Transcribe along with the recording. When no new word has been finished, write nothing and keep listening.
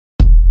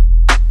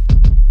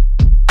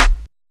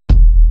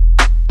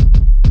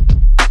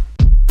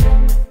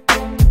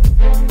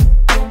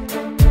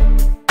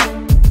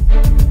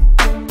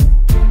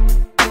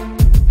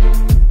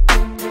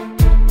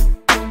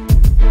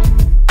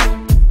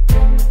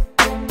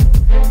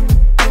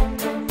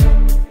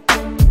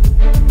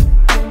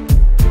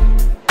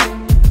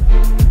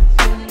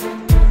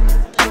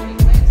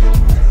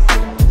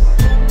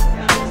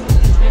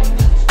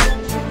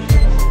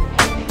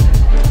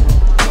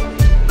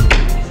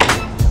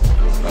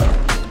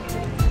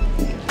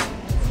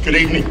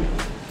Good evening.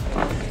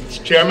 As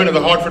Chairman of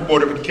the Hartford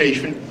Board of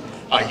Education,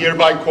 I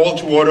hereby call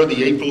to order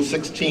the April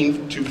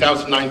 16,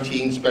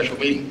 2019 special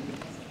meeting.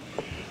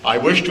 I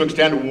wish to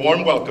extend a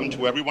warm welcome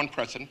to everyone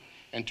present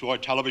and to our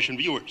television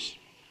viewers.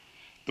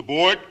 The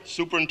board,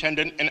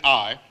 superintendent, and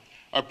I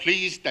are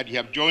pleased that you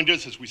have joined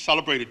us as we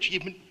celebrate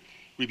achievement,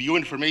 review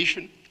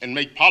information, and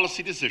make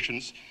policy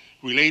decisions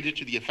related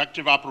to the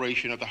effective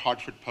operation of the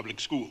Hartford Public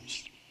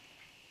Schools.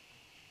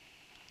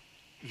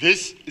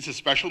 This is a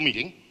special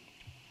meeting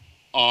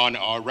on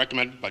our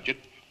recommended budget,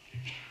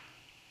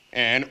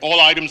 and all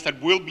items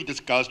that will be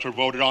discussed or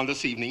voted on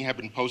this evening have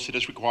been posted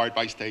as required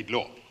by state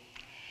law.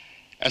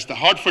 As the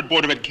Hartford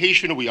Board of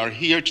Education, we are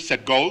here to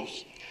set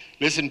goals,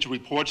 listen to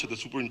reports of the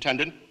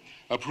superintendent,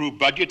 approve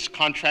budgets,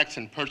 contracts,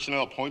 and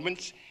personnel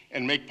appointments,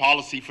 and make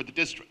policy for the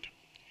district.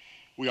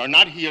 We are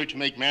not here to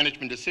make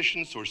management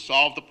decisions or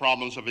solve the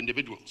problems of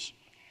individuals.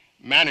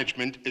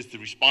 Management is the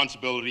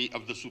responsibility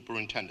of the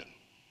superintendent.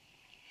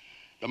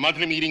 The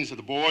monthly meetings of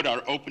the board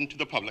are open to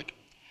the public.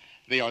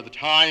 They are the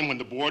time when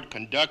the board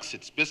conducts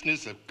its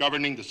business of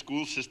governing the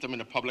school system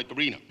in a public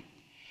arena.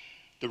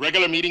 The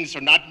regular meetings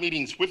are not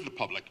meetings with the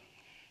public.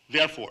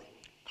 Therefore,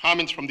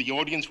 comments from the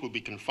audience will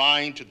be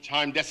confined to the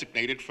time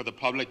designated for the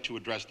public to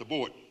address the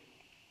board.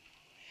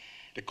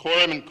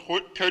 Decorum and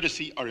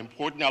courtesy are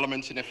important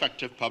elements in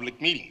effective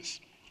public meetings.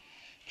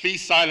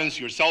 Please silence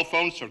your cell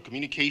phones or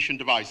communication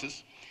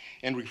devices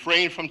and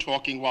refrain from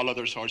talking while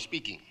others are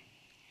speaking.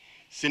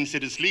 Since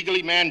it is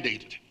legally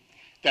mandated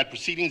that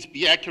proceedings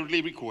be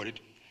accurately recorded,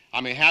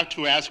 I may have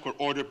to ask for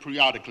order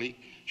periodically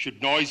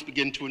should noise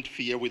begin to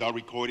interfere with our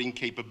recording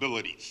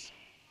capabilities.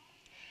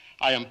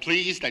 I am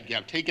pleased that you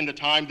have taken the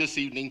time this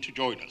evening to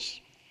join us.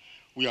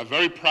 We are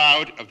very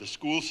proud of the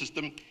school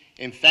system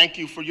and thank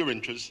you for your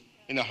interest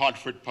in the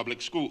Hartford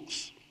Public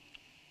Schools.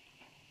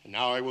 And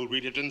now I will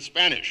read it in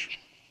Spanish.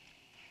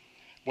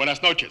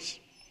 Buenas noches.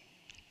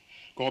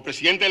 Como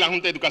presidente de la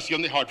Junta de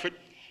Educación de Hartford,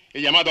 he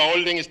llamado a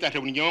orden esta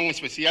reunión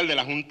especial de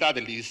la Junta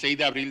del 16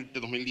 de abril de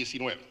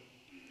 2019.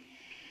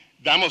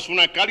 Damos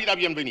una cálida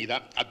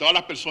bienvenida a todas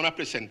las personas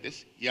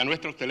presentes y a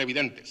nuestros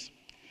televidentes.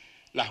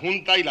 La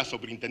Junta y la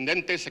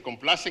Superintendente se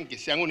complacen que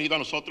se han unido a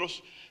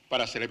nosotros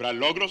para celebrar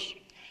logros,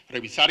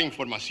 revisar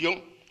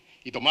información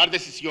y tomar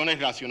decisiones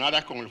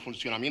relacionadas con el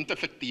funcionamiento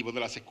efectivo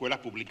de las escuelas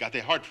públicas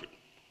de Hartford.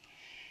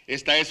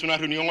 Esta es una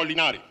reunión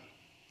ordinaria,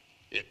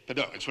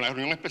 es una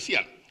reunión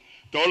especial.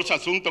 Todos los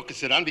asuntos que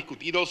serán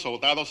discutidos o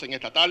votados en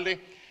esta tarde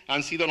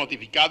han sido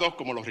notificados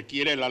como lo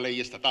requiere la ley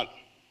estatal.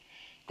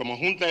 Como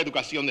Junta de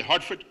Educación de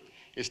Hartford,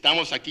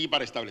 estamos aquí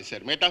para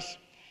establecer metas,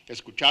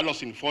 escuchar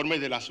los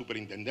informes de la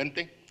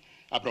superintendente,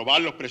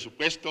 aprobar los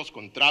presupuestos,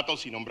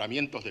 contratos y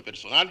nombramientos de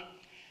personal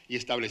y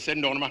establecer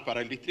normas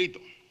para el distrito.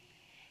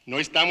 No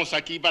estamos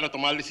aquí para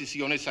tomar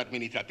decisiones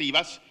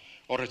administrativas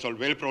o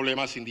resolver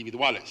problemas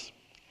individuales.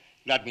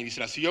 La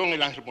administración es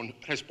la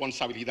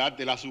responsabilidad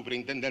de la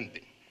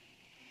superintendente.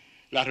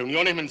 Las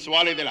reuniones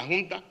mensuales de la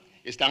Junta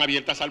están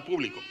abiertas al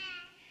público.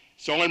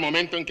 Son el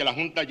momento en que la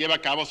Junta lleva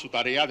a cabo su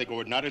tarea de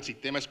gobernar el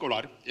sistema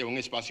escolar en un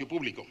espacio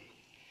público.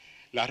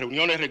 Las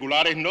reuniones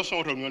regulares no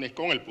son reuniones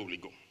con el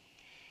público.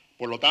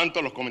 Por lo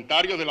tanto, los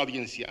comentarios de la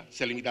audiencia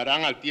se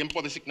limitarán al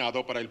tiempo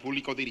designado para el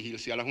público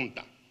dirigirse a la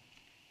Junta.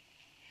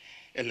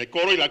 El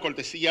decoro y la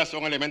cortesía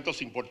son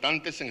elementos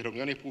importantes en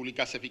reuniones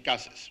públicas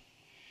eficaces.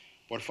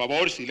 Por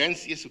favor,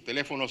 silencie sus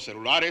teléfonos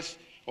celulares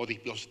o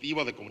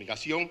dispositivos de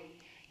comunicación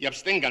y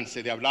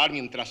absténganse de hablar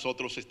mientras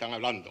otros están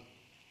hablando.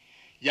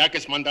 Ya que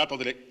es mandato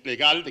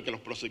legal de que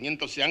los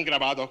procedimientos sean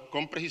grabados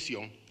con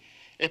precisión,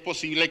 es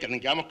posible que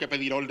tengamos que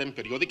pedir orden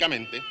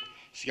periódicamente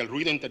si el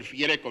ruido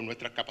interfiere con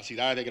nuestras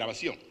capacidades de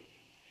grabación.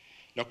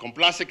 Nos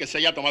complace que se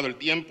haya tomado el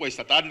tiempo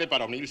esta tarde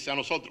para unirse a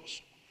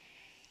nosotros.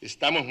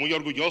 Estamos muy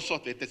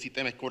orgullosos de este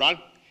sistema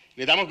escolar.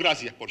 Le damos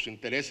gracias por su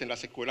interés en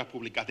las escuelas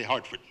públicas de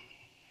Hartford.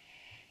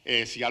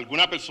 Si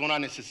alguna persona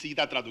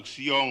necesita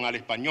traducción al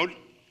español,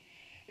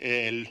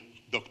 el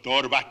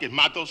doctor Vázquez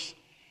Matos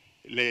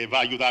le va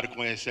a ayudar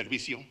con el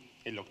servicio.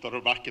 El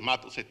doctor Vázquez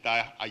Matos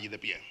está allí de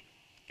pie.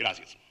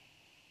 Gracias.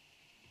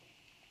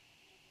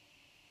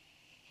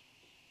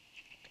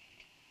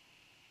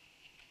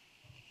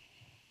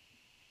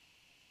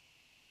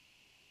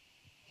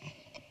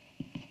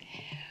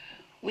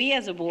 We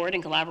as a board,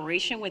 in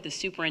collaboration with the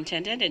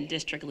superintendent and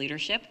district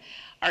leadership,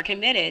 are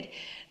committed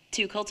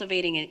to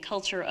cultivating a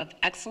culture of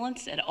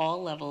excellence at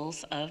all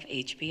levels of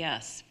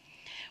HPS.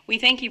 We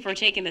thank you for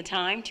taking the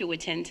time to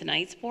attend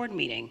tonight's board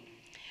meeting.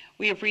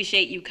 We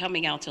appreciate you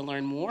coming out to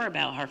learn more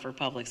about Hartford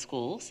Public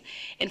Schools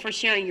and for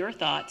sharing your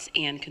thoughts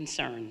and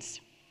concerns.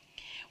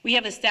 We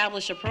have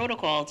established a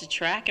protocol to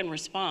track and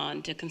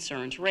respond to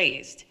concerns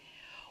raised.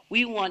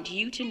 We want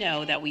you to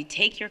know that we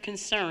take your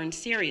concerns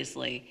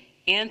seriously,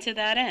 and to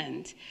that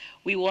end,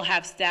 we will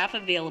have staff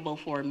available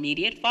for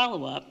immediate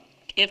follow-up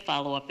if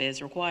follow-up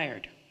is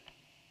required.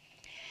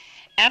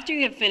 After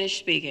you have finished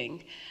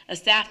speaking, a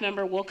staff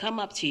member will come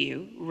up to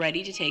you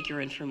ready to take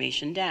your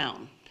information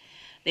down.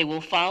 They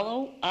will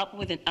follow up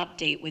with an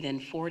update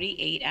within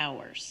 48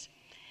 hours.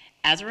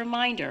 As a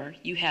reminder,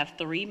 you have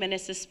 3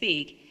 minutes to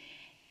speak,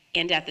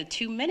 And at the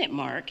 2-minute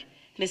mark,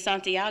 Ms.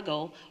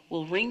 Santiago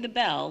will ring the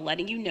bell,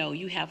 letting you know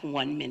you have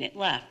 1 minute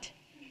left.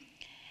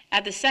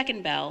 At the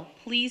second bell,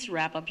 please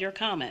wrap up your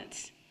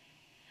comments.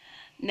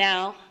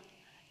 Now,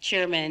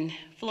 Chairman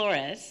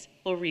Flores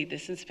will read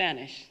this in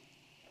Spanish.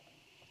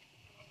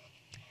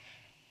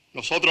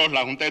 Nosotros,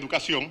 la Junta de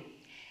Educación,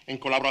 en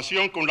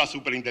colaboración con la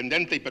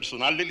superintendente y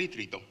personal del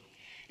distrito,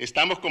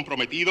 estamos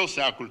comprometidos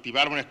a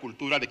cultivar una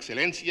cultura de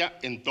excelencia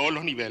en todos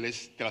los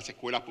niveles de las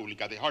escuelas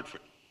públicas de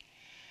Hartford.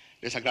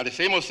 Les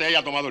agradecemos que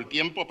haya tomado el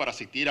tiempo para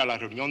asistir a la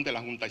reunión de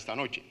la Junta esta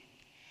noche.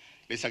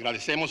 Les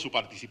agradecemos su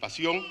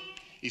participación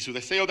y su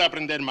deseo de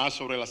aprender más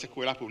sobre las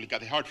escuelas públicas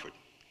de Hartford,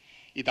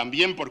 y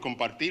también por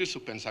compartir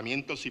sus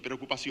pensamientos y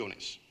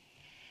preocupaciones.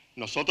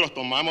 Nosotros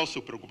tomamos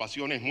sus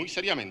preocupaciones muy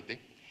seriamente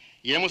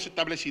y hemos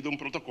establecido un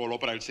protocolo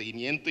para el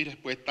seguimiento y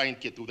respuesta a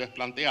inquietudes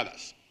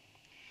planteadas.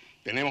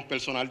 Tenemos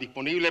personal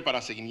disponible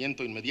para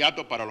seguimiento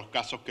inmediato para los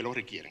casos que lo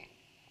requieren.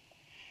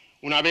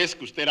 Una vez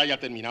que usted haya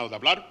terminado de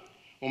hablar,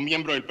 un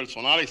miembro del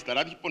personal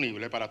estará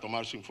disponible para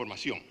tomar su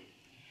información.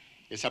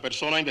 Esa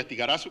persona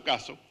investigará su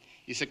caso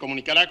y se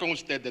comunicará con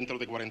usted dentro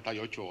de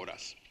 48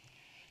 horas.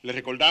 Les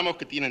recordamos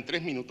que tienen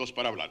 3 minutos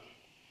para hablar.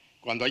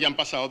 Cuando hayan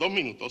pasado 2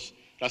 minutos,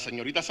 la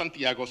señorita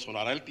Santiago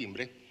sonará el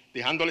timbre,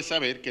 dejándole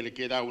saber que le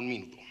queda 1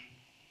 minuto.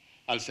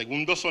 Al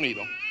segundo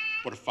sonido,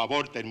 por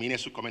favor, termine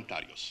sus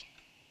comentarios.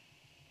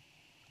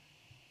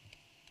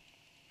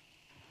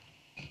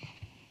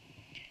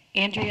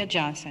 Andrea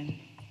Johnson.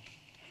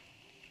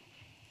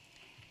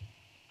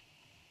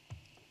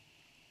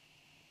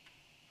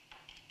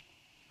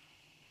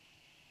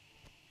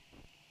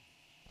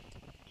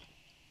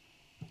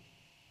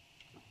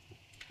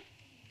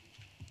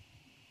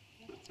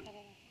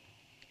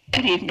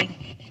 Good evening.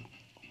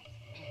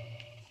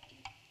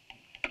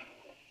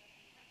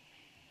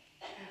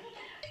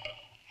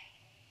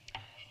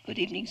 Good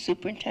evening,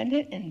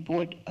 Superintendent and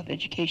Board of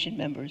Education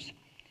members.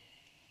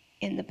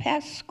 In the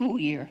past school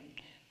year,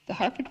 the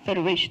Hartford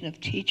Federation of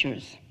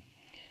Teachers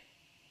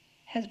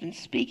has been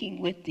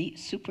speaking with the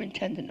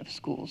Superintendent of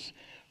Schools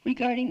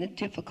regarding the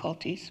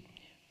difficulties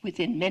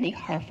within many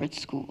Hartford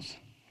schools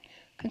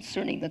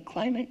concerning the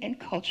climate and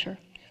culture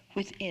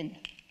within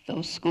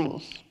those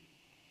schools.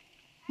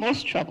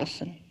 Most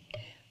troublesome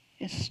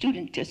is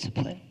student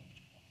discipline.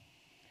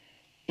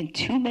 In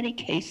too many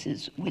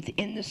cases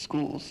within the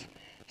schools,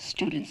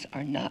 students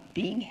are not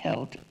being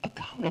held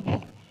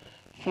accountable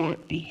for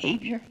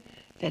behavior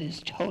that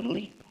is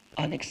totally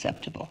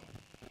unacceptable.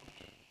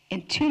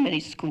 In too many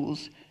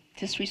schools,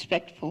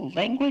 disrespectful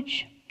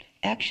language,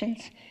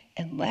 actions,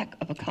 and lack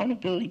of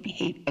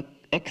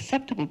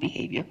acceptable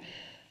behavior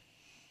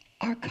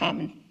are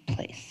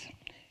commonplace.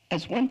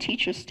 As one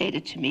teacher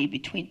stated to me,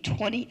 between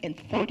 20 and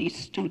 40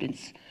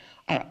 students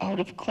are out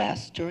of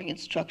class during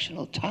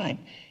instructional time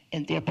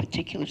in their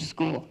particular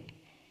school.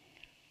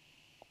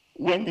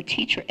 When the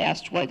teacher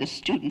asked why the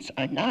students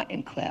are not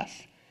in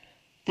class,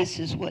 this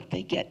is what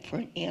they get for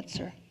an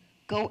answer: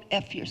 go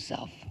F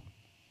yourself.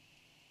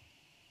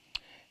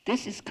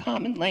 This is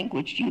common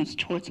language used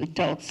towards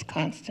adults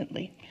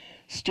constantly.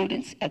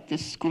 Students at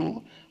this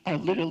school are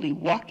literally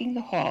walking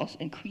the halls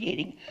and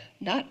creating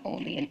not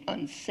only an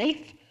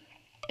unsafe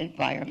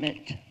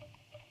environment,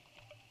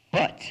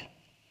 but,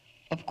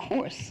 of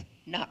course,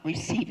 not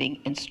receiving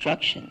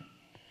instruction.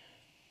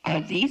 Are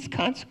there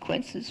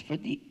consequences for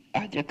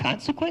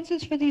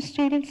these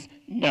students?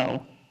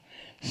 No.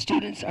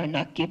 Students are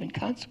not given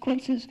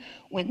consequences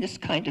when this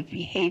kind of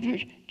behavior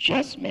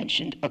just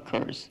mentioned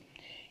occurs.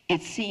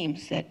 It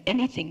seems that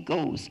anything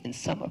goes in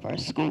some of our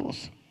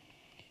schools.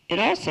 It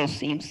also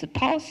seems the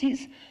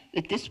policies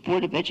that this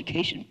Board of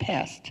Education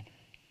passed,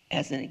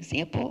 as an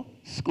example,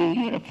 school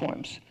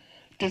uniforms,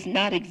 does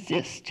not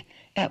exist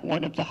at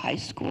one of the high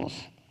schools.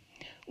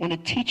 When a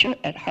teacher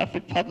at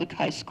Hartford Public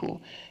High School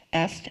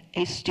asked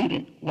a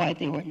student why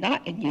they were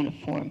not in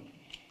uniform,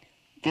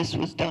 this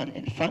was done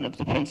in front of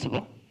the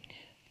principal.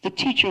 The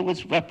teacher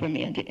was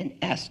reprimanded and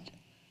asked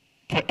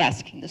for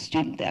asking the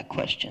student that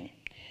question.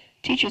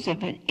 Teachers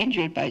have been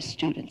injured by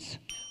students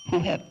who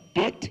have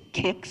bit,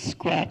 kicked,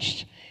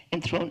 scratched,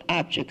 and thrown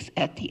objects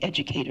at the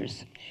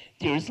educators.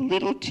 There is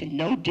little to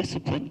no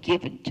discipline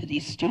given to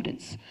these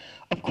students.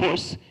 Of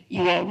course,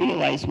 you all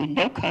realize when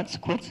no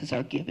consequences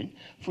are given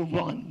for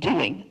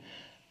wrongdoing,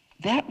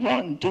 that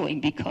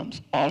wrongdoing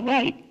becomes all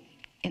right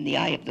in the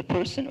eye of the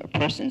person or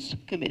persons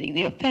committing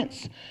the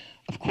offense.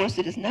 Of course,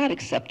 it is not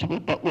acceptable,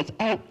 but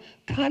without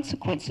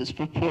consequences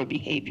for poor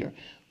behavior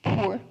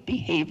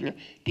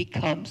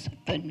becomes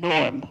the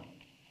norm.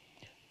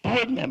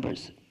 Board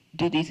members,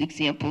 do these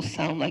examples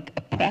sound like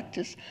a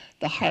practice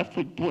the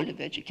Hartford Board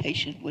of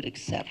Education would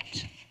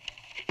accept?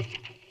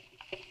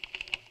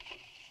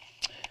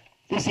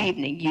 This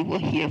evening, you will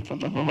hear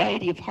from a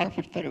variety of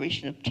Hartford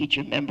Federation of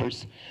Teacher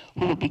members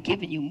who will be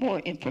giving you more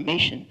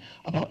information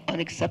about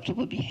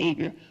unacceptable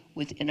behavior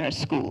within our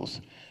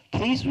schools.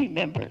 Please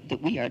remember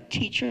that we are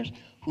teachers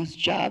whose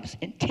jobs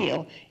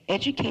entail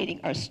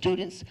educating our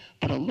students,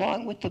 but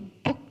along with the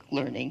book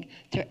learning,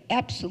 there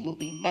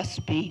absolutely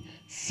must be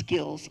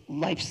skills,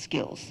 life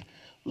skills.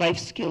 Life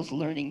skills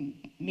learning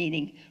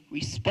meaning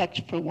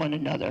respect for one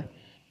another,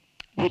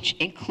 which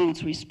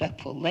includes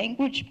respectful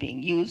language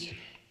being used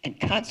and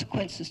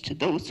consequences to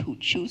those who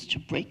choose to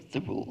break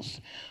the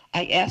rules.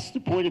 I ask the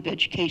Board of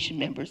Education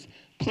members,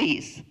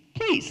 please,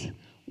 please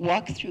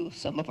walk through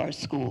some of our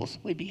schools.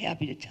 We'd be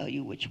happy to tell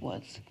you which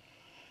ones.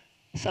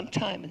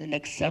 Sometime in the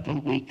next several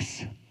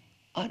weeks,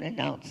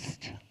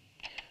 unannounced.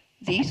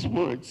 These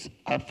words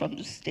are from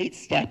the state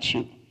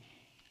statute,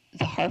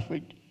 the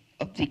Hartford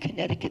of the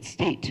Connecticut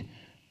state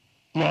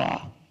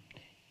law.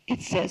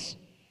 It says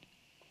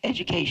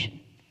education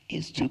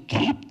is to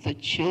keep the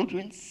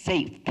children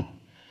safe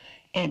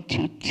and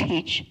to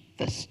teach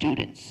the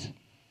students.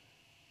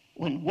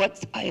 When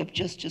what I have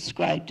just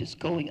described is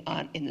going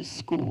on in the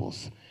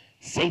schools,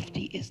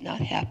 safety is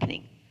not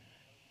happening.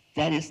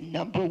 That is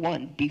number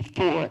one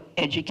before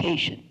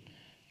education.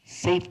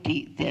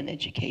 Safety, then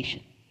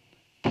education.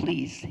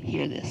 Please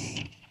hear this.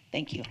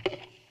 Thank you.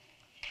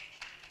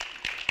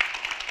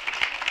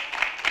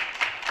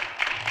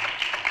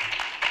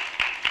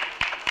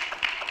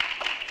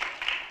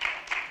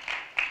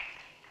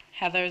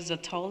 Heather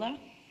Zatola.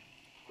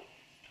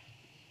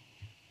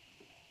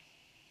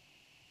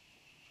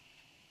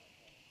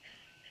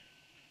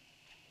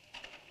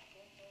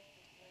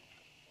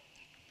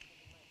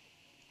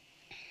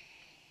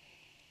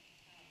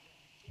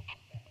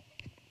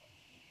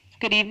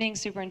 Good evening,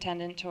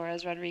 Superintendent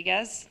Torres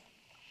Rodriguez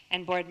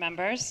and board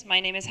members.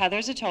 My name is Heather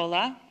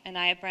Zatola, and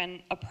I have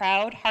been a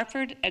proud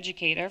Hartford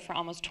educator for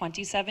almost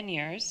 27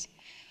 years.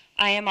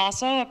 I am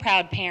also a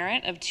proud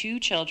parent of 2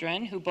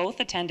 children who both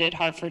attended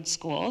Hartford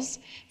schools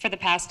for the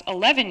past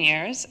 11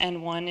 years,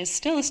 and one is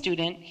still a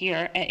student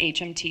here at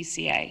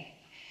HMTCA.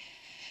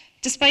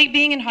 Despite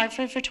being in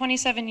Hartford for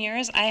 27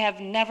 years, I have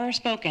never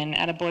spoken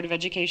at a Board of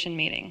Education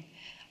meeting.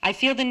 I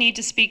feel the need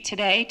to speak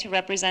today to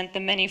represent the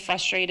many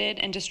frustrated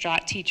and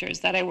distraught teachers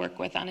that I work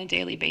with on a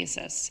daily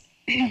basis.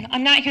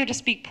 I'm not here to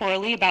speak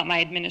poorly about my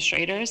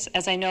administrators,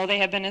 as I know they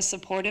have been as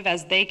supportive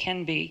as they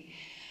can be.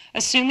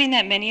 Assuming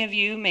that many of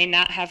you may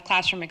not have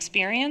classroom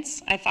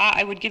experience, I thought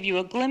I would give you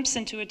a glimpse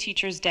into a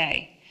teacher's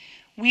day.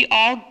 We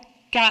all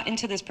got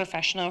into this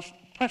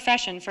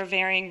profession for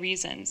varying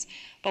reasons,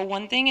 but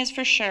one thing is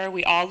for sure,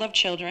 we all love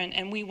children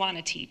and we want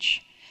to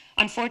teach.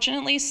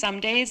 Unfortunately, some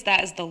days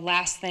that is the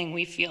last thing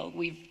we feel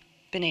we've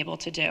been able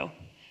to do.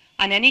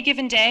 On any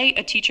given day,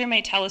 a teacher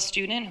may tell a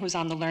student who's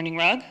on the learning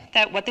rug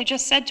that what they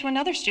just said to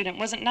another student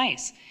wasn't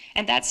nice,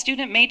 and that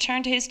student may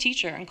turn to his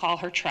teacher and call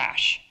her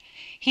trash.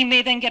 He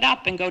may then get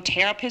up and go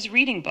tear up his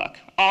reading book,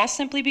 all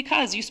simply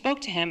because you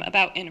spoke to him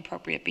about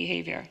inappropriate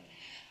behavior.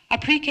 A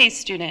pre-K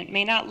student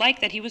may not like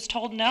that he was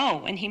told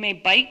no, and he may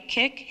bite,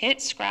 kick,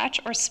 hit, scratch,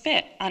 or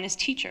spit on his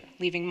teacher,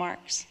 leaving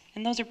marks.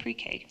 And those are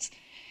pre-Ks.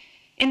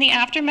 In the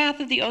aftermath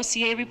of the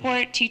OCA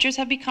report, teachers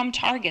have become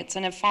targets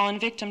and have fallen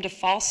victim to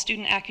false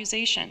student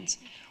accusations.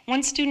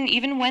 One student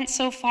even went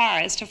so far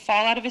as to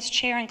fall out of his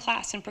chair in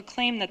class and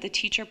proclaim that the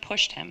teacher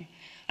pushed him.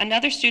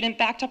 Another student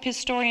backed up his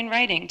story in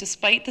writing,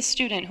 despite the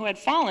student who had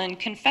fallen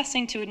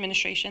confessing to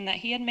administration that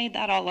he had made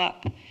that all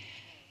up.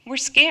 We're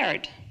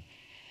scared.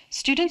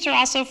 Students are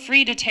also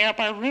free to tear up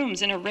our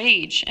rooms in a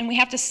rage, and we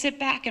have to sit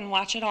back and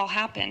watch it all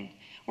happen.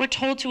 We're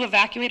told to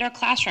evacuate our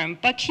classroom,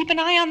 but keep an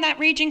eye on that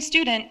raging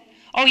student.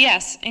 Oh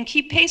yes, and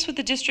keep pace with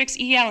the district's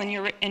EL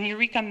and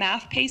Eureka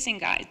math pacing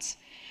guides.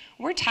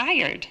 We're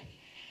tired.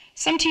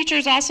 Some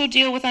teachers also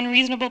deal with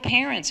unreasonable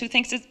parents who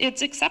think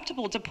it's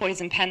acceptable to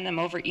poison pen them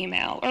over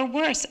email, or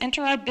worse,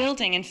 enter our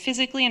building and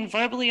physically and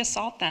verbally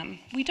assault them.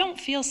 We don't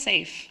feel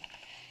safe.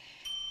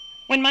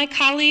 When my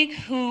colleague,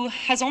 who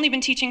has only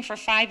been teaching for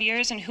 5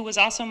 years and who was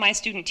also my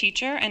student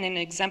teacher, and an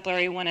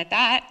exemplary one at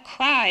that,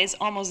 cries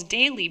almost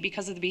daily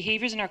because of the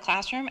behaviors in our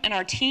classroom, and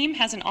our team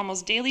has an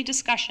almost daily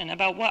discussion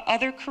about what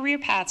other career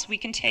paths we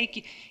can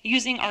take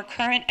using our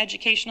current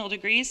educational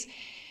degrees,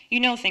 you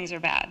know things are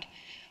bad.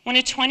 When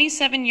a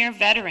 27-year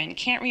veteran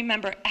can't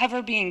remember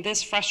ever being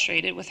this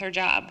frustrated with her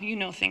job, you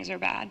know things are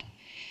bad.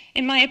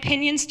 In my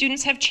opinion,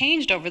 students have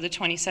changed over the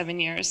 27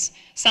 years.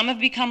 Some have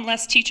become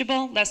less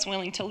teachable, less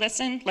willing to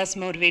listen, less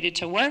motivated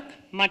to work,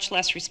 much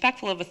less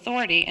respectful of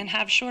authority, and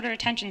have shorter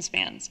attention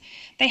spans.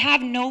 They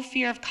have no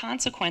fear of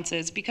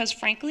consequences because,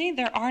 frankly,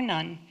 there are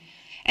none.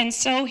 And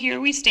so here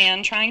we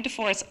stand trying to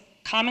force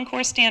Common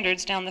Core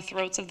standards down the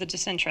throats of the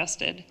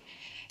disinterested.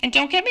 And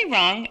don't get me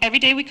wrong, every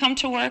day we come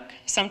to work,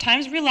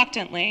 sometimes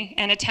reluctantly,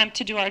 and attempt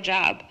to do our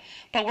job.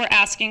 But we're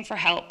asking for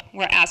help.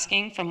 We're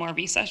asking for more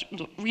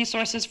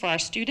resources for our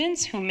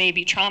students who may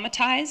be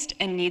traumatized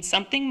and need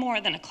something more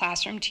than a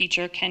classroom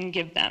teacher can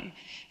give them,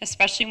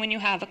 especially when you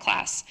have a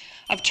class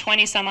of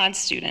 20 some odd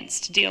students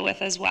to deal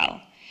with as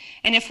well.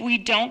 And if we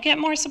don't get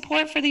more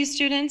support for these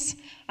students,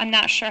 I'm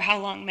not sure how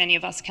long many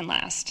of us can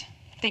last.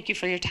 Thank you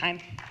for your time.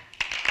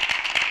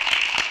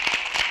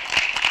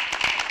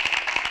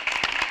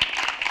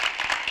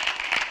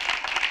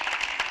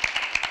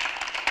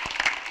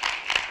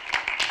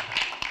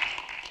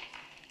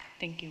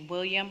 Thank you.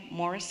 William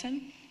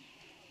Morrison.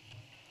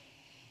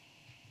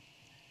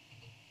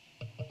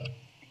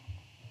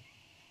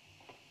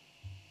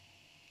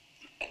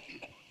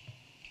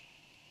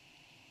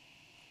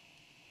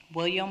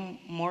 William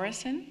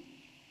Morrison,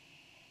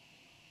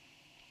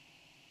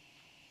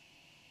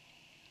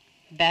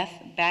 Beth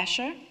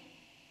Basher,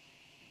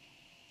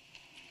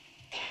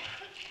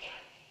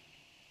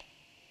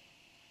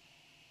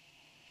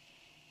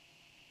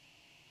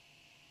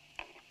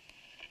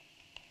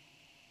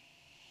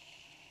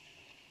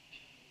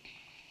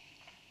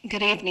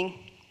 Good evening.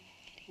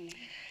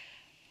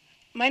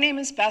 My name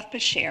is Beth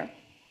Bashir,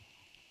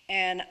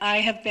 and I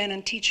have been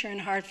a teacher in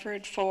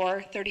Hartford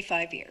for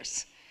 35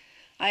 years.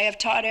 I have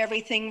taught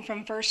everything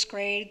from first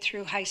grade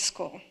through high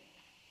school.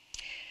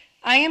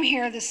 I am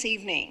here this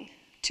evening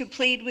to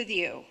plead with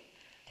you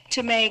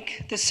to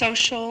make the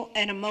social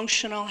and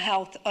emotional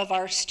health of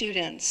our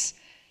students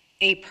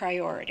a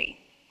priority.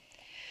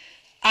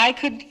 I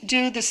could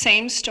do the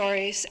same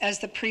stories as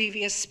the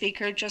previous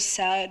speaker just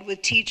said,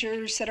 with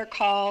teachers that are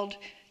called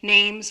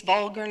names,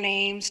 vulgar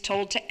names,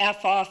 told to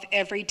F off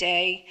every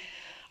day,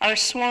 are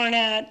sworn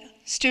at,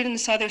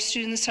 other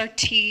students are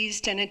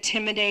teased and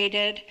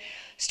intimidated,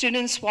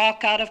 students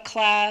walk out of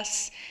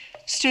class,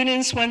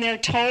 students, when they're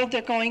told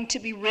they're going to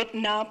be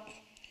written up,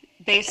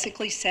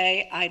 basically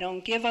say, I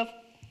don't give a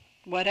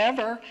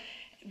whatever,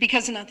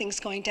 because nothing's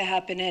going to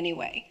happen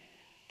anyway.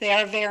 They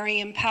are very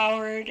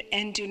empowered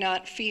and do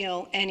not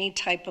feel any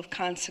type of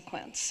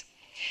consequence.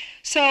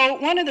 So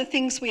one of the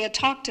things we had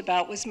talked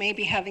about was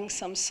maybe having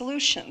some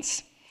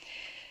solutions.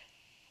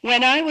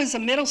 When I was a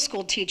middle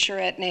school teacher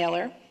at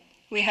Naylor,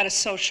 we had a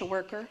social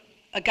worker,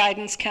 a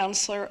guidance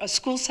counselor, a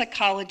school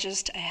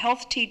psychologist, a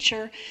health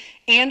teacher,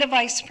 and a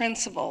vice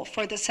principal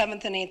for the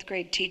 7th and 8th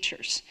grade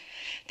teachers.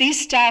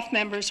 These staff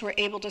members were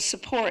able to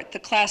support the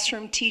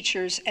classroom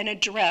teachers and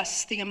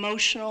address the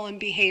emotional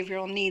and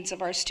behavioral needs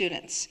of our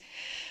students.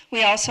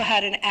 We also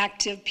had an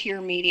active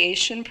peer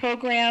mediation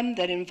program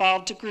that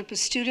involved a group of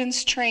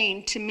students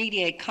trained to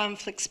mediate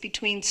conflicts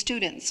between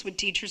students with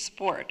teacher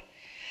support.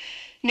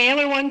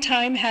 Naylor one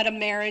time had a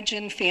marriage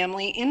and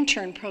family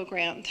intern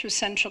program through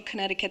Central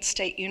Connecticut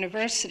State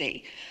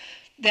University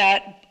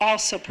that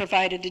also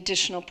provided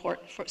additional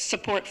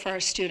support for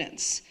our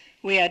students.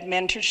 We had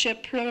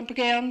mentorship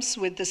programs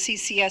with the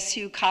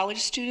CCSU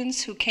college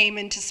students who came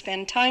in to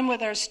spend time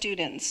with our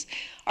students,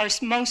 our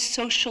most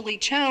socially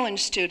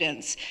challenged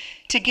students,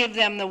 to give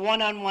them the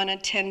one-on-one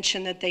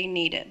attention that they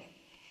needed.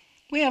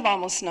 We have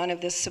almost none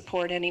of this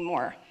support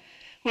anymore.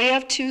 We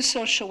have 2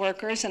 social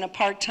workers and a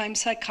part-time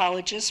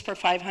psychologist for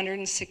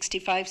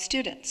 565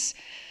 students.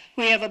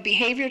 We have a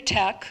behavior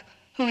tech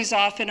who is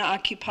often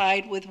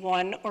occupied with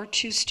 1 or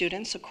 2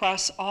 students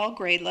across all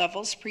grade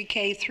levels,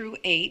 pre-K through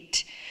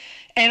 8,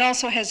 and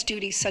also has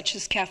duties such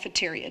as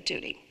cafeteria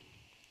duty.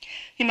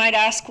 You might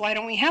ask, why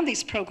don't we have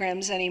these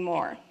programs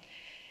anymore?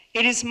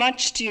 It is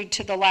much due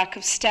to the lack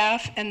of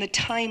staff and the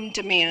time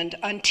demand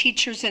on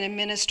teachers and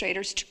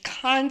administrators to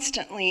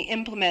constantly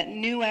implement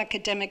new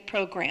academic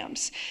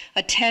programs,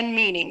 attend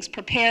meetings,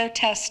 prepare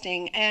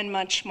testing, and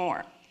much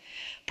more.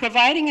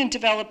 Providing and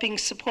developing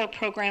support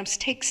programs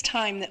takes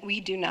time that we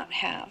do not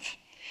have,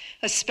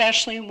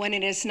 especially when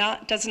it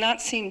does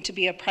not seem to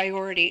be a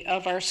priority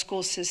of our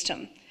school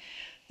system.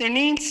 There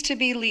needs to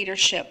be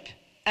leadership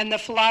and the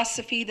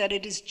philosophy that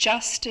it is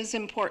just as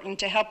important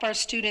to help our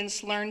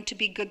students learn to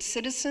be good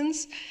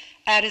citizens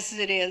as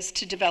it is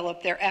to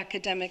develop their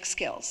academic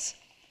skills.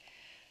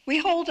 We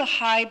hold a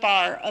high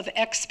bar of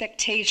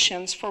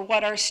expectations for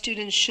what our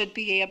students should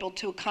be able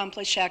to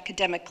accomplish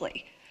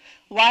academically.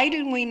 Why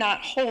do we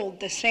not hold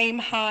the same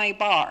high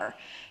bar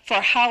for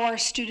how our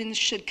students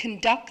should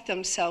conduct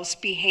themselves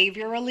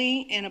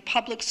behaviorally in a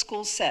public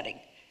school setting?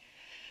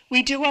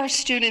 We do our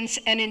students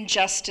an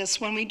injustice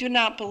when we do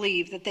not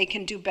believe that they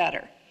can do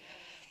better.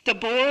 The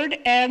board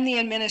and the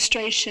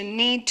administration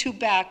need to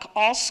back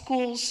all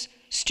schools,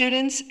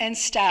 students, and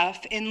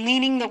staff in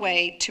leading the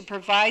way to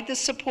provide the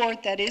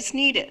support that is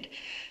needed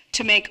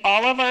to make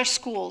all of our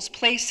schools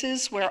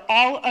places where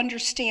all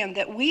understand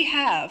that we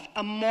have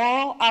a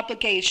moral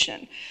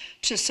obligation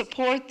to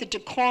support the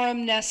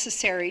decorum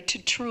necessary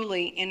to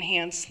truly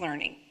enhance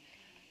learning.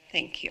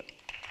 Thank you.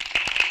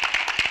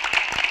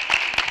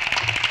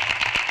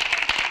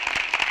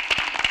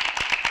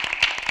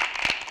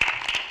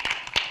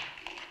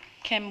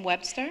 Kim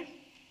Webster.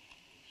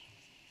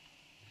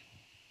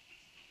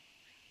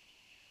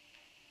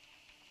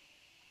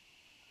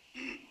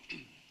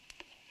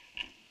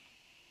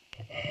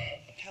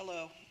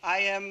 Hello, I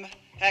am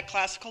at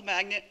Classical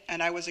Magnet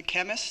and I was a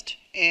chemist,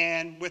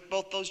 and with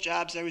both those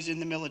jobs I was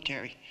in the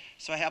military,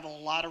 so I have a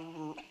lot of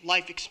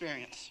life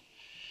experience.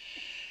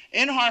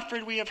 In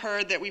Hartford, we have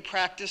heard that we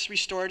practice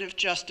restorative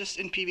justice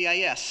in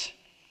PBIS.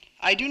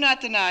 I do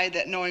not deny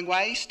that knowing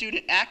why a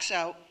student acts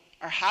out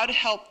or how to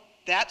help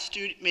that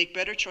student make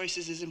better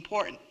choices is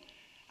important.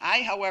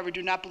 I, however,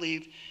 do not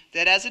believe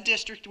that as a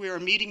district we are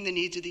meeting the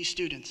needs of these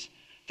students,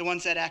 the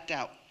ones that act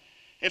out.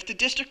 If the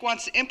district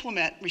wants to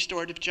implement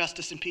restorative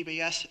justice in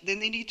PBIS, then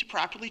they need to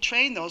properly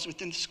train those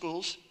within the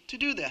schools to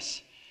do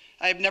this.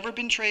 I have never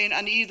been trained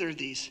on either of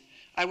these.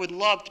 I would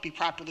love to be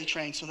properly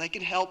trained so they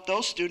can help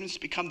those students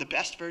become the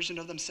best version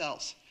of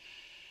themselves.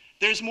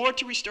 There's more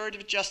to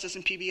restorative justice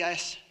in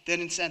PBIS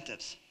than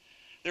incentives.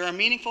 There are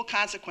meaningful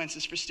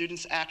consequences for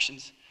students'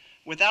 actions.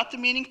 Without the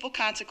meaningful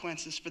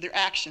consequences for their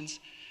actions,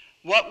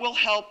 what will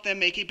help them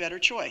make a better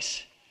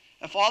choice?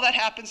 If all that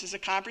happens is a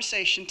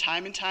conversation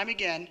time and time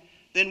again,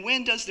 then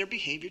when does their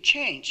behavior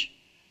change?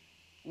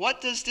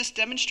 What does this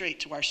demonstrate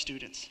to our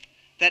students?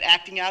 That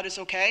acting out is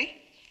okay?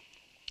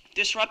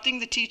 Disrupting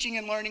the teaching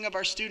and learning of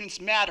our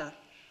students matter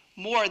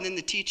more than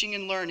the teaching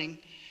and learning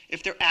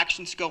if their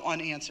actions go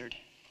unanswered.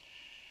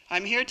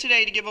 I'm here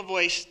today to give a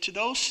voice to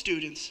those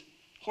students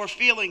who are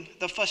feeling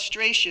the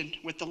frustration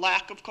with the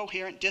lack of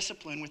coherent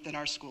discipline within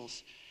our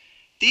schools.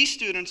 These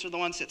students are the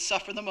ones that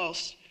suffer the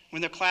most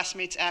when their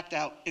classmates act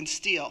out and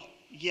steal,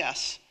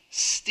 yes,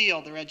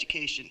 steal their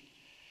education.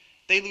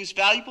 They lose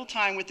valuable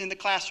time within the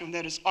classroom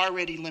that is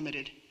already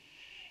limited.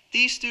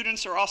 These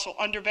students are also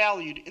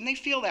undervalued, and they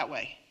feel that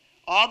way.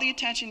 All the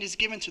attention is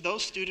given to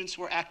those students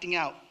who are acting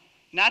out,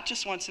 not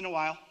just once in a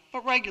while,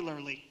 but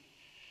regularly.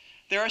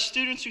 There are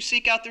students who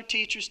seek out their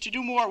teachers to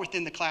do more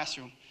within the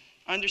classroom,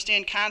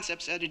 understand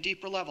concepts at a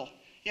deeper level.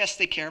 Yes,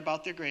 they care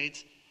about their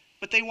grades,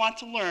 but they want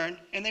to learn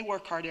and they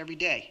work hard every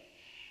day.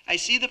 I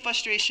see the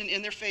frustration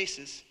in their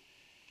faces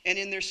and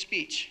in their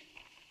speech.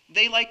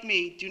 They, like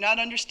me, do not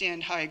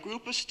understand how a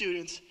group of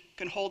students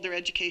can hold their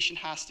education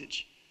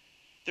hostage.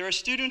 There are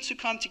students who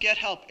come to get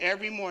help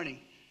every morning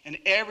and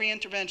every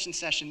intervention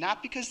session,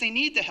 not because they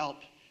need the help,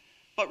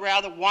 but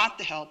rather want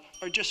the help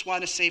or just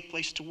want a safe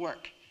place to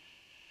work.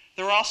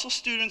 There are also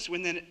students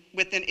within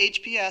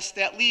HPS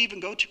that leave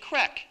and go to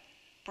CREC,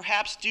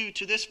 perhaps due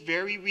to this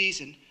very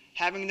reason,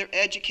 having their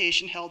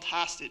education held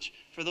hostage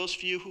for those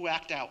few who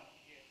act out.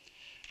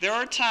 There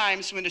are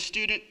times when a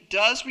student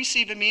does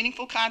receive a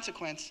meaningful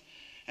consequence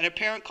and a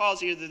parent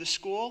calls either the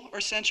school or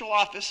central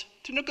office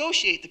to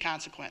negotiate the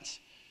consequence.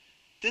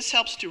 This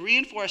helps to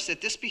reinforce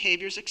that this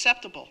behavior is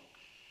acceptable.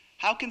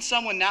 How can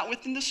someone not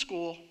within the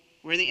school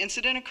where the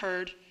incident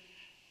occurred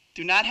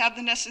do not have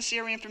the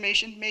necessary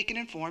information make an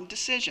informed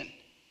decision?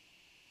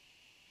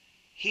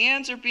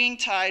 Hands are being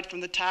tied from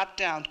the top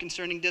down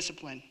concerning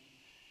discipline.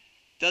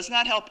 Does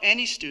not help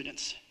any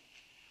students.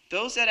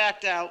 Those that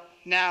act out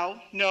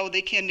now know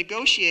they can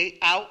negotiate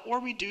out or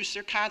reduce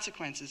their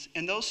consequences,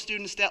 and those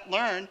students that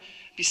learn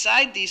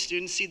beside these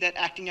students see that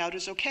acting out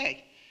is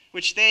okay,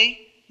 which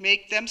they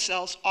make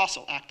themselves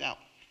also act out.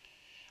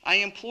 I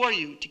implore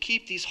you to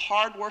keep these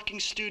hard-working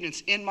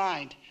students in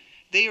mind.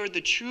 They are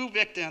the true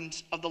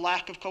victims of the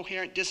lack of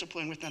coherent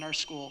discipline within our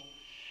school.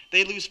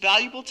 They lose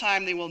valuable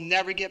time they will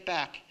never get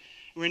back.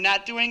 We're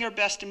not doing our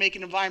best to make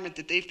an environment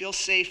that they feel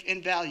safe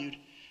and valued.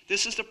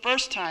 This is the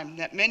first time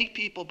that many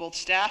people, both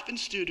staff and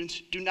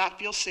students, do not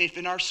feel safe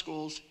in our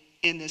schools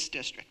in this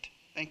district.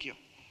 Thank you.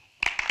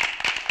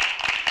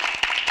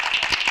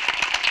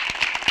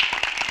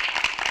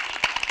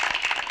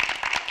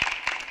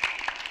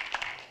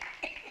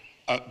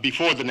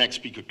 Before the next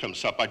speaker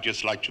comes up, I'd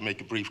just like to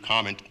make a brief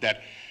comment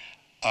that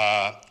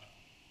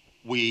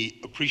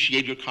we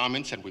appreciate your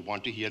comments and we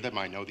want to hear them.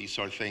 I know these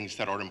are things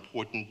that are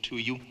important to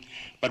you,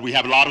 but we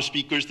have a lot of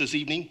speakers this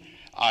evening.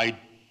 I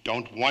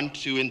don't want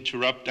to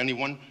interrupt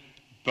anyone,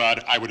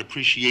 but I would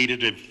appreciate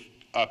it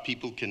if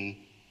people can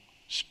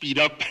speed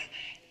up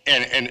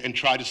and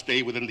try to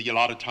stay within the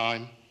allotted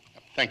time.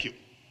 Thank you.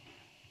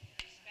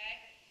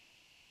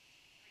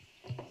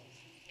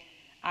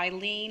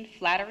 Eileen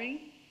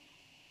Flattery.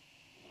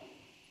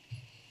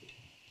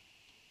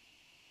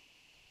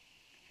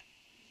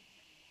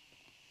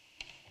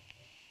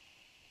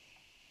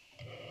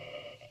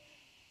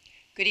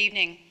 Good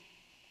evening.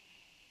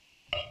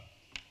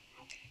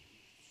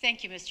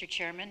 Thank you, Mr.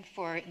 Chairman,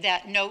 for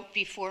that note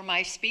before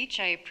my speech.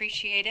 I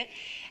appreciate it.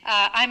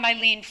 I'm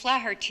Eileen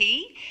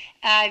Flaherty.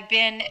 I've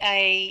been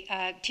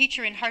a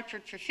teacher in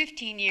Hartford for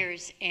 15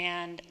 years,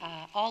 and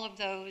all of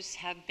those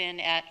have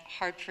been at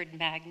Hartford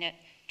Magnet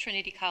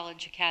Trinity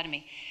College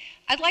Academy.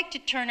 I'd like to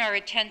turn our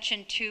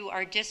attention to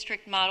our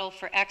district model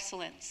for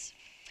excellence,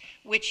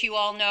 which you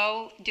all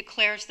know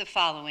declares the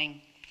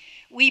following.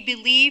 We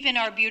believe in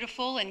our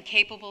beautiful and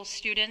capable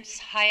students,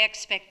 high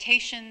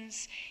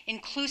expectations,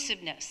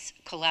 inclusiveness,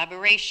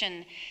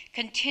 collaboration,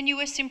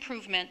 continuous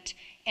improvement,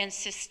 and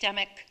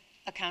systemic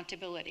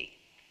accountability.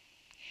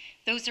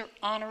 Those are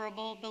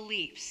honorable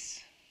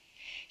beliefs,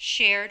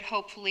 shared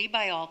hopefully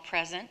by all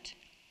present,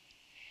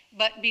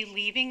 but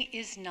believing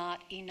is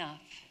not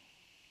enough.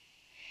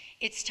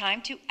 It's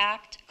time to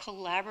act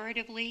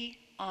collaboratively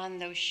on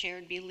those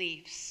shared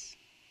beliefs.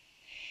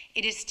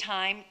 It is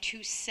time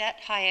to set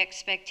high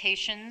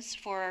expectations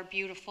for our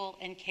beautiful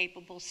and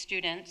capable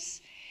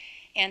students,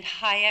 and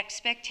high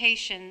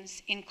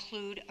expectations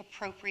include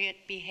appropriate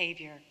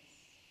behavior.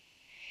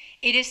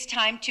 It is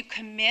time to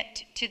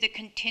commit to the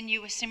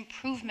continuous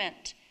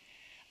improvement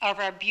of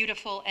our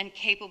beautiful and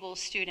capable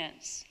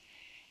students,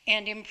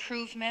 and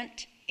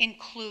improvement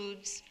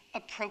includes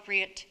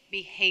appropriate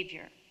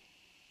behavior.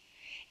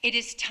 It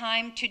is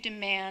time to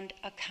demand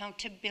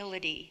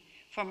accountability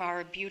from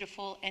our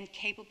beautiful and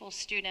capable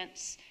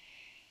students.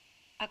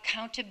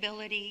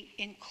 Accountability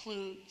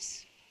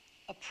includes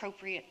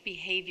appropriate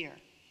behavior.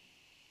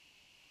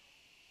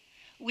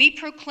 We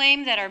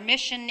proclaim that our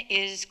mission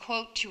is,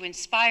 quote, to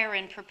inspire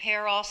and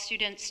prepare all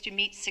students to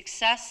meet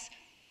success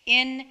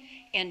in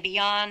and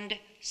beyond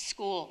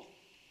school.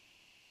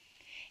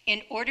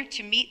 In order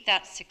to meet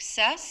that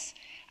success,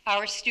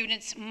 our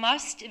students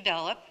must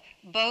develop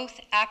both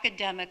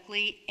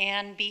academically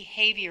and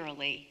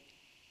behaviorally.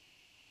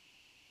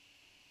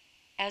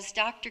 As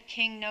Dr.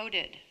 King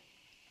noted,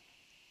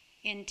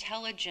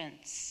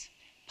 intelligence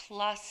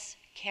plus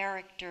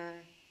character,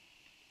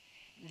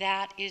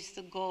 that is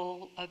the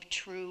goal of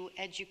true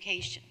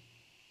education.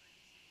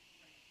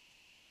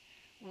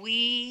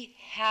 We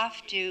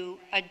have to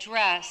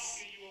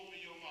address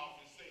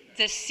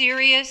the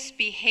serious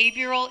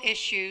behavioral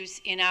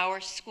issues in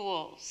our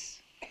schools.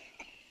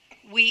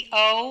 We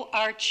owe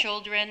our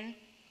children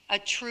a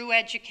true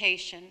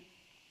education,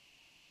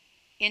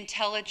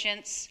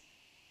 intelligence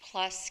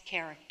plus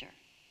character.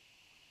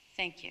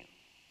 Thank you.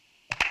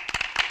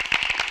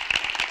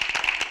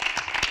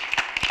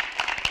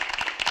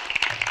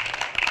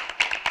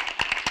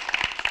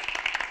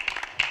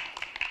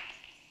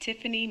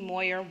 Tiffany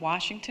Moyer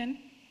Washington.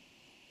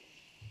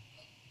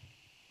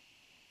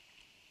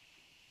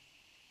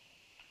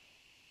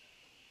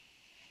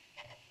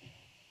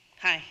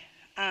 Hi.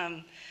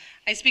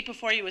 I speak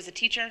before you as a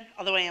teacher,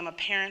 although I am a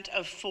parent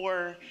of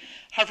 4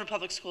 Hartford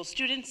Public School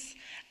students.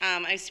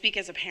 I speak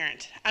as a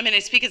parent. I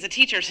speak as a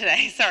teacher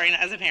today, sorry, not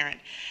as a parent.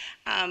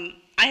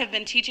 I have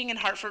been teaching in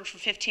Hartford for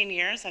 15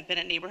 years. I've been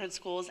at neighborhood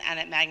schools and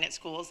at magnet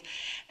schools.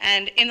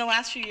 And in the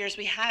last few years,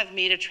 we have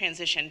made a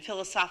transition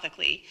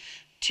philosophically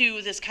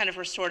to this kind of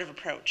restorative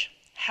approach.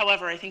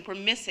 However, I think we're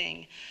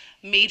missing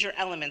major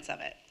elements of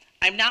it.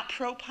 I'm not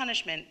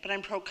pro-punishment, but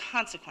I'm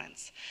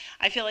pro-consequence.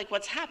 I feel like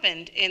what's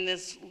happened in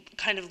this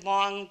kind of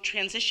long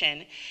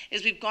transition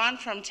is we've gone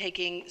from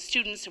taking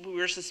students who we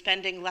were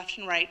suspending left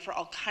and right for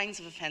all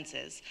kinds of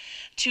offenses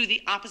to the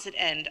opposite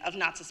end of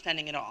not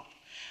suspending at all.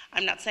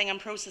 I'm not saying I'm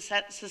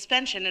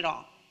pro-suspension at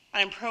all.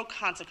 I'm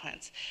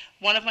pro-consequence.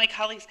 One of my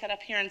colleagues got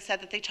up here and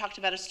said that they talked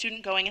about a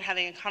student going and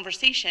having a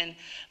conversation,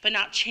 but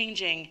not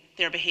changing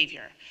their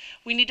behavior.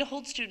 We need to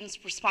hold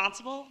students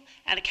responsible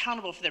and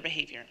accountable for their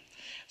behavior.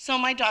 So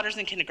my daughter's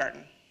in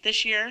kindergarten.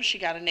 This year, she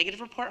got a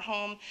negative report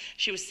home.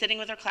 She was sitting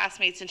with her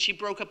classmates, and she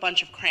broke a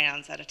bunch of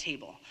crayons at a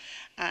table.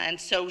 And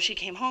so she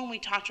came home. We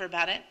talked to her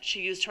about it.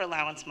 She used her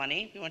allowance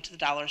money. We went to the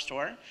dollar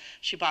store.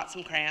 She bought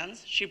some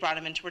crayons. She brought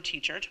them into her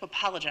teacher to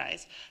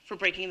apologize for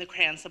breaking the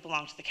crayons that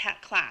belonged to the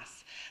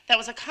class. That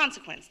was a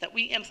consequence that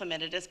we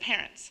implemented as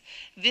parents.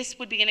 This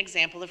would be an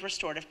example of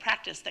restorative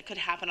practice that could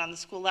happen on the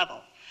school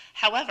level.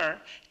 However,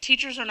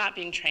 teachers are not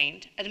being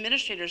trained.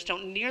 Administrators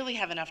don't nearly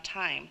have enough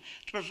time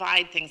to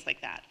provide things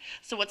like that.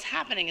 So what's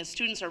happening is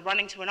students are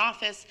running to an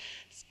office,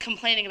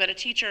 complaining about a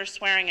teacher,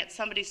 swearing at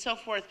somebody, so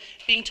forth,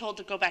 being told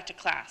to go back to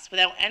class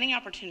without any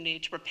opportunity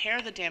to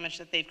repair the damage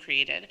that they've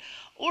created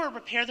or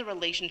repair the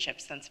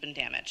relationships that's been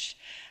damaged.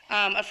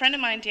 A friend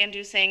of mine, Dan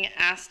Dusing,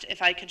 asked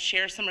if I could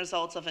share some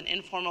results of an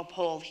informal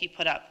poll he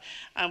put up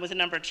with a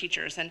number of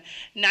teachers. And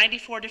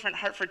 94 different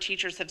Hartford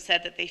teachers have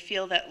said that they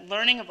feel that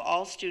learning of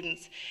all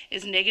students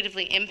is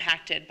negatively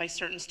impacted by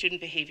certain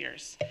student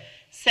behaviors.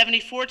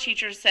 74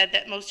 teachers said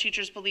that most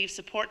teachers believe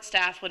support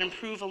staff would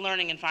improve a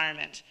learning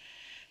environment.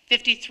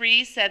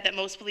 53 said that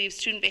most believe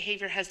student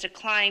behavior has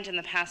declined in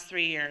the past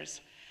 3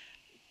 years.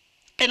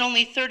 And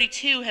only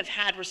 32 have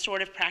had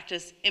restorative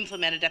practice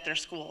implemented at their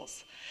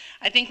schools.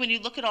 I think when you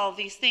look at all of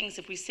these things,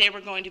 if we say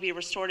we're going to be a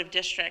restorative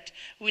district,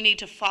 we need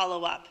to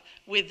follow up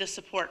with the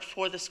support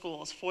for the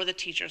schools, for the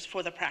teachers,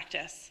 for the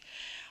practice.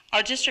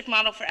 Our district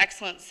model for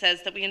excellence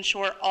says that we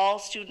ensure all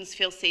students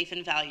feel safe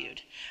and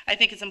valued. I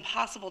think it's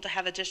impossible to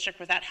have a district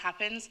where that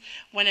happens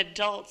when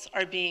adults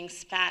are being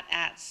spat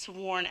at,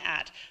 sworn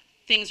at,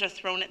 things are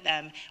thrown at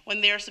them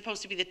when they're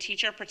supposed to be the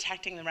teacher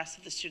protecting the rest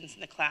of the students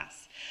in the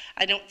class.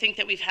 I don't think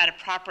that we've had a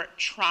proper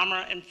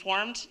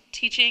trauma-informed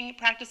teaching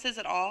practices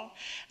at all,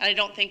 and I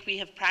don't think we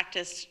have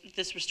practiced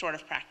this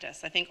restorative practice.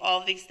 I think all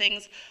of these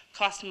things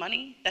cost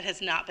money that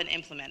has not been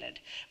implemented.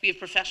 We have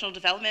professional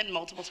development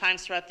multiple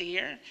times throughout the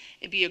year.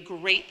 It'd be a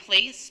great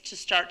place to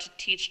start to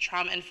teach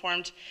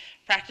trauma-informed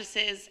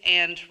practices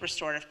and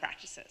restorative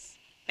practices.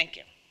 Thank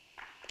you.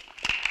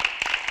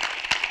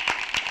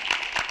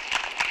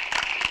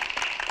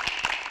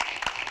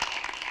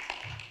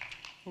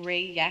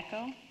 Ray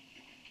Yacko.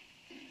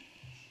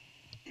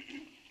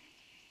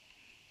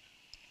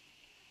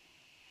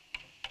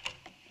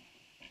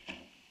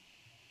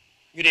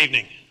 Good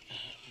evening,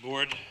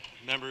 board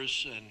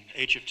members and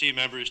HFT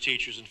members,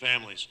 teachers and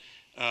families.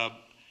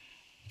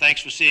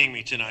 Thanks for seeing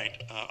me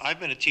tonight. I've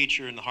been a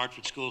teacher in the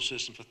Hartford school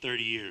system for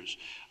 30 years.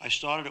 I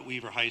started at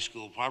Weaver High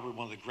School, probably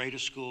one of the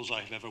greatest schools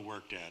I've ever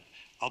worked at.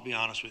 I'll be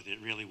honest with you,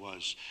 it really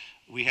was.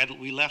 We had to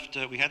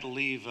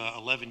leave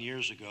 11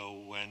 years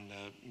ago when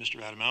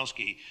Mr.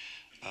 Adamowski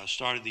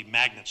started the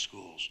magnet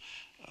schools.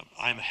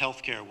 I'm a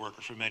healthcare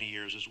worker for many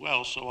years as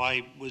well, so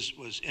I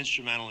was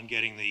instrumental in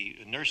getting the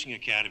nursing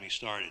academy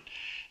started,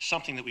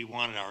 something that we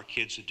wanted our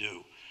kids to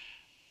do.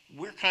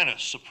 We're kind of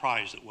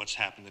surprised at what's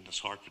happened in this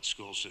Hartford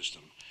school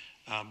system.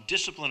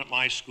 Discipline at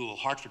my school,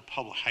 Hartford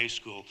Public High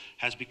School,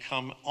 has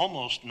become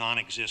almost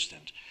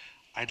non-existent.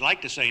 I'd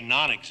like to say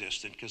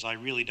non-existent because I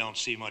really don't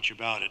see much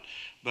about it,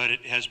 but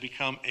it has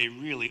become a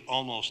really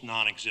almost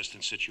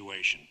non-existent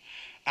situation.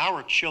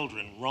 Our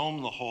children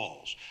roam the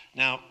halls.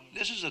 Now,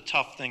 this is a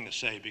tough thing to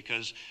say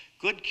because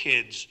good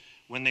kids,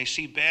 when they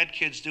see bad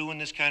kids doing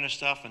this kind of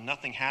stuff and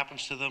nothing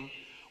happens to them,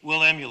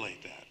 will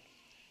emulate that.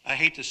 I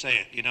hate to say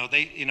it,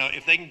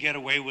 if they can get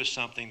away with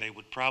something, they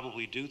would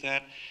probably do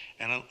that.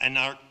 And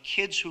our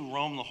kids who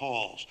roam the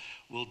halls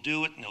will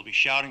do it, and they'll be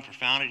shouting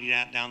profanity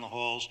down the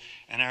halls,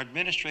 and our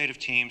administrative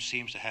team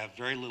seems to have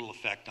very little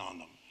effect on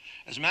them.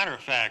 As a matter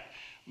of fact,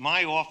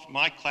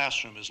 my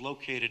classroom is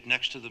located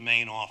next to the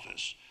main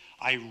office.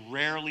 I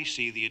rarely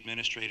see the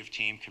administrative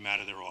team come out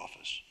of their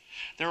office.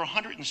 There are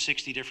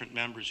 160 different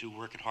members who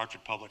work at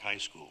Hartford Public High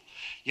School,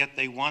 yet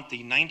they want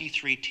the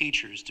 93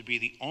 teachers to be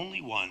the only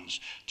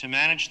ones to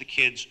manage the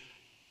kids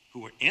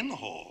who are in the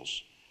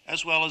halls,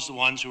 as well as the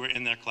ones who are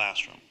in their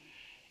classroom.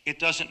 It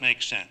doesn't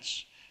make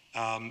sense.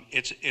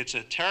 It's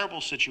a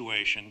terrible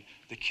situation.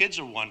 The kids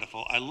are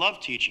wonderful. I love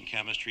teaching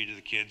chemistry to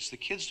the kids. The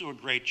kids do a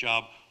great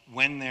job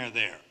when they're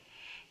there.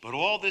 But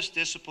all this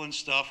discipline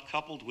stuff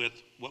coupled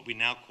with what we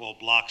now call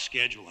block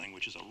scheduling,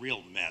 which is a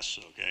real mess,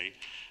 okay?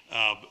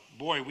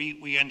 Boy,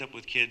 we end up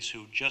with kids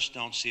who just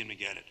don't seem to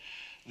get it.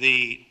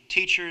 The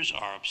teachers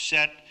are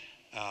upset.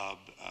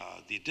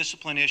 The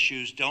discipline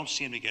issues don't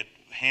seem to get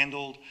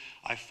handled.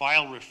 I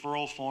file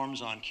referral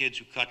forms on kids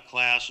who cut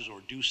classes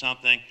or do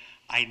something.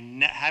 I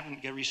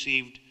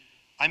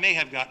may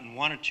have gotten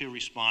 1 or 2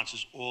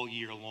 responses all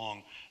year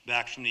long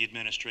back from the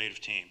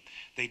administrative team.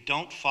 They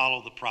don't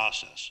follow the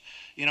process.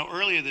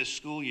 Earlier this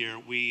school year,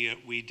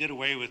 we did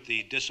away with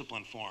the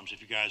discipline forms,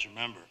 if you guys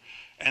remember.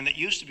 And it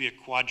used to be a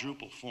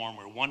quadruple form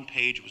where 1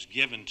 page was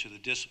given to the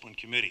discipline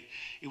committee.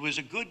 It was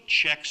a good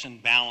checks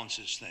and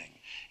balances thing.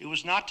 It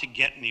was not to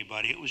get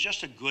anybody. It was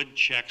just a good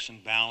checks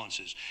and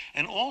balances.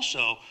 And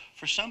also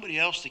for somebody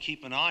else to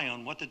keep an eye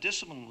on what the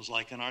discipline was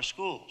like in our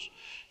schools.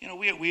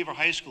 We at Weaver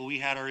High School, we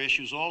had our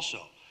issues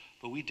also,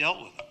 but we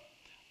dealt with them.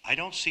 I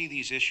don't see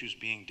these issues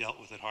being dealt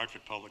with at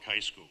Hartford Public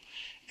High School.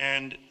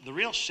 And the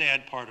real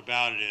sad part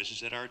about it is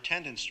that our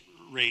attendance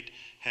rate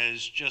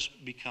has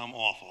just become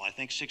awful. I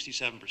think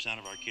 67%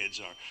 of our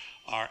kids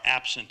are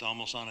absent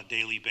almost on a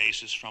daily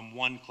basis from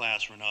one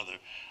class or another.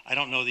 I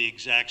don't know the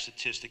exact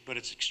statistic, but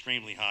it's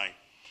extremely high.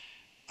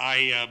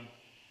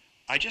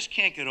 I just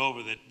can't get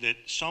over that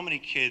so many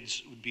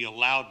kids would be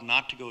allowed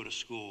not to go to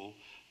school,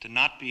 to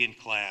not be in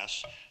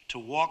class, to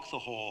walk the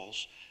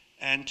halls,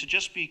 and to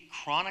just be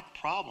chronic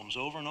problems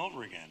over and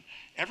over again.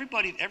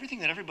 Everything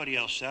that everybody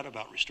else said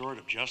about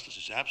restorative justice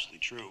is absolutely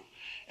true.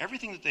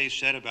 Everything that they've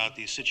said about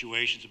these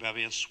situations about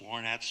being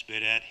sworn at,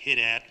 spit at, hit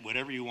at,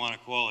 whatever you want to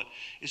call it,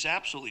 is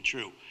absolutely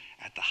true.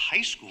 At the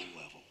high school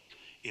level,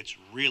 it's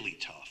really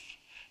tough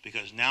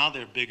because now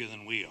they're bigger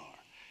than we are.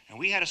 And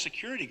we had a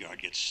security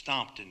guard get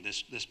stomped in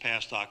this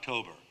past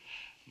October.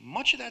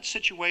 Much of that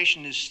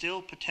situation is still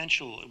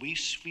potential.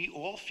 We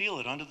all feel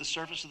it under the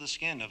surface of the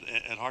skin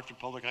at Hartford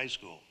Public High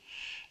School.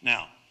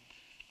 Now,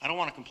 I don't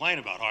want to complain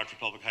about Hartford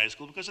Public High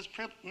School because it's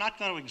not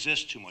going to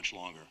exist too much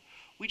longer.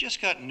 We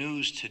just got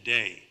news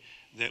today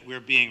that we're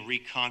being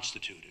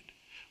reconstituted,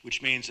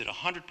 which means that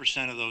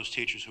 100% of those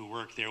teachers who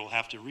work there will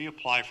have to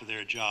reapply for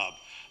their job,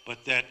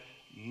 but that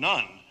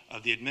none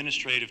of the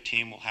administrative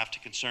team will have to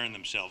concern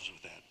themselves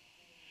with that.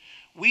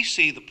 We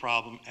see the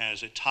problem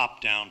as a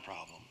top-down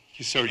problem.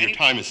 Sir, your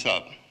time is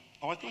up.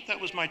 Oh, I thought that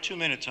was my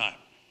 2-minute time.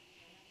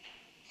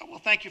 Oh, well,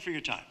 thank you for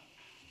your time.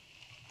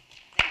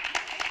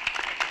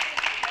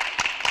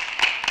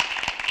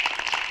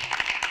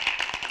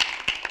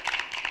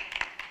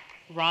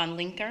 Ron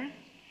Linker.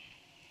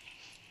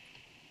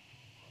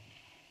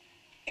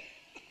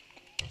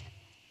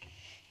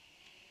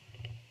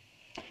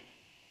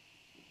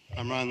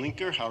 I'm Ron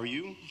Linker. How are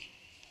you?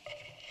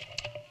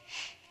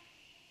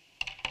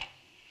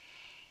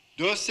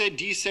 Doce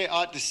dice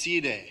at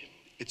decide.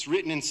 It's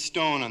written in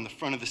stone on the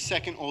front of the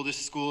second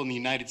oldest school in the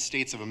United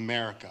States of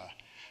America.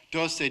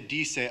 Doce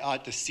dice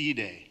at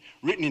decide.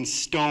 Written in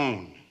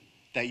stone.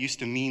 That used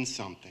to mean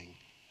something.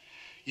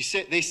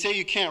 They say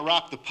you can't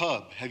rock the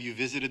pub. Have you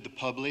visited the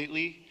pub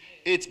lately?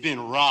 It's been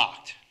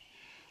rocked.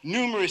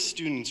 Numerous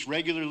students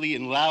regularly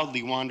and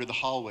loudly wander the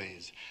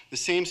hallways. The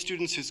same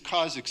students who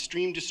cause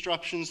extreme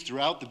disruptions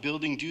throughout the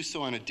building do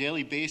so on a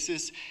daily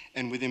basis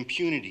and with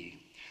impunity.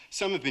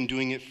 Some have been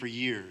doing it for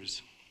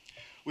years.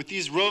 With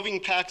these roving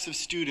packs of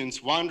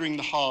students wandering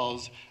the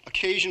halls,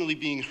 occasionally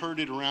being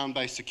herded around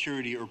by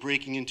security or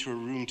breaking into a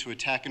room to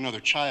attack another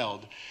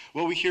child,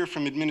 what we hear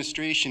from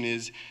administration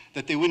is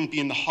that they wouldn't be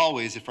in the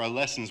hallways if our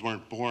lessons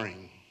weren't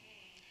boring.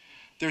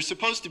 There's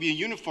supposed to be a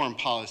uniform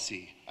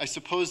policy. I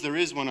suppose there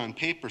is one on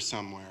paper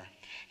somewhere.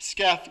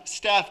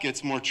 Staff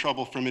gets more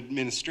trouble from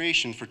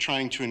administration for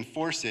trying to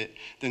enforce it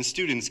than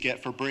students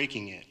get for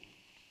breaking it.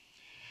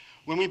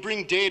 When we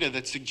bring data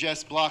that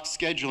suggests block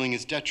scheduling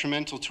is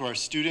detrimental to our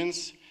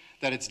students,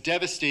 that it's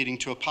devastating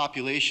to a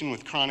population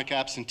with chronic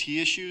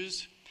absentee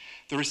issues,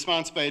 the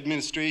response by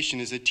administration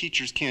is that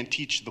teachers can't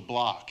teach the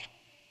block.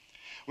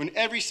 When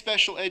every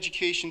special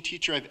education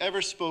teacher I've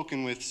ever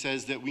spoken with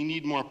says that we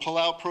need more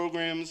pull-out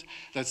programs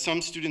that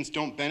some students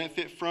don't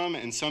benefit from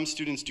and some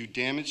students do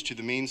damage to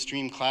the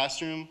mainstream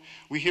classroom,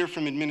 we hear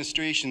from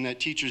administration that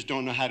teachers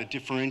don't know how to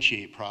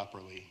differentiate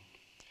properly.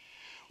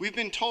 We've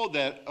been told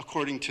that,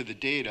 according to the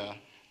data,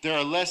 there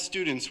are less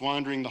students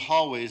wandering the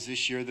hallways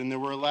this year than there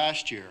were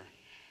last year.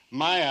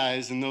 My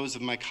eyes and those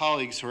of my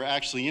colleagues who were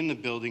actually in the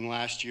building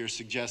last year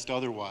suggest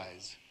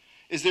otherwise.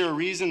 Is there a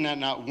reason that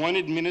not one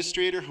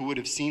administrator who would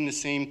have seen the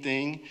same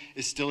thing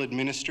is still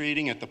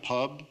administrating at the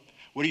pub?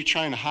 What are you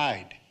trying to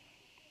hide?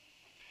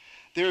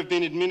 There have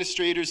been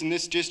administrators in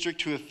this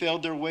district who have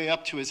failed their way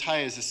up to as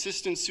high as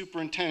assistant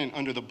superintendent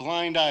under the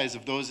blind eyes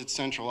of those at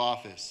central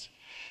office.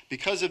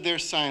 Because of their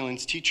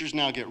silence, teachers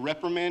now get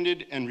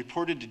reprimanded and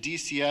reported to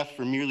DCF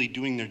for merely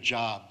doing their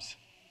jobs.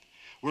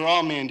 We're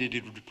all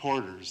mandated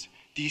reporters.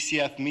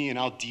 DCF me and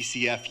I'll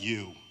DCF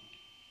you.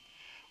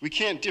 We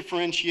can't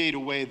differentiate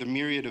away the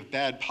myriad of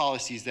bad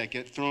policies that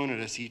get thrown at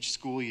us each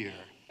school year,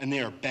 and they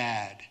are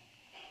bad.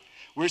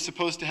 We're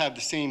supposed to have the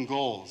same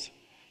goals.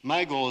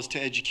 My goal is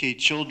to educate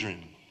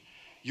children.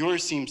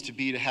 Yours seems to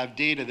be to have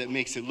data that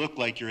makes it look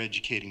like you're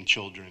educating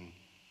children.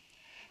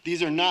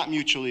 These are not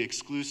mutually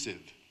exclusive.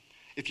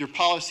 If your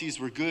policies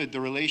were good, the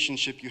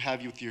relationship you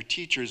have with your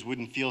teachers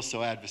wouldn't feel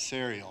so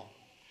adversarial.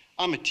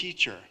 I'm a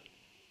teacher.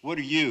 What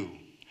are you?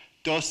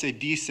 Dose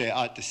dice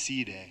at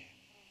decide.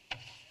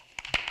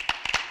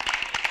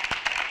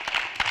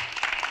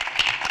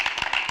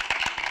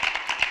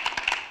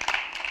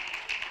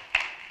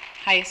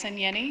 Hyacinth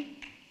Yenny.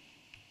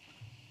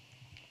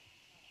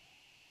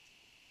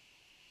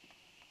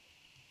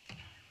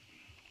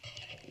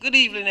 Good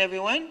evening,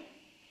 everyone.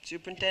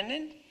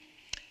 Superintendent,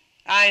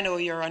 I know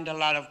you're under a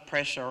lot of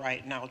pressure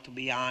right now, to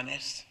be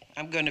honest.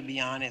 I'm going to be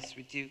honest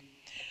with you.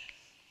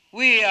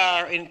 We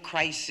are in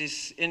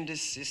crisis in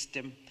this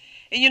system.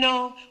 And you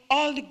know,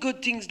 all the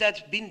good things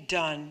that's been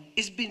done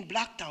is being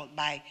blocked out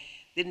by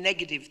the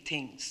negative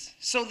things.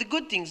 So the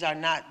good things are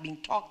not being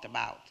talked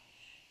about.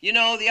 You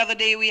know, the other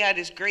day we had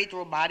this great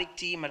robotic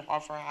team at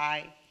Hartford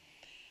High.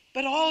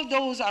 But all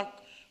those are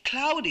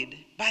clouded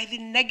by the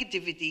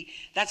negativity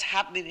that's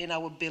happening in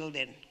our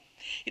building.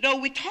 You know,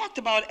 we talked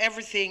about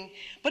everything,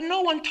 but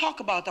no one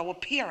talked about our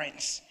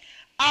parents.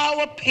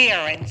 Our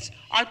parents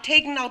are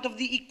taken out of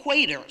the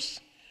equators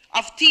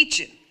of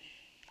teaching.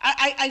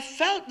 I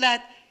felt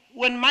that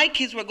when my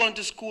kids were going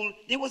to school,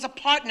 there was a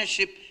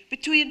partnership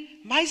between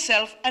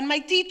myself and my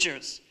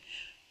teachers.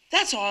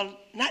 That's all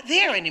not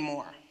there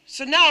anymore.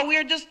 So now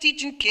we're just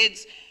teaching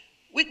kids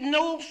with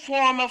no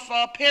form of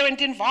parent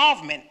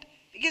involvement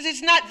because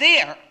it's not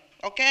there,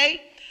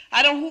 okay?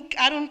 I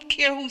don't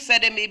care who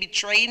said there may be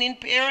training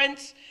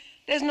parents.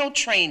 There's no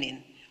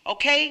training,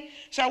 okay?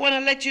 So I want to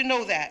let you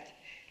know that.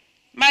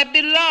 My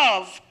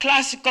beloved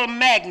classical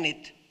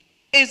magnet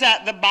is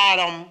at the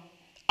bottom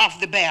of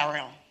the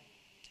barrel,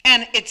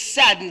 and it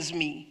saddens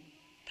me.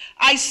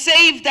 I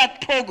saved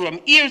that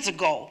program years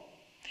ago,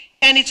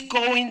 and it's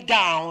going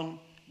down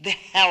the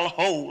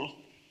hellhole,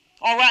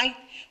 all right?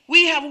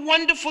 We have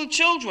wonderful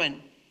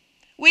children.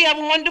 We have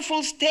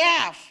wonderful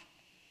staff,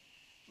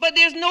 but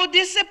there's no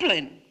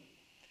discipline.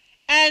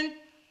 And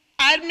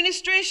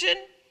administration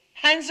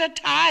hands are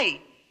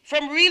tied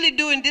from really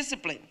doing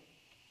discipline.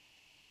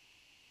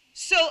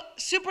 So,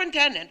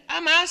 Superintendent,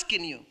 I'm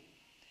asking you,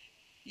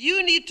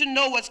 you need to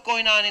know what's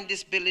going on in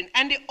this building,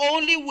 and the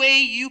only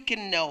way you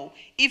can know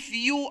if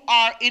you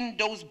are in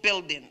those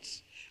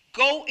buildings,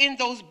 go in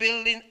those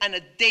buildings on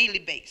a daily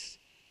basis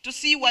to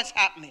see what's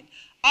happening.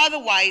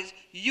 Otherwise,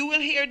 you will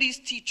hear these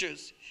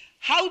teachers.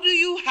 How do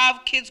you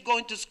have kids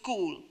going to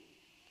school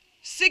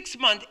 6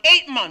 months,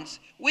 8 months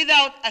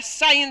without a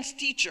science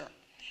teacher,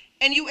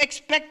 and you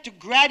expect to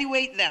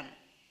graduate them?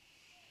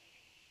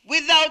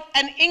 Without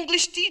an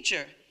English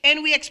teacher,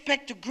 and we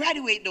expect to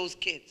graduate those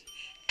kids.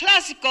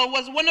 Classical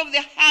was one of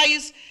the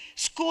highest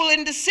schools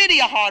in the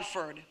city of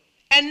Hartford,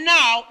 and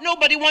now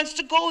nobody wants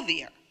to go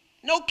there.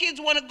 No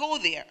kids want to go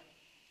there.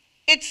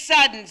 It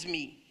saddens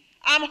me.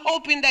 I'm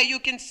hoping that you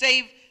can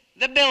save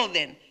the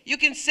building. You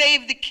can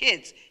save the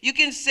kids. You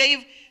can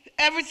save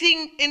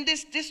everything in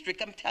this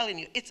district. I'm telling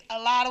you, it's a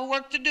lot of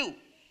work to do.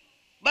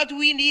 But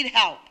we need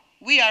help.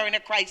 We are in a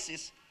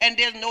crisis, and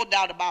there's no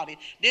doubt about it.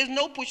 There's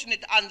no pushing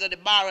it under the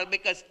barrel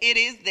because it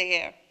is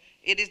there.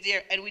 It is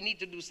there, and we need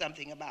to do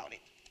something about it.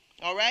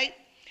 All right?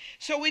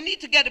 So we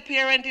need to get a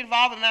parent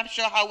involved. I'm not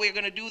sure how we're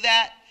going to do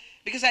that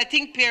because I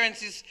think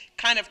parents is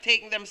kind of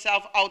taking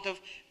themselves out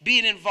of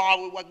being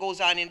involved with what goes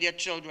on in their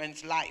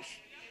children's life.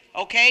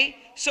 Okay?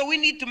 So we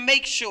need to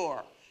make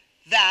sure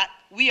that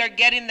we are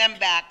getting them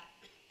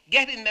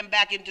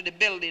back into the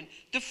building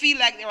to feel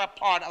like they're a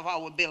part of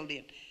our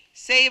building.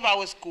 Save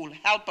our school.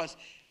 Help us.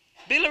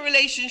 Build a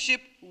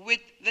relationship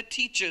with the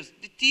teachers.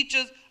 The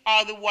teachers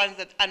are the ones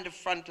that are on the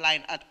front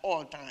line at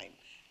all times.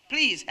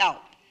 Please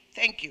help.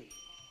 Thank you.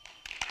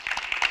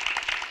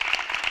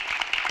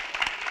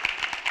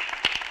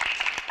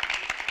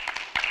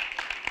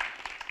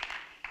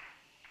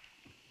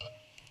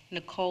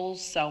 Nicole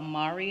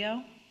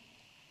Salmario.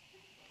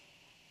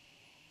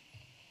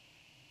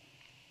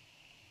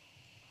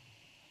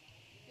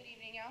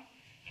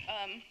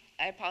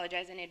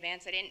 apologize in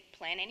advance. I didn't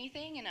plan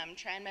anything, and I'm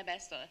trying my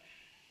best to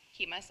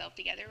keep myself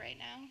together right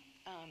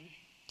now.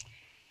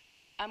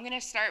 I'm going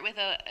to start with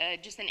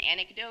just an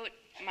anecdote.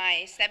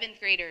 My 7th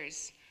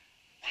graders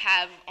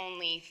have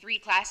only 3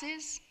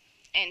 classes,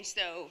 and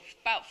so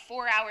about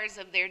 4 hours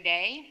of their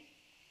day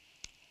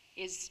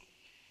is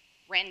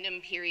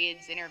random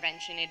periods,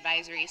 intervention,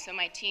 advisory. So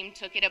my team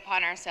took it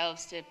upon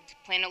ourselves to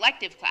plan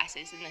elective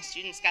classes, and the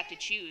students got to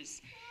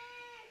choose.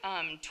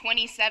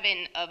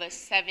 27 of a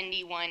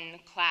 71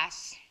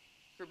 class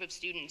group of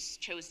students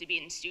chose to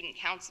be in student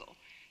council.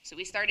 So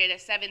we started a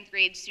 7th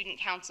grade student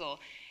council.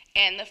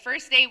 And the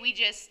first day we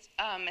just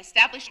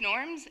established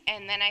norms,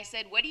 and then I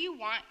said, what do you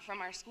want from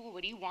our school?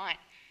 What do you want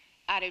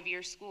out of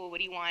your school? What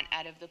do you want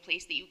out of the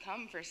place that you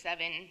come for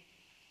 7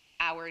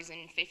 hours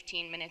and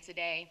 15 minutes a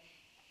day?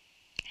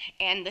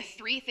 And the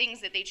 3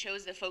 things that they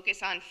chose to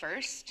focus on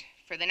first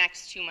for the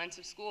next 2 months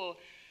of school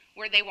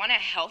were they want a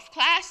health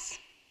class,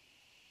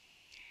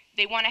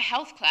 they want a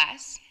health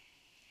class,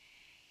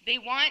 they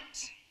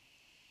want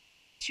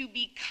to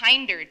be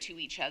kinder to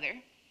each other.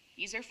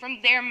 These are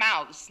from their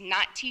mouths,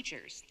 not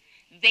teachers.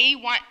 They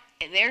want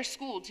their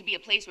school to be a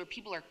place where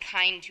people are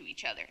kind to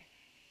each other.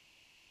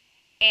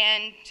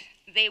 And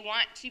they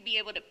want to be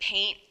able to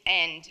paint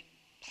and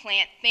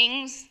plant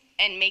things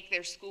and make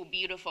their school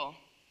beautiful.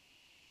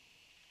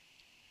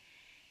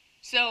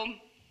 So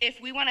if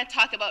we want to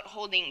talk about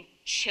holding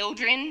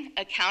children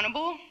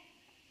accountable,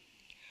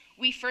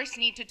 we first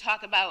need to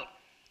talk about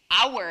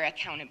our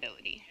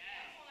accountability.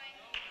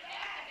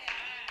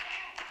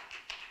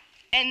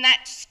 And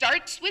that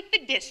starts with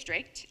the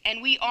district,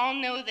 and we all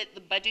know that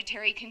the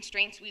budgetary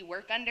constraints we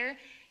work under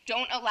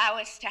don't allow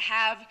us to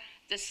have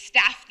the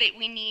staff that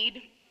we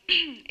need,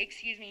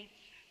 excuse me,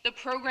 the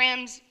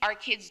programs our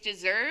kids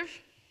deserve,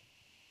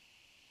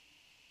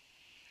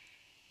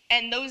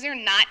 and those are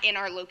not in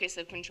our locus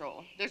of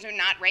control. Those are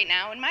not right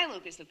now in my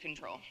locus of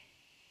control.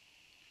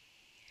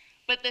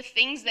 But the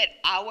things that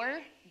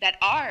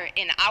are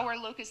in our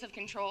locus of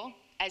control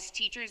as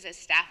teachers, as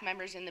staff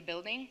members in the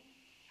building,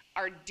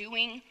 are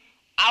doing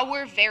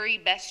our very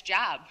best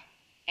job.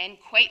 And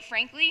quite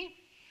frankly,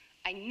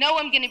 I know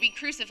I'm going to be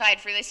crucified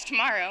for this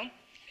tomorrow,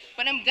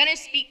 but I'm going to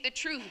speak the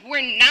truth.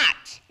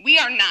 We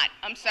are not,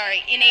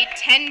 in a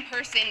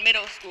 10-person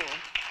middle school.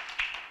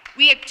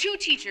 We have 2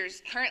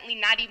 teachers currently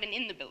not even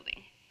in the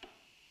building.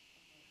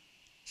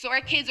 So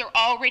our kids are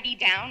already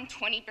down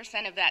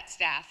 20% of that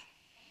staff.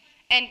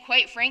 And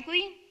quite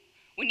frankly,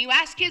 when you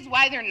ask kids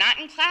why they're not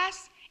in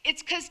class,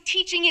 it's because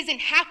teaching isn't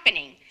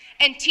happening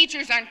and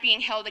teachers aren't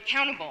being held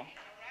accountable.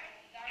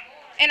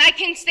 And I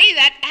can say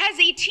that as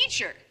a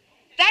teacher.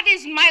 That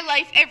is my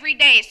life every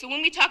day. So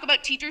when we talk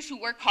about teachers who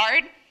work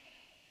hard,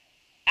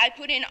 I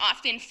put in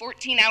often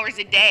 14 hours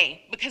a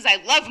day because I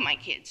love my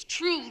kids,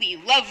 truly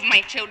love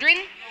my children.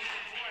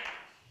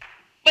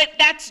 But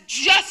that's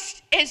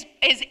just as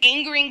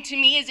angering to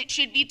me as it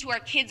should be to our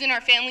kids and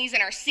our families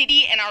and our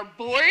city and our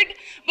board,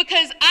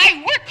 because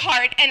I work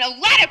hard and a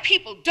lot of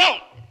people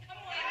don't.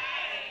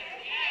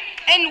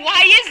 And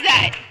why is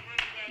that?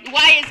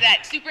 Why is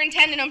that?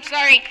 Superintendent, I'm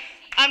sorry.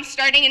 I'm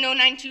starting an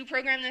 092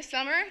 program this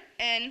summer,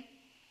 and I'm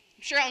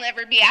sure I'll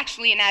never be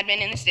actually an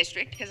admin in this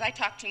district because I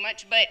talk too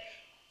much, but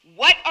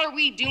what are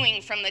we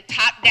doing from the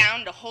top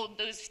down to hold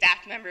those staff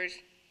members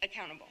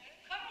accountable?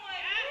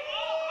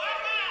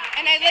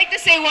 And I'd like to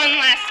say one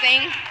last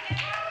thing.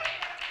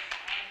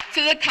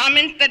 To the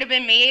comments that have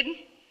been made,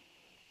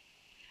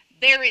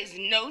 there is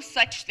no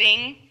such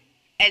thing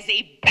as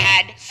a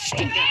bad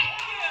student.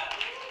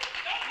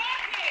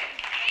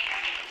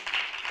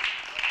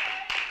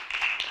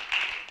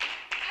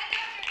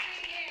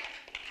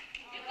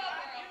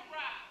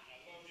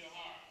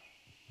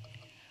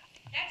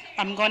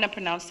 I'm going to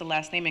pronounce the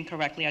last name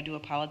incorrectly. I do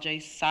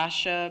apologize.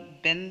 Sasha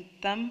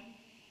Bentham.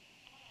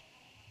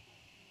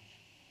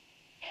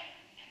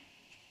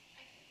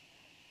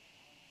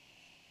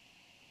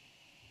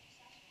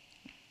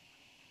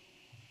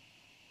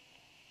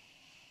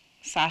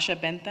 Sasha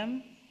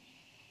Bentham.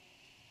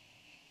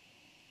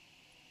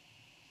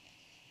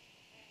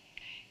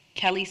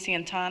 Kelly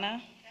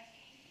Santana.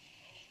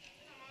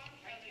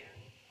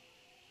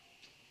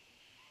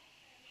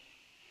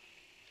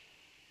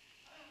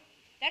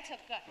 That's a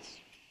guts.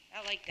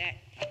 I like that.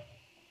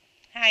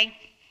 Hi.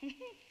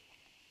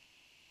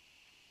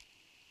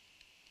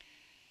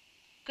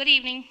 Good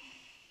evening,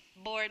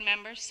 board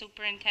members,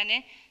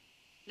 superintendent.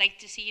 Like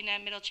to see you in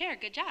that middle chair.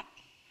 Good job.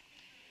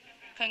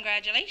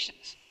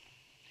 Congratulations.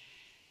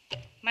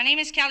 My name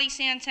is Kelly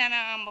Santana.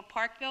 I'm a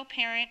Parkville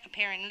parent, a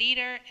parent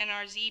leader,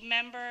 NRZ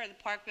member of the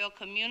Parkville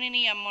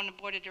community. I'm on the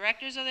board of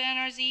directors of the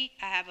NRZ.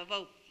 I have a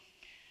vote.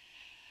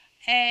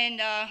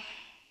 And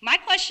my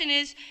question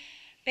is,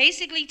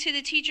 basically to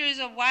the teachers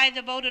of why the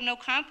vote of no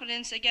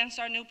confidence against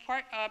our new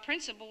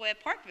principal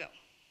at Parkville.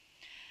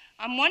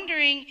 I'm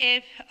wondering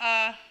if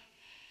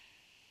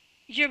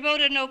your vote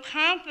of no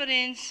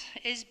confidence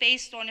is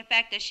based on the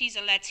fact that she's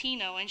a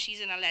Latino and she's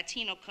in a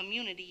Latino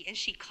community and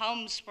she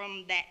comes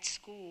from that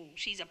school.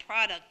 She's a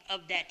product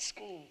of that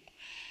school.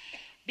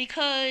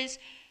 Because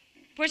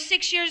for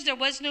 6 years there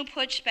was no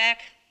pushback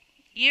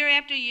year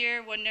after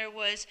year, when there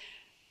was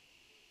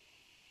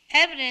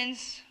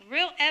evidence,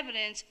 real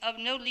evidence of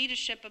no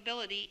leadership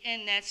ability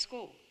in that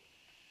school.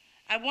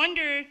 I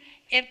wonder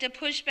if the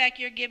pushback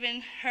you're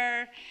giving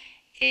her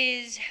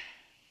is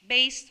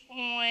based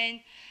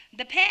on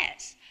the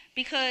past,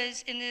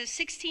 because in the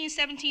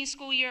 16-17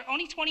 school year,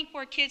 only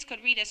 24 kids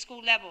could read at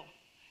school level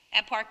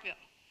at Parkville.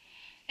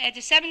 At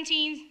the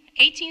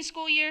 17-18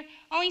 school year,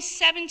 only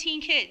 17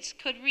 kids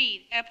could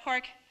read at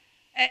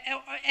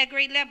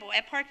grade level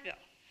at Parkville.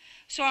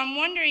 So I'm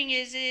wondering,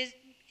 is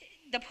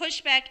the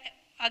pushback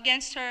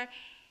against her,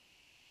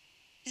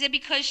 is it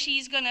because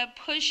she's going to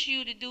push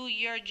you to do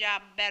your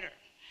job better?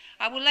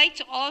 I would like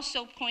to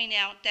also point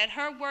out that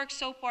her work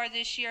so far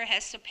this year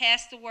has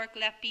surpassed the work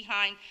left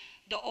behind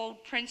the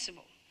old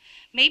principal.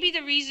 Maybe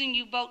the reason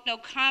you vote no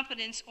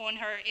confidence on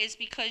her is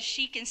because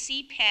she can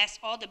see past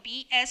all the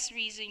BS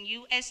reason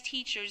you as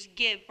teachers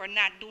give for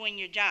not doing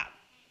your job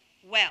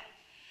well.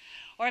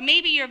 Or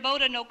maybe your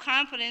vote of no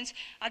confidence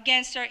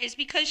against her is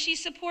because she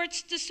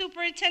supports the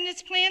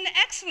superintendent's plan to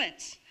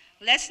excellence.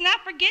 Let's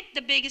not forget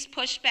the biggest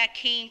pushback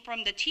came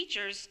from the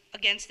teachers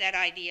against that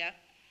idea.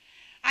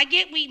 I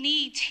get we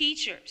need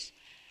teachers,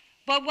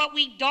 but what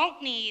we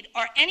don't need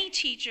are any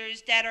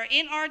teachers that are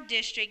in our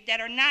district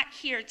that are not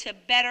here to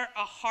better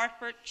a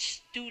Hartford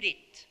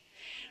student.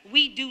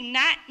 We do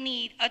not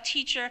need a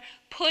teacher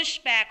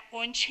pushback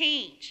on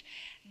change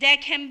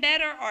that can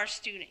better our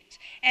students.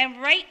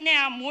 And right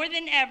now, more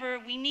than ever,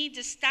 we need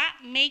to stop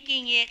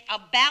making it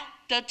about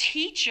the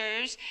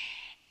teachers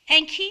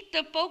and keep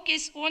the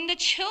focus on the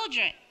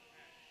children.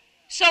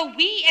 So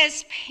we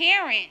as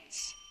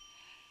parents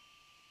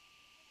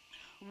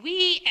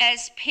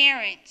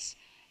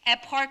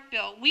at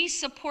Parkville, we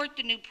support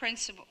the new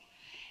principal.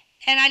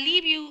 And I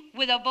leave you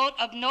with a vote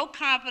of no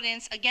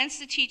confidence against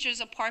the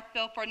teachers of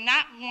Parkville for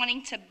not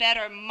wanting to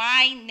better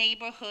my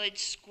neighborhood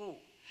school,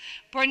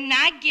 for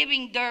not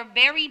giving their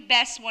very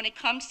best when it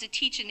comes to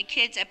teaching the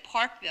kids at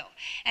Parkville.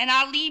 And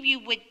I'll leave you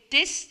with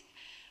this.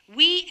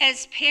 We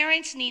as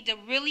parents need to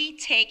really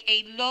take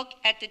a look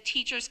at the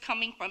teachers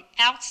coming from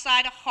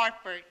outside of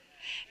Hartford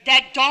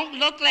that don't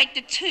look like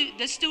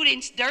the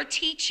students they're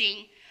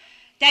teaching,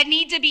 that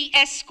need to be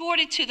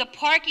escorted to the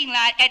parking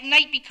lot at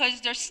night because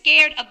they're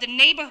scared of the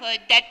neighborhood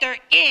that they're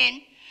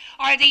in.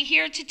 Are they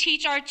here to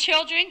teach our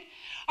children?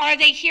 Or are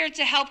they here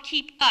to help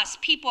keep us,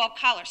 people of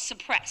color,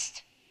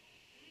 suppressed?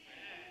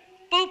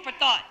 Food for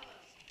thought.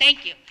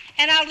 Thank you.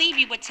 And I'll leave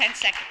you with 10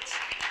 seconds.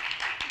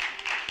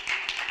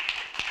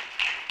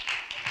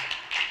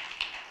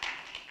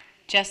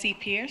 Jesse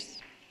Pierce.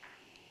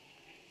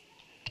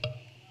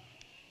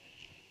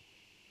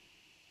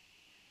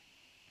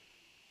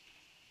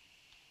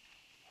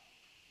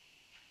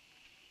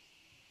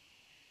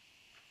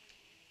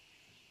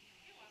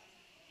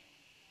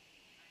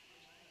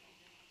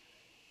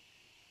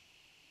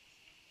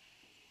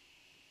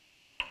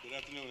 Good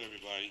afternoon,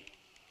 everybody.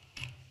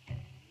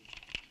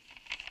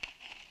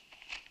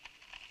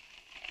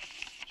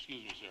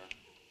 Excuse me, sir.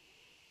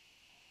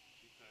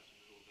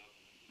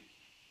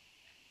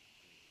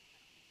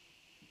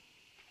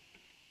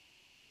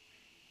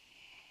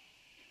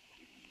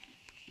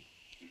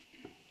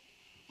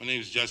 My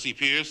name is Jesse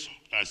Pierce.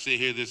 I sit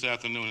here this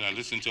afternoon and I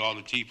listen to all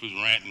the teachers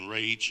rant and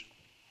rage,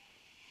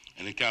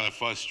 and it kind of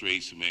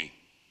frustrates me.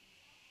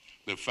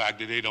 The fact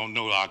that they don't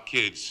know our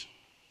kids.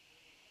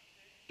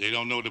 They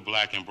don't know the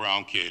black and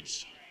brown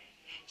kids.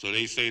 So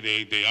they say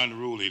they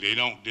unruly, they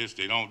don't this,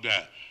 they don't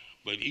that.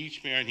 But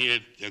each parent here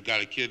that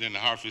got a kid in the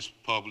Hartford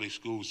public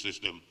school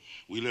system,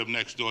 we live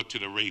next door to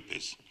the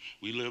rapist.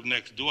 We live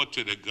next door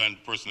to the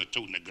person that's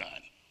toting the gun.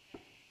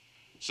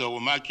 So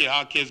when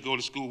our kids go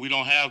to school, we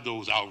don't have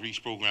those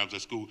outreach programs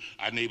at school.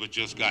 Our neighbor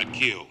just got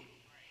killed.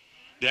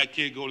 That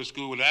kid go to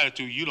school with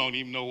attitude, you don't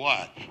even know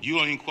why. You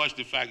don't even question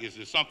the fact, is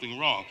there something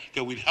wrong?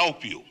 Because we'd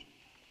help you.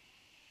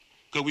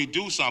 Could we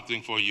do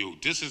something for you?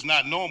 This is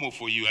not normal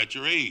for you at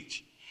your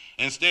age.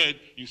 Instead,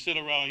 you sit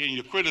around here and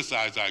you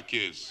criticize our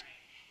kids.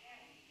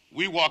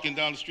 We walking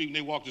down the street and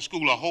they walk to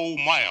school a whole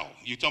mile.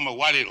 You talking about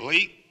why they're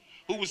late?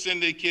 Who would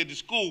send their kid to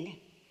school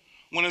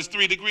when it's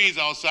 3 degrees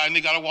outside and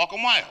they got to walk a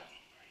mile?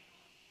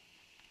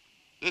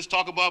 Let's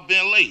talk about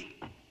being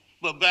late.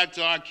 But back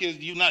to our kids,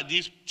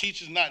 these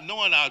teachers not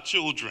knowing our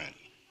children.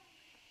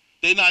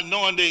 They're not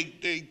knowing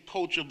their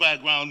culture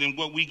background and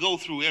what we go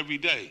through every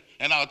day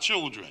and our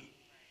children.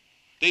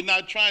 They're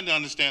not trying to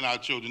understand our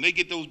children. They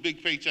get those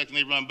big paychecks and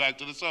they run back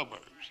to the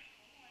suburbs.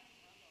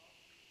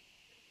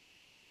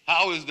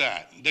 How is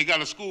that? They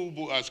got a school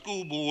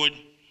board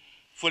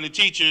for the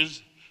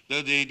teachers,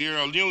 they're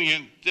a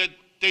union that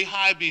they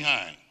hide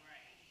behind.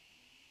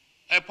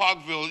 At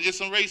Parkville, there's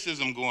some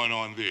racism going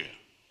on there.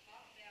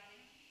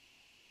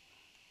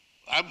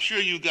 I'm sure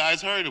you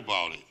guys heard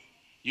about it.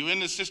 You're in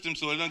the system,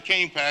 so it done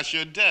came past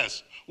your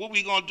desk. What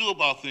we gonna do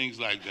about things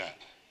like that?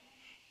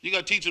 You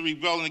got teachers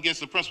rebelling against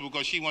the principal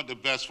because she wants the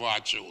best for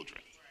our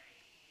children.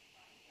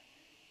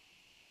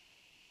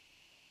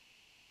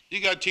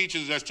 You got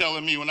teachers that's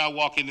telling me when I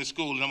walk into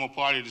school and I'm a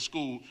part of the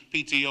school,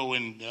 PTO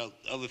and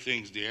other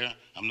things there,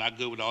 I'm not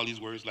good with all these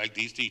words like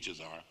these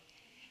teachers are.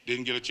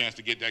 Didn't get a chance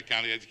to get that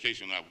kind of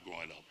education when I was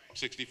growing up.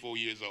 64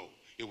 years old.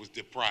 It was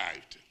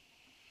deprived.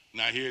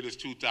 Now here it is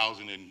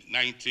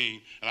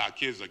 2019, and our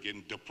kids are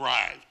getting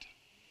deprived.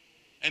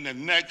 In the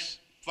next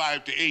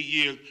 5 to 8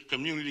 years,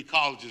 community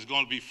college is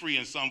going to be free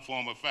in some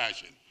form or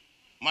fashion.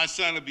 My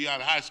son will be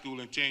out of high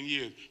school in 10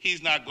 years.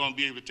 He's not going to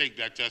be able to take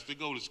that test to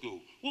go to school.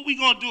 What are we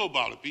going to do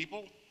about it,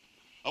 people?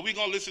 Are we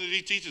going to listen to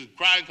these teachers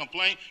cry and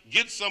complain?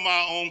 Get some of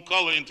our own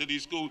color into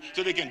these schools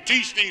so they can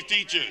teach these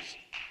teachers.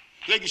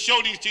 They can show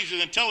these teachers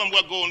and tell them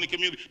what goes in the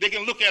community. They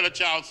can look at a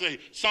child and say,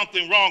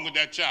 something wrong with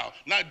that child,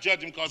 not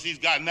judge him because he's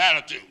got an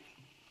attitude.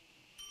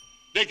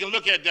 They can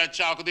look at that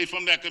child because they're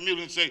from that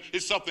community and say,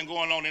 there's something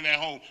going on in that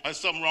home, or there's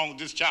something wrong with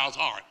this child's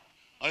heart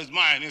or his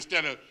mind,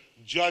 instead of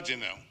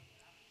judging them.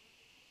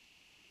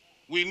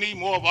 We need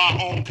more of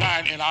our own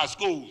kind in our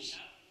schools.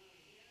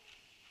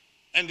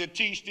 And to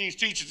teach these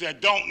teachers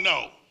that don't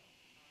know.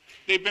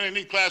 They've been in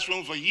these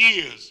classrooms for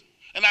years,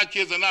 and our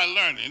kids are not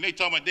learning. And they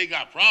talking about they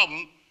got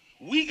problems.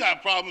 We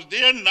got problems.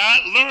 They're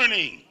not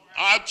learning,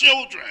 our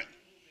children.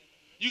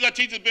 You got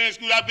teachers been in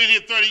school. I've been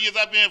here 30 years.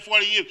 I've been here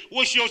 40 years.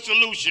 What's your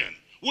solution?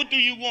 What do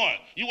you want?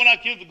 You want our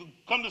kids to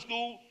come to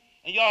school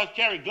and y'all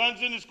carry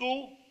guns into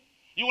school?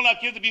 You want our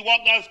kids to be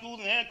walked out of schools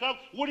in handcuffs?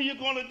 What are you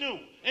going to do?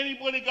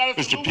 Anybody got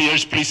a solution? Mr.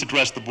 Pierce, please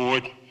address the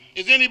board.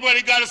 Has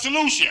anybody got a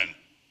solution?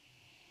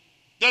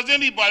 Does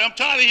anybody? I'm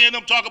tired of hearing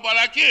them talk about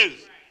our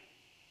kids.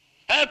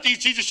 Half these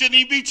teachers shouldn't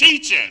even be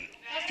teaching.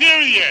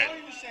 Period.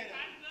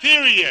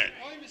 Period.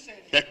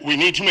 We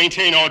need to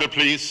maintain order,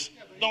 please.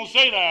 Don't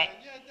say that.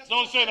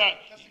 Don't say that.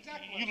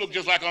 You look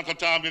just like Uncle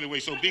Tom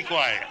anyway, so be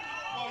quiet.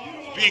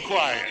 Be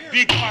quiet.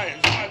 Be quiet.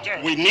 It's my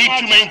turn. We need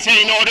to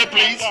maintain order,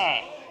 please.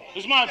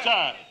 It's my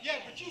time.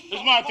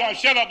 It's my time.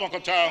 Shut up,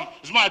 Uncle Tom.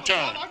 It's my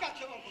turn.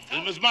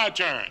 It's my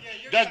turn.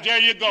 There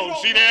you go.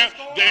 See there?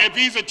 If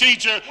he's a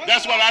teacher,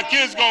 that's what our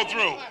kids go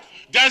through.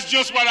 That's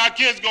just what our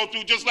kids go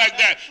through, just like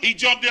that. He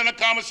jumped in a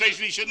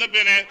conversation he shouldn't have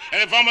been in,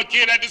 and if I'm a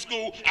kid at the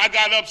school, I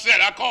got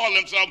upset. I called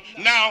him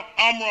something. Now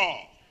I'm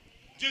wrong.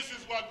 This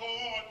is what goes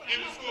on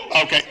in the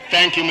school. Okay,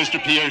 thank you, Mr.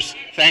 Pierce.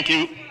 Thank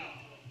you.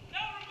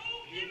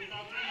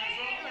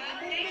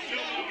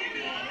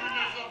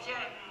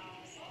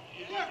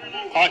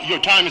 Your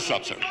time is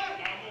up, sir.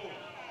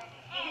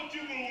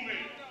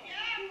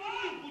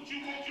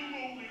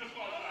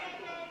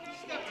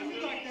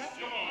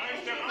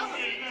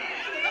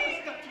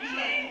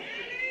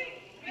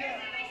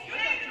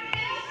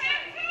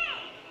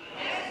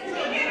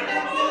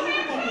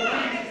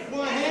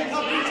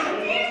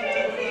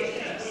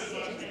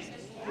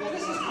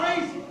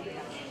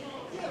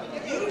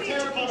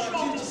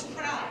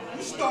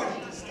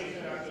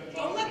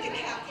 Don't let the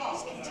cat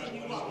calls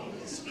continue up.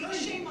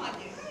 Shame on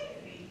you.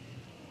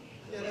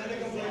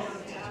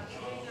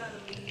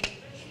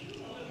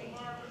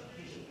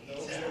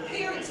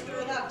 Parents that are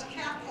allowed to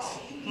cat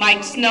call.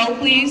 Mike Snow,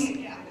 please.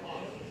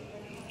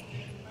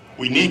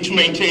 We need to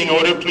maintain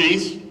order,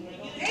 please.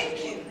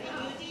 Thank you.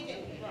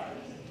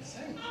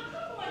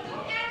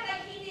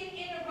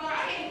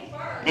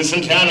 Ms.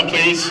 Santana,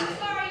 please.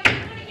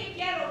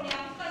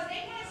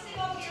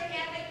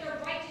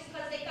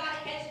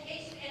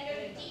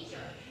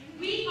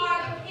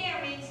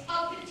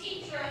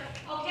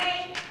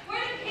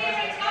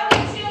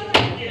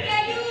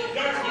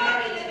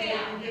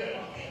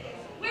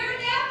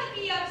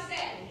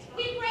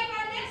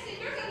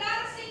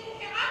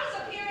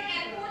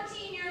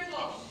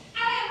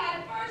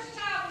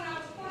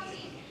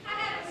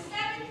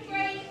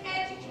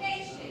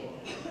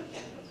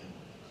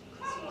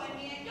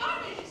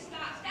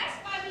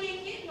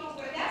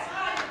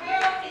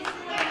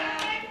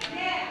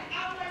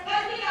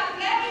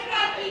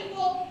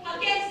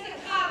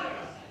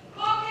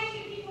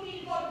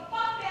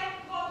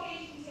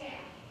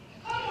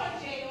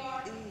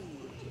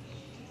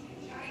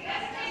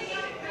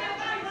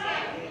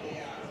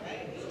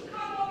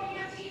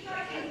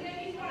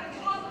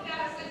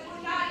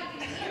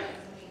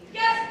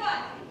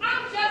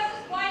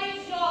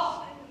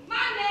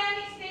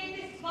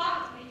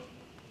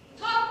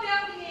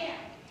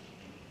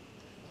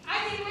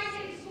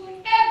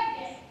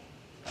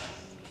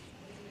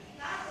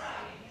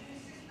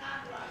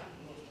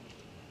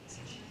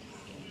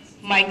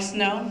 Mike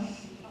Snow.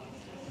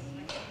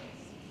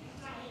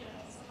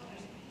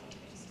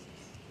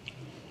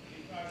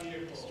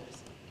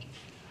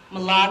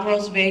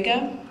 Milagros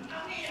Vega.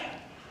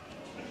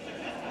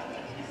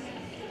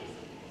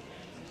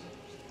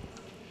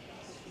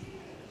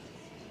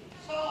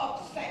 So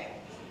upset.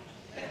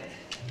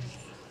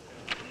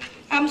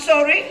 I'm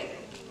sorry.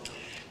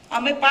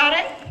 I'm a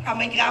parent.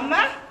 I'm a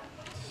grandma.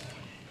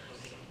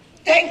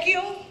 Thank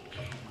you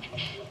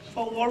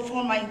for work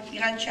for my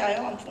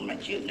grandchild and for my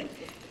children.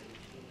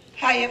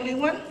 Hi,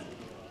 everyone.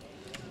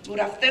 Good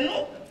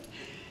afternoon.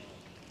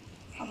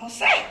 I'm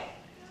upset.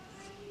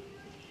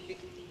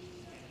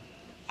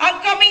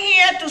 I'm coming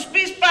here to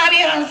speak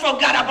Spanish and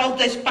forgot about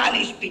the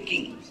Spanish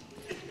speaking.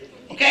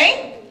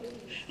 Okay?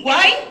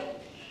 Why?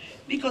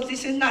 Because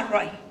this is not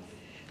right.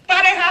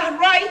 Parents have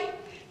right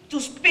to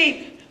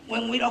speak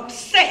when we're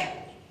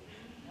upset.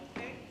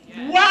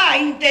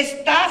 why the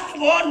staff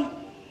want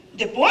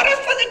the Board of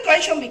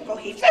Education, because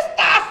his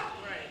staff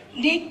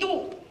need to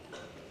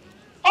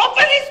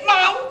open his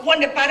mouth when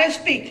the parents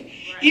speak.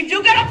 If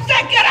you get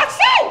upset, get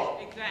upset.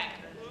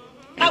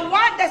 I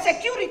want the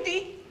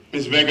security.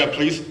 Ms. Vega,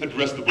 please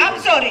address the board. I'm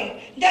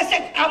sorry.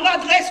 I'm not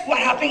address what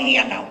happened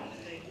here now.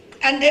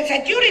 And the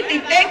security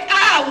take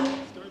out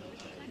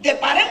the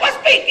parent was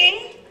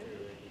speaking,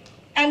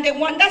 and the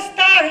one that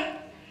start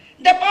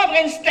the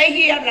problem stay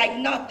here like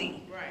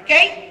nothing.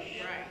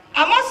 Okay?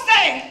 I must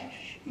say,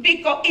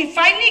 because if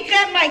I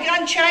neglect my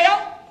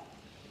grandchild,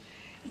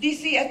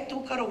 this year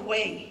took her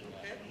away.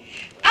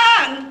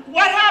 And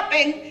what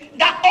happened,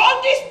 that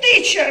all these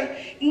teachers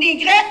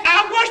neglect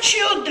our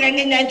children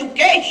in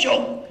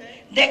education.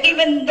 They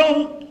even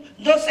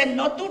doesn't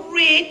know to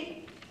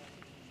read.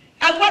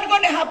 And what's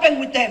going to happen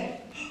with them?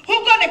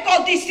 Who's going to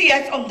call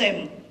DCS on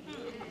them?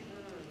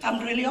 I'm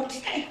really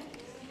upset.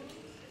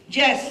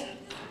 Yes.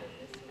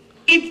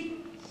 If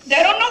they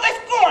don't know the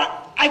score,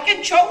 I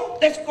can show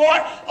the score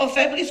of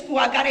every school.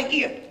 I got it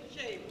here.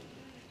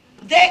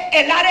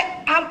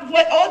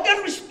 With all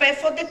the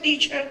respect for the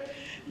teacher,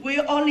 we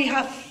only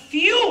have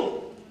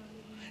few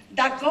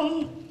that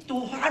come to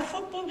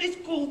Hartford Public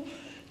School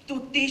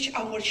to teach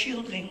our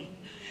children.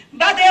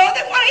 But the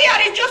other one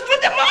here is just for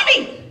the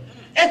money,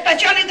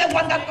 especially the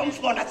one that comes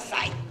from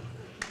outside.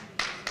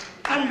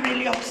 I'm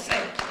really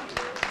upset.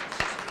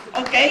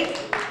 Okay?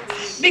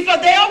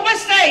 Because they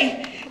always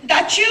say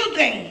that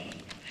children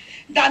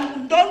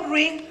that don't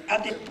read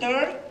at the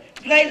third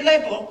grade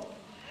level,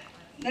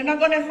 they're not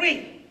going to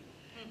read.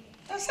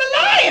 That's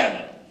a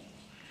liar.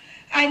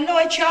 I know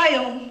a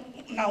child,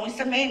 now it's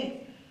a man,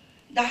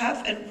 that has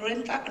a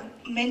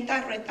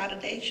mental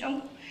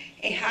retardation,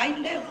 a high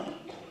level.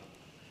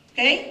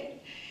 Okay?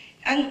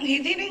 And he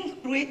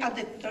didn't read at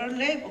the third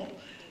level.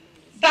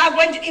 But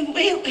when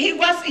he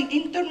was in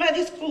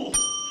intermediate school,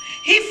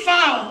 he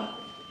found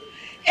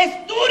a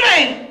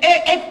student,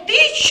 a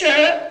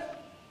teacher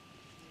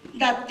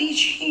that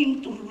teach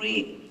him to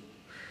read.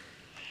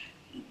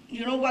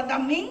 You know what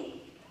that means?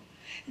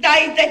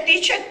 That if the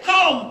teacher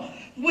come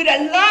with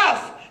a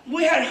love,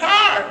 with her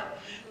heart,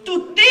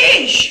 to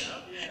teach,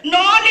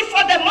 not only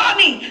for the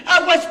money,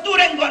 our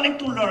student going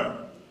to learn.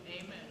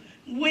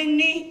 We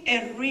need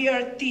a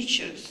real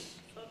teachers.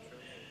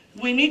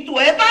 We need to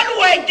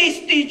evaluate this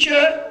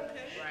teacher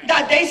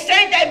that they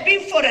say they've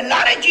been for a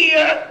lot of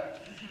years,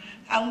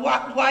 and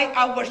why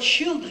our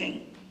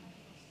children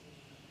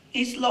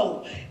is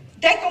low.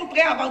 They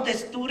complain about the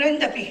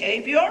student, the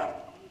behavior,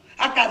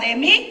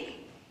 academic,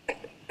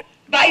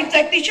 but if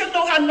the teacher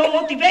don't have no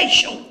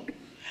motivation,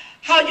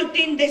 how you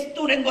think the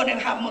student gonna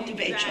have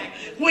motivation?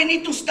 We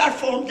need to start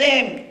from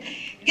them.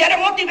 Get a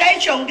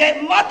motivation,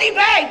 get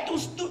motivated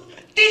to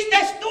teach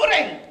the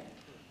student.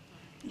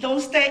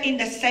 Don't stay in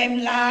the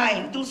same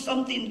line, do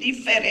something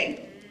different.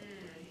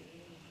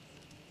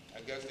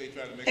 I guess they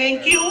trying to make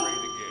Thank you.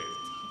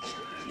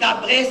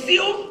 God bless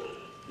you,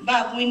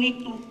 but we need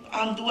to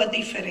do a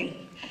different.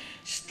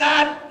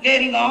 Start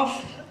getting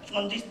off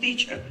from this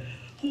teacher.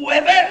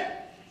 Whoever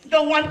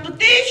don't want to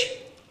teach,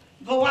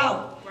 go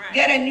out.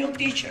 Get a new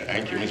teacher.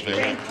 Thank you, Ms.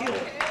 Vega. Thank you.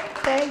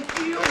 Thank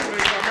you.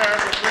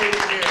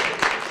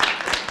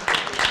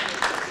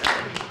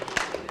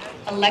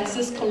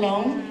 Alexis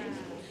Colon.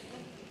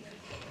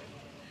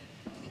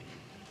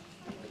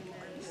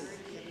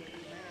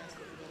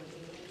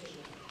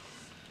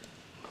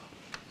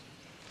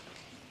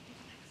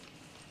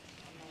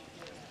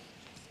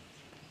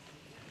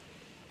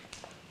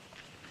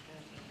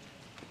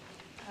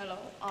 Hello,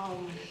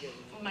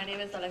 my name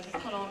is Alexis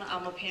Colon.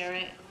 I'm a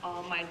parent.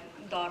 My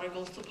daughter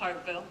goes to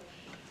Parkville.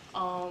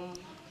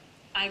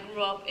 I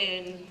grew up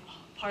in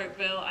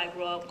Parkville. I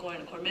grew up going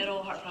to Core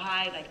Middle, Hartford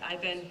High. Like,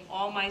 I've been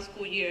all my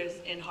school years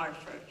in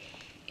Hartford.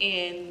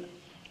 And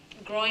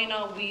growing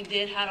up, we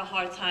did have a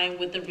hard time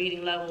with the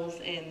reading levels.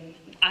 And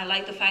I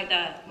like the fact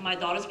that my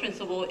daughter's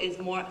principal is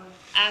more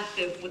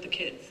active with the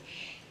kids.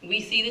 We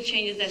see the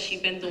changes that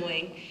she's been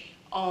doing.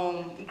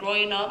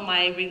 Growing up,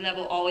 my reading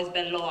level always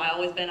been low. I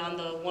always been on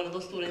one of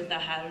those students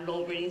that had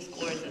low reading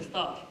scores and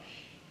stuff.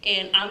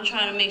 And I'm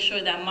trying to make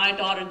sure that my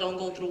daughter don't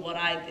go through what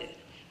I did.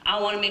 I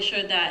want to make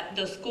sure that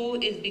the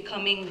school is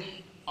becoming,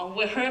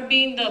 with her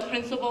being the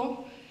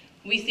principal,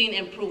 we've seen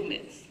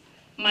improvements.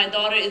 My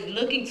daughter is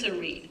looking to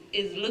read,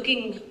 is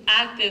looking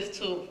active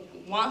to,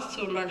 wants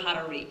to learn how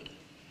to read.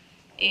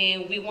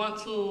 And we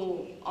want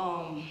to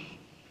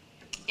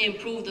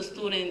improve the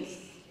students.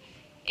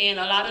 And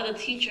a lot of the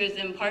teachers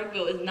in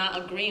Parkville is not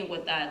agreeing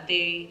with that.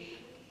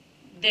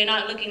 They're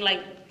not looking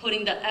like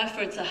putting the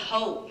effort to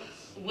help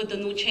with the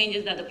new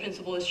changes that the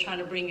principal is trying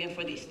to bring in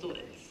for these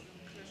students.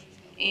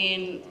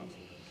 And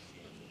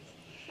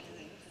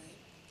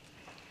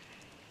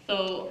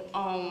so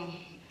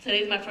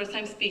today's my first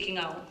time speaking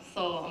out,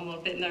 so I'm a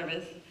bit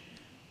nervous.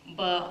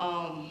 But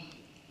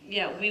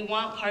yeah, we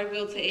want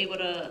Parkville to be able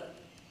to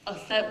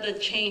accept the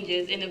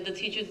changes, and if the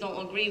teachers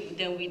don't agree,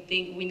 then we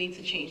think we need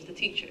to change the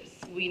teachers.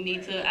 We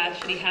need to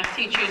actually have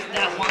teachers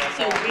that want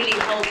to really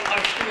help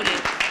our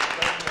students.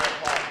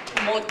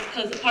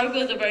 because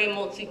Parkville is a very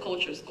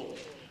multicultural school.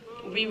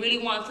 We really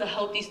want to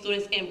help these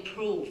students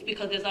improve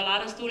because there's a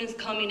lot of students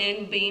coming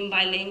in being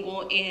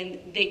bilingual and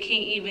they can't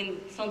even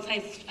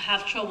sometimes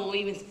have trouble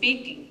even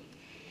speaking.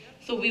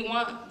 So we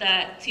want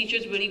that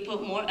teachers really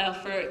put more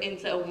effort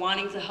into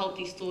wanting to help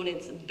these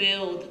students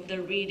build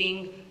the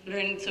reading,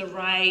 learning to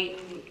write,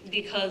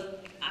 because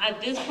at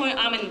this point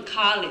I'm in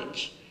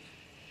college.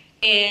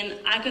 And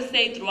I could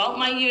say throughout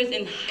my years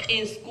in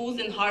schools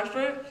in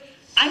Hartford,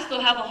 I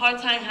still have a hard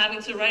time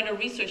having to write a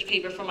research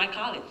paper for my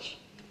college.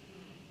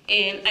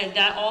 And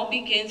that all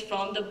begins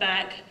from the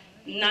back,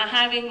 not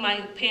having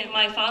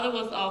my father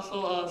was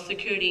also a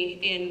security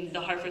in the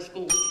Hartford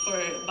schools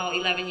for about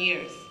 11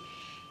 years.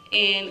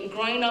 And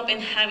growing up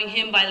and having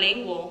him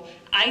bilingual,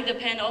 I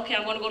depend, okay,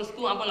 I'm gonna go to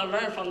school, I'm gonna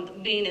learn from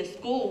being in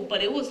school,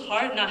 but it was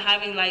hard not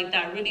having like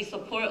that really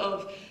support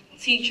of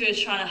teachers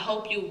trying to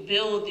help you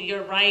build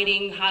your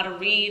writing, how to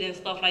read and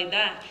stuff like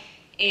that.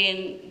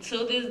 And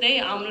till this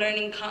day, I'm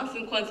learning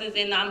consequences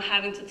and I'm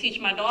having to teach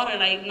my daughter,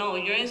 like, no,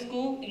 you're in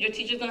school, your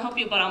teacher's gonna help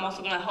you, but I'm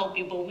also gonna help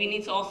you. But we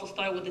need to also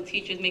start with the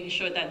teachers, making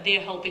sure that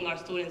they're helping our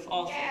students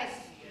also.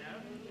 Yes.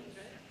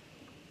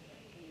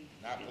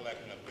 Not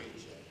collecting a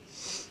paycheck.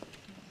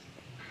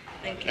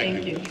 Thank you.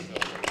 Thank you.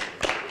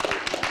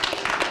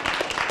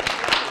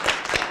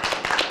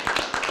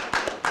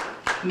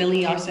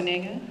 Millie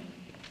Arsenega.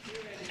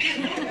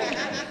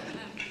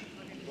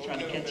 Trying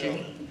to catch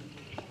you.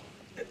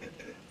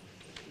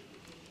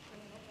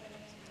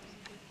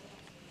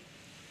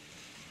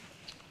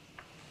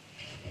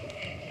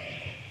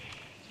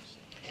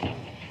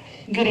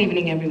 Good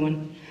evening,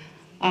 everyone.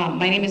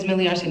 My name is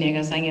Millie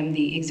Arseniegas. I am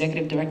the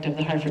Executive Director of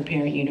the Hartford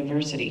Parent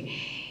University.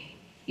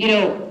 You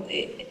know,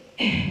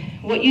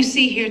 what you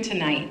see here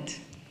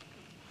tonight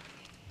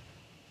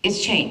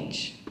is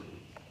change.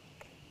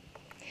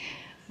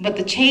 But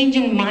the change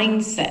in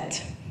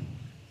mindset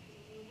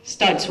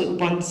starts with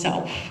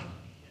oneself.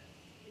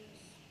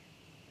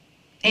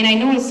 And I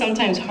know it's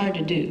sometimes hard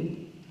to do.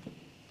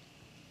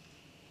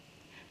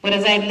 But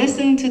as I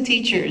listen to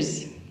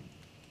teachers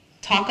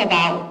talk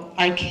about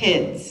our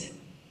kids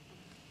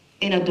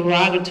in a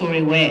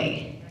derogatory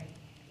way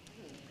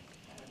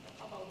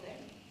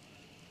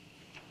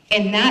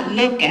and not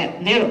look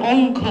at their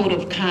own code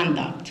of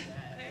conduct,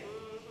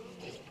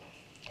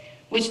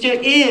 which there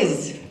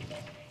is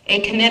a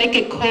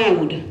Connecticut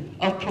Code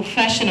of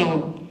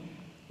Professional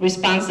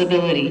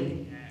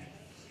Responsibility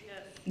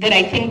that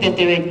I think that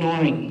they're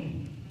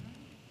ignoring.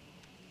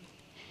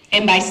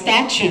 And by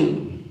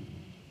statute,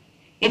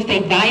 if they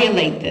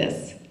violate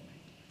this,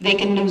 they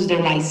can lose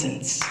their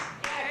license.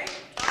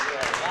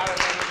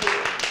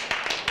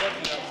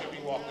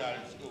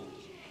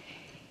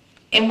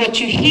 And what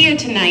you hear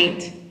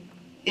tonight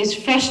is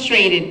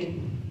frustrated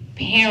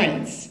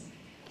parents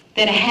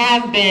that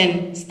have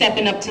been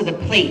stepping up to the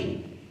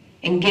plate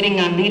and getting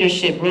on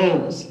leadership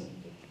roles.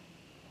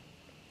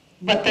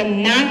 But the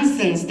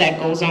nonsense that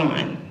goes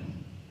on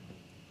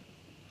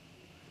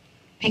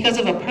because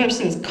of a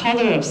person's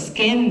color of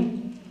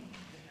skin,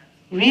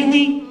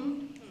 really?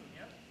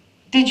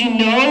 Did you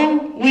know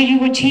where you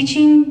were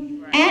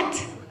teaching at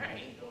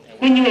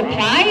when you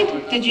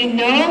applied? Did you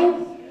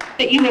know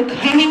that you were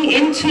coming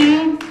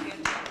into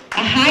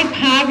a high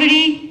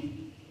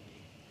poverty,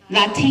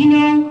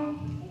 Latino,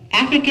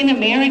 African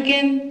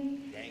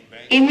American,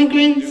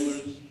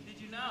 immigrants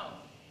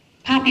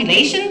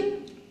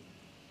population?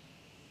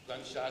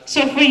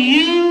 So for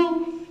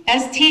you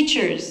as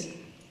teachers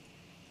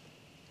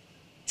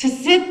to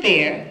sit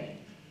there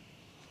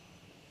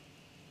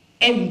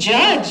and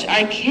judge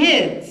our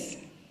kids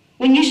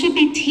when you should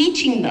be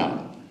teaching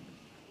them.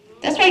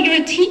 That's why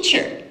you're a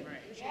teacher.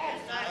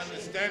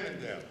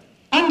 Understanding them.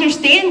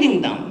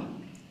 Understanding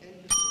them,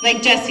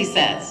 like Jesse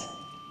says.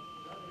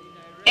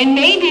 And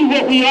maybe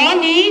what we all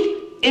need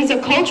is a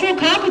cultural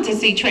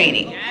competency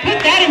training.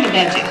 Put that in the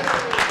budget.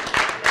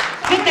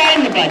 Put that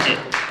in the budget.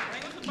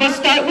 But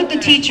start with the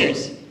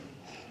teachers.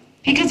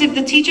 Because if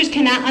the teachers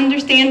cannot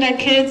understand our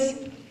kids,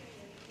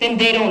 then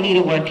they don't need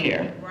to work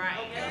here.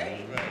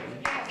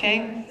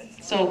 Okay?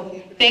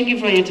 So thank you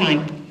for your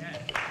time. Thank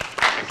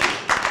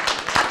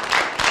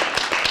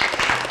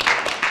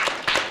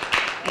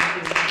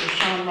you. Mr.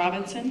 Sean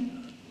Robinson.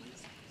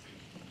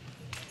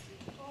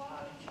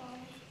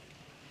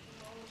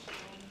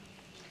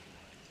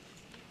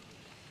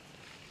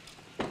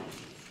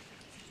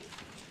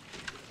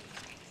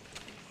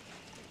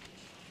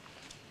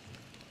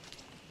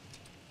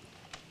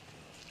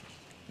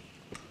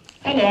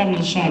 Hello, I'm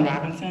LaShawn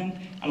Robinson.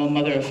 I'm a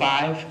mother of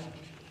 5.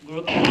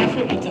 Grew up in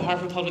Hartford, went to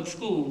Hartford Public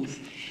Schools.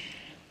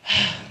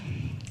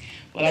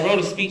 Well, I wrote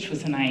a speech for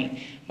tonight,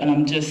 but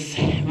I'm just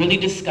really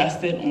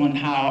disgusted on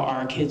how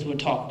our kids were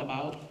talked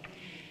about.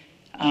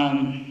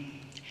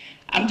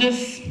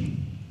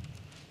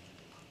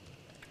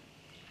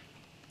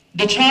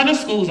 The charter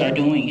schools are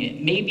doing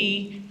it.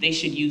 Maybe they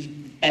should use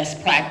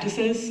best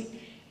practices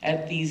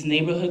at these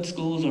neighborhood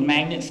schools or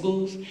magnet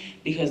schools,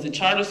 because the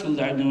charter schools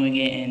are doing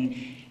it and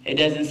it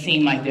doesn't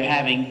seem like they're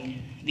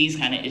having these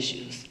kind of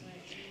issues.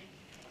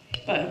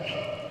 But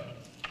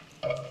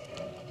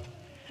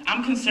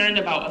I'm concerned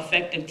about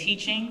effective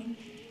teaching.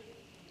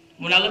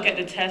 When I look at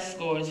the test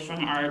scores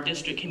from our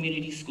district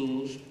community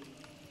schools,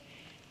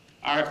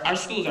 our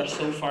schools are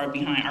so far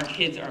behind, our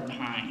kids are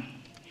behind.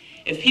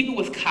 If people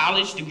with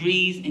college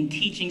degrees and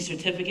teaching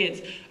certificates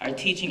are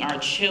teaching our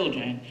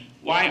children,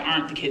 why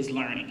aren't the kids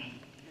learning?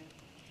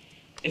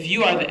 If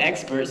you are the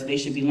experts, they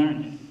should be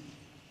learning.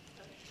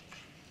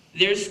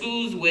 There's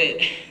schools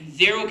with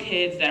 0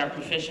 kids that are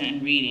proficient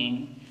in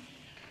reading,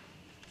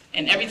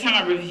 and every time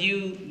I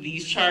review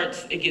these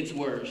charts, it gets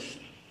worse.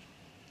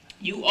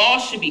 You all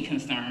should be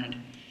concerned.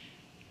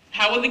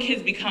 How will the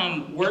kids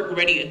become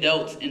work-ready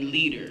adults and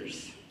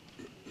leaders?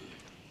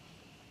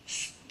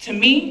 To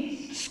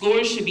me,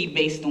 scores should be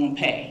based on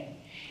pay.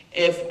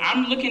 If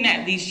I'm looking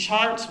at these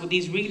charts with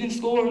these reading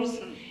scores,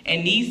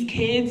 and these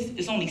kids,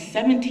 it's only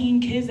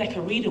 17 kids that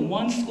can read in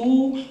one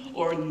school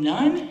or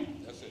none,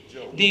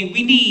 then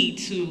we need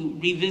to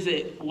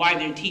revisit why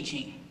they're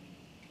teaching.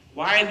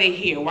 Why are they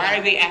here? Why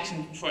are they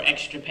asking for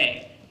extra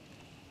pay?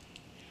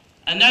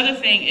 Another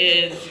thing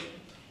is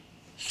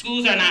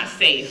schools are not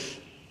safe.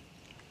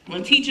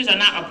 When teachers are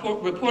not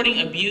reporting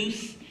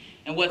abuse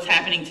and what's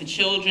happening to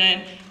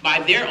children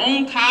by their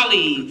own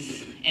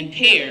colleagues and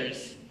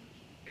peers,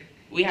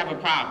 we have a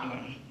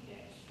problem.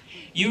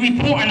 You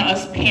report on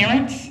us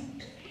parents,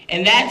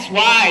 and that's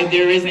why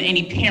there isn't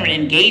any parent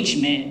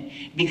engagement,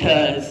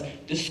 because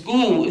the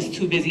school is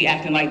too busy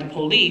acting like the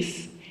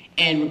police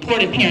and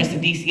reporting parents to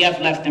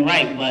DCF left and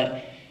right.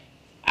 But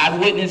I've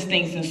witnessed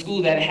things in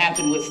school that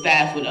happen with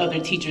staff, with other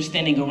teachers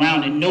standing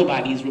around, and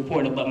nobody's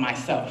reported but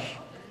myself.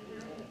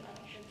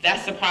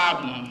 That's the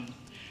problem.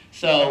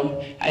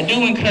 So I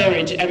do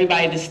encourage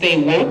everybody to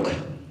stay woke,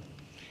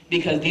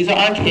 because these are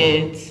our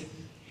kids,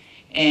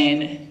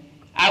 and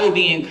I will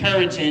be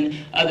encouraging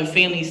other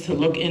families to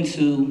look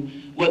into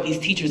what these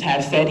teachers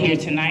have said here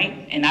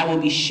tonight, and I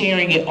will be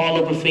sharing it all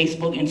over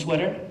Facebook and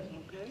Twitter,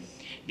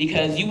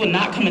 because you will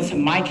not come into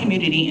my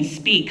community and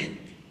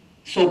speak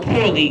so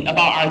poorly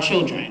about our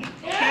children.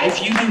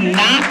 If you do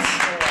not,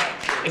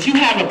 if you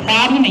have a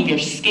problem and you're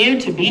scared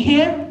to be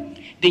here,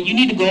 then you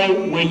need to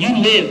go where you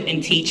live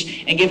and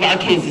teach and give our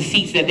kids the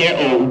seats that they're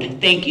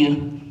owed. Thank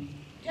you.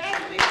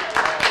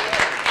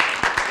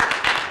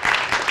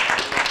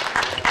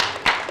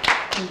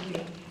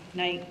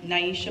 Thank you.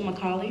 Naisha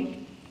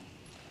McCauley.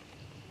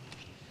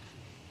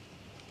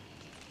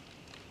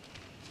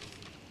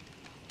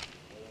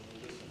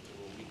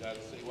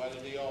 Why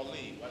did they all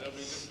leave? Why don't we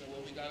listen to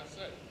what we gotta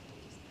say?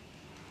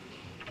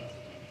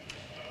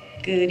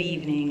 Good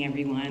evening,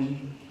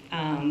 everyone.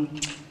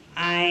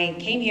 I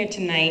came here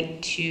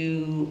tonight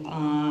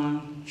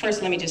to,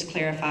 first let me just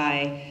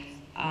clarify,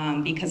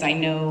 because I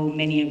know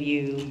many of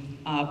you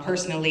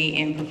personally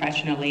and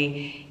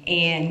professionally,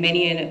 and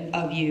many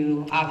of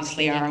you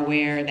obviously are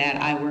aware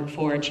that I work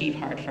for Chief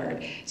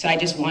Hartford. So I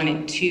just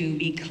wanted to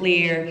be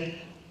clear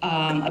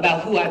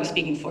about who I was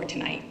speaking for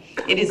tonight.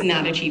 It is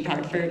not a Chief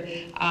Hartford,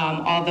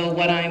 although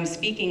what I'm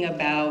speaking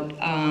about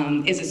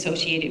is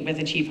associated with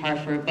a Chief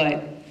Hartford,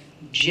 but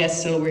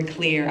just so we're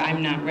clear,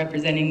 I'm not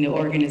representing the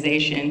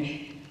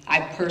organization.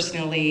 I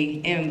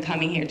personally am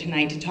coming here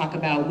tonight to talk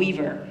about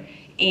Weaver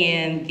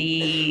and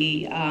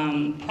the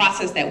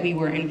process that we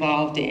were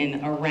involved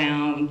in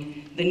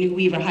around the new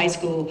Weaver High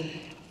School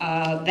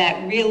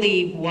that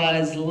really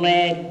was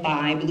led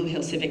by Blue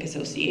Hill Civic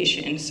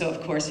Association. So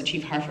of course the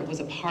Chief Hartford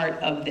was a part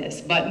of this,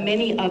 but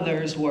many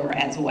others were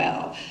as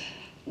well.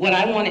 What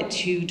I wanted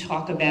to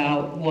talk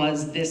about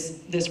was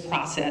this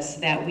process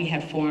that we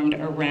have formed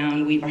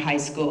around Weaver High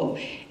School,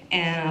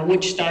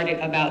 which started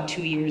about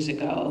 2 years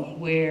ago,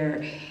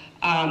 where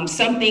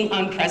something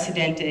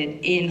unprecedented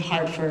in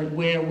Hartford,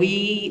 where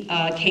we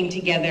came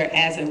together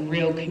as a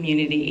real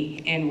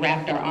community and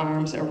wrapped our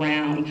arms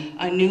around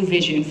a new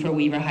vision for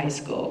Weaver High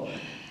School.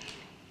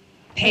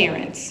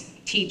 Parents,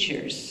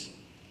 teachers,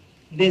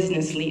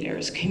 business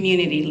leaders,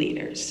 community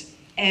leaders,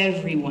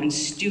 everyone,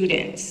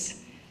 students,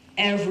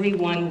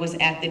 everyone was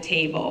at the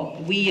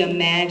table. We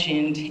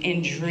imagined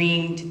and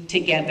dreamed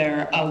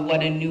together of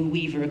what a new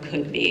Weaver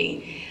could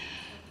be.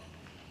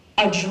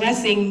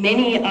 Addressing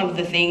many of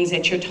the things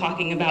that you're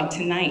talking about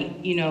tonight,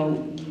 you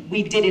know,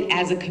 we did it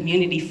as a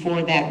community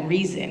for that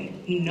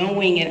reason,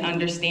 knowing and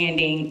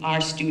understanding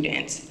our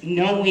students,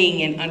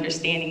 knowing and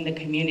understanding the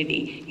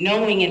community,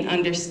 knowing and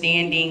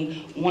understanding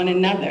one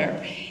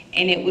another.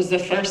 And it was the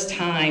first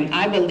time,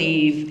 I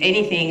believe,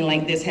 anything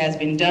like this has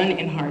been done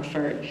in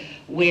Hartford,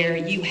 where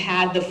you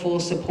had the full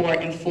support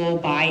and full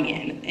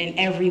buy-in, and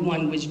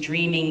everyone was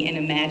dreaming and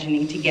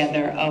imagining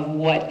together of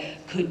what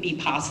could be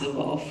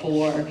possible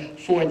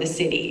for the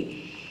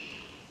city.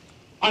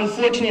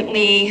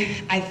 Unfortunately,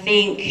 I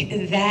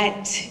think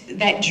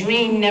that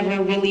dream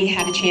never really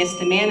had a chance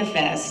to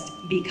manifest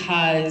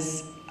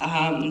because,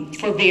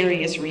 for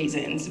various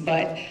reasons,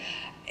 but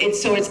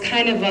it's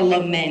kind of a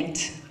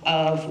lament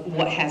of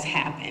what has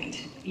happened.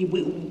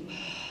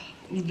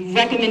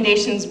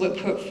 Recommendations were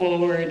put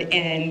forward,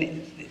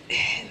 and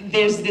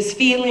there's this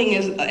feeling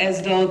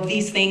as though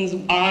these things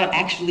are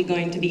actually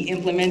going to be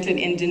implemented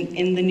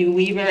in the new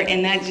Weaver,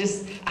 and that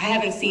just, I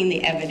haven't seen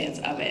the evidence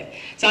of it.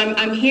 So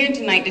I'm here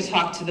tonight to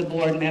talk to the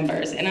board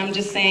members, and I'm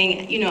just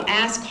saying, you know,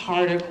 ask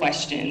harder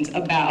questions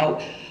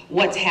about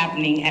what's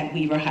happening at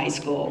Weaver High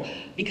School,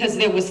 because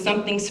there was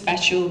something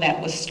special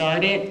that was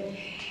started,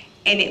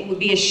 and it would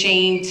be a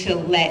shame to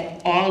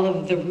let all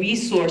of the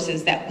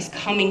resources that was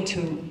coming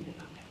to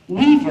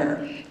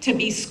Weaver to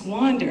be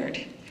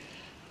squandered.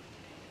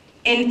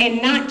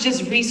 And not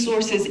just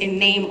resources in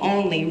name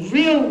only,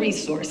 real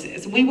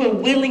resources. We were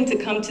willing to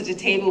come to the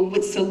table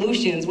with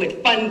solutions,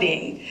 with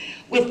funding,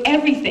 with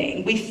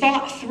everything. We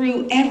thought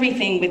through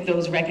everything with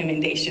those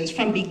recommendations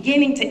from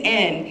beginning to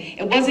end.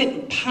 It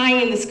wasn't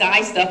pie in the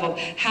sky stuff of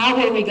how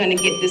are we gonna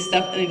get this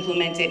stuff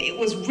implemented. It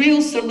was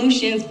real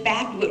solutions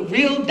backed with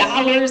real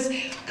dollars,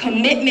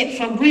 commitment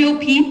from real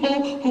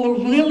people who were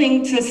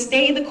willing to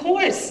stay the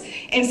course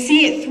and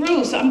see it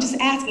through. So I'm just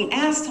asking,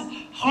 ask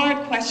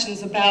hard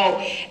questions about,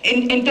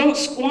 and don't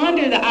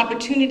squander the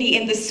opportunity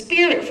and the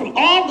spirit from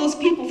all those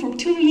people from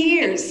 2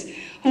 years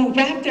who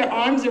wrapped their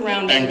arms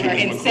around Weaver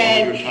and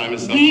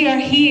said, we are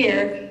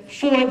here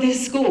for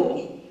this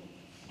school.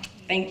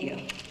 Thank you.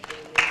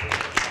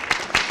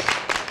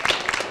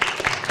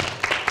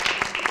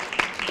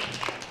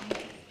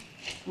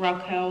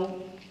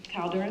 Raquel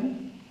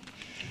Calderon.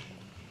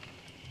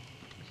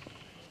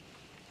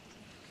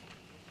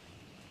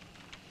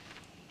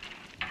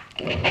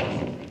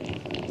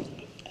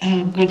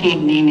 Good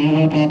evening,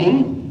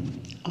 everybody.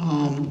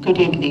 Good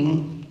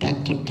evening,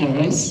 Dr.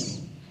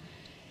 Torres.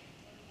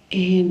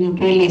 And I'm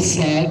really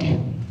sad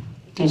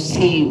to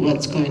see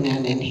what's going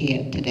on in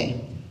here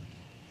today.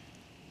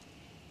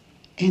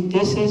 And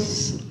this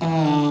is,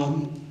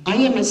 I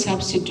am a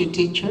substitute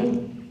teacher,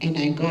 and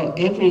I go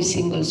every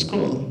single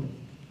school.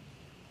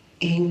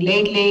 And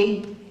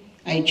lately,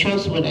 I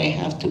chose where I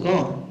have to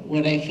go,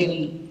 where I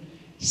feel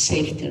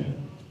safer.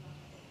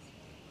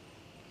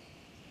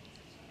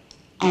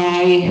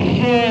 I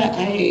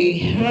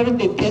heard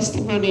the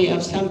testimony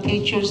of some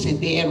teachers,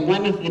 and they are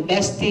one of the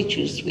best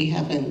teachers we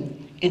have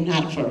in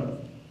Hartford.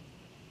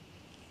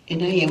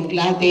 And I am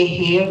glad they're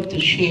here to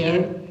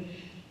share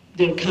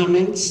their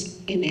comments,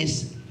 and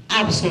it's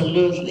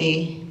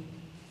absolutely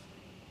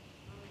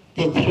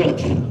the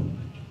truth.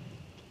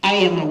 I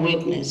am a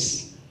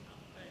witness.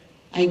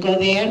 I go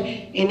there,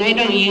 and I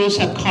don't use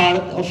a card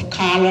of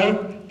color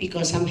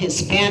because I'm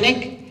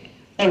Hispanic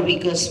or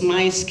because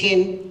my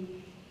skin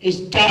is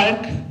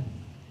dark.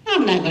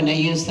 I'm not gonna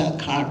use that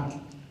card.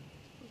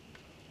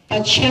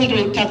 But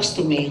children talks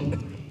to me.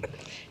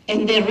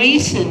 And the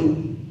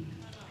reason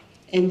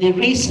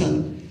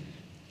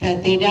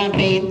that they don't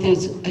pay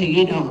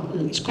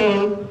to,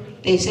 school,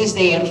 they says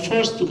they are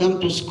forced to come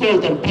to school.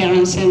 Their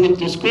parents send them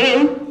to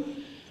school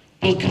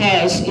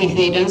because if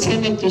they don't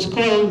send them to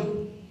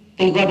school,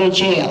 they go to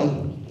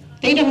jail.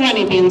 They don't want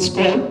to be in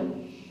school.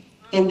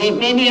 And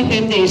many of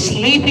them, they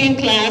sleep in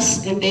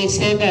class, and they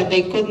said that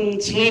they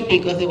couldn't sleep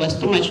because there was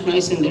too much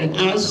noise in their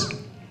house,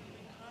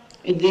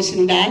 and this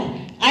and that.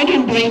 I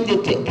don't blame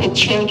the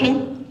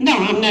children. No,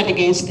 I'm not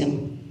against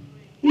them.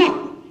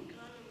 No,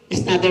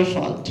 it's not their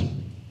fault.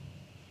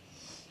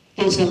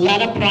 There's a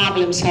lot of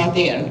problems out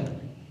there.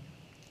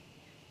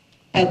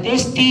 But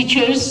these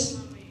teachers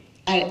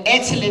are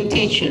excellent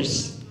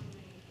teachers.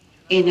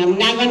 And I'm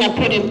not gonna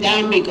put them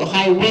down because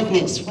I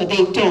witnessed what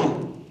they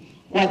do,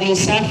 what they're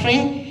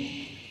suffering.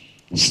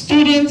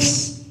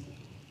 Students,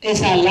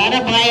 is a lot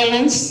of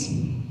violence.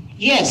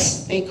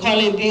 Yes, they call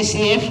in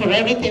DCF for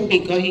everything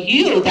because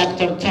you,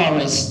 Dr.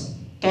 Torres,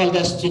 told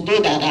us to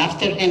do that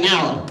after an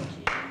hour.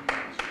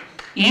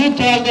 You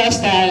told us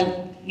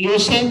that you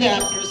send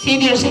the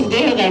procedures in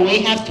there that we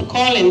have to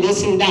call and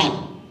this and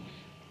that.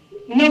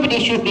 Nobody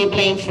should be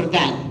blamed for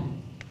that.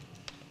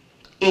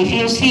 If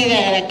you see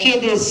that a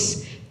kid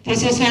this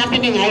is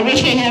happening, I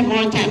wish I had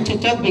more time to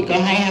talk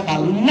because I have a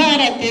lot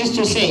of things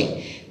to say.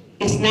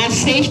 It's not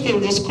safe in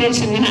the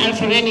schools in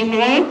Hartford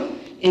anymore,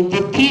 and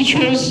the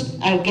teachers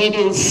are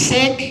getting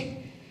sick,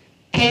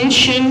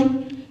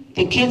 tension,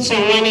 the kids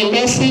don't want to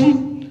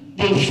listen,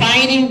 they're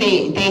fighting,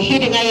 they're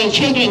hitting other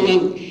children,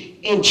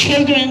 and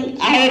children,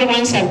 other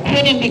ones are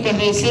quitting because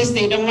they say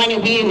they don't want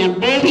to be in a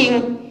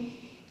bullying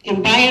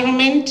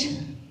environment.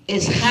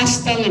 It's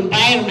hostile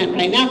environment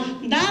right now,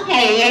 not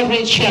by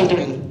every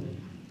children,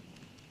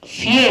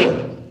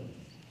 few,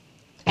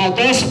 but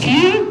those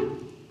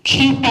few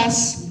keep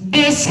us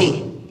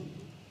busy.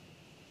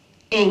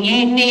 And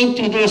you need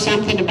to do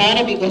something about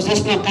it because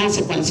there's no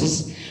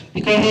consequences.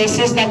 Because this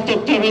is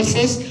Dr. Torres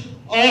says,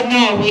 oh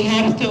no, we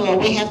have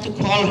to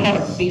call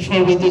her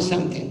before we do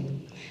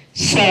something.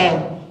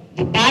 So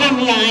the bottom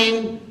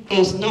line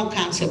is no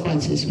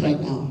consequences right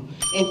now.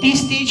 And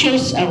these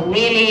teachers are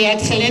really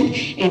excellent,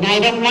 and I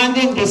don't want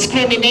them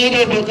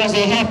discriminated because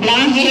they have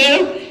blonde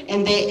hair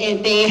and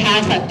they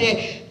have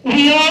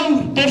we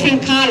all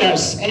different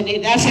colors, and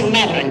it doesn't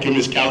matter. Thank you,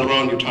 Ms.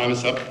 Calderon. Your time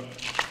is up.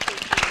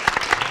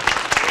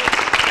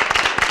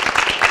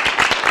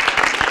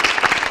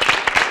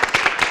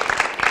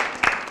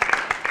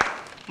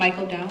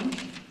 Michael Downs.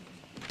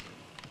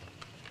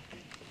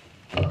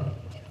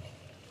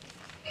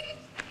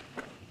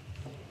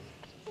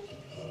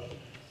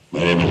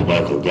 name is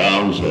Michael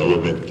Downs. I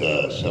live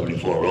at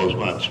 74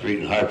 Rosemont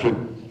Street in Hartford.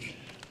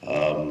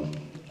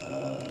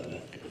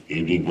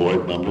 Evening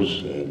board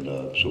members and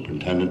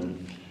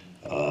superintendent.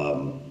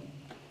 I'd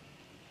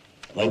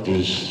like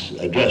to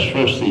address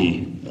first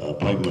the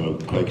appointment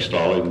of Craig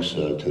Stallings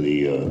to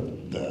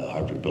the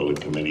Hartford Building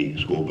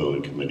Committee, School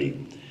Building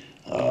Committee.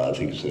 I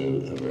think it's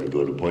a very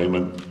good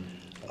appointment.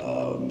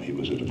 He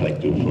was an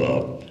effective,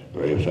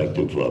 very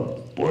effective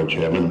board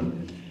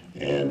chairman,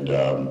 and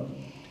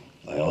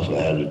I also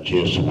had a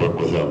chance to work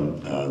with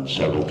him on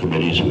several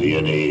committees with the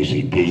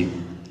NAACP,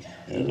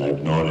 and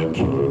I've known him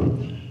for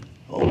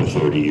over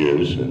 30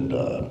 years, and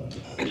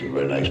he's a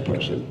very nice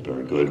person,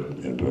 very good,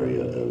 and very,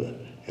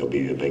 he'll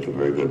make a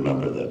very good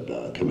member of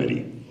that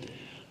committee.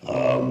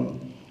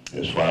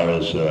 As far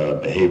as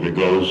behavior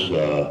goes,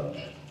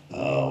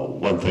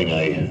 one thing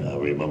I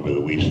remember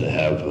that we used to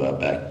have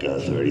back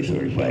 30,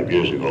 35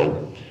 years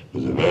ago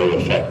was a very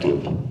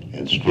effective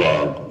and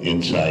strong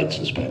inside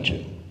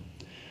suspension.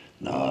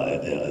 Now,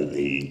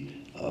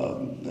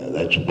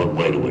 that's one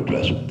way to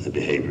address the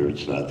behavior.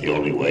 It's not the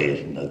only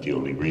way, not the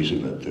only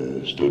reason that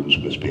the students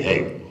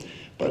misbehave.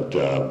 But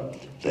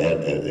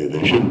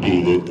there shouldn't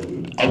be,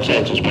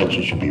 outside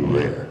suspension should be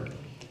rare.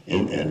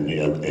 And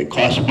it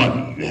costs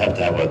money. You have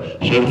to have a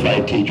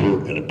certified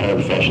teacher and a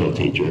paraprofessional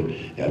teacher.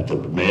 You have to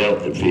have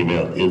male and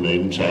female in the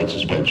inside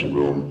suspension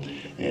room.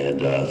 And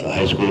the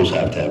high schools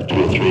have to have 2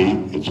 or 3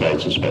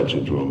 inside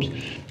suspension rooms.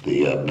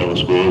 The middle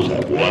schools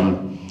have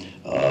 1.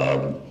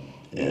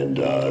 And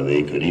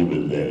they could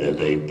even,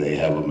 they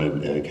have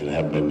them can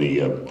have them in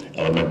the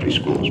elementary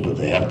schools, but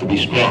they have to be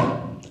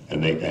strong,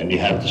 and you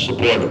have to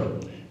support them,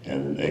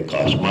 and it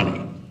costs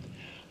money.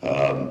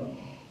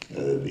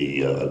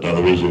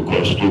 Another reason, of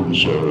course,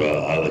 students are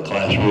out of the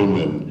classroom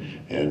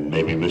and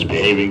maybe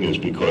misbehaving is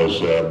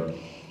because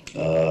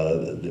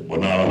we're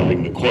not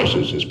offering the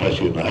courses,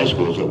 especially in the high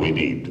schools, that we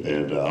need,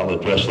 and I'll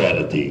address that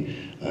at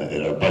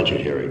in our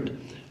budget hearing.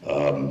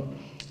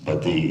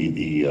 But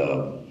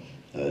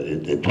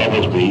it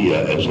troubles me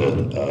as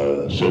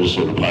a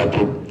citizen of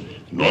Hartford,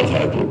 North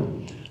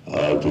Hartford,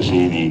 to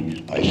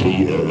see I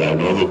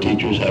know the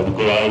teachers have a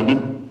good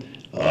argument,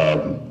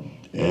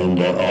 and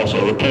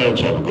also the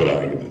parents have a good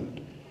argument.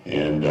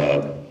 And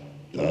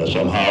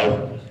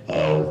somehow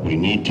we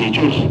need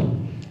teachers,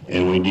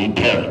 and we need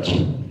parents,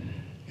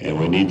 and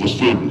we need the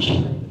students.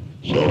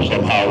 So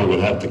somehow we're going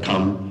to have to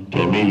come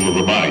to a meeting of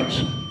the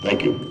minds.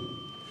 Thank you.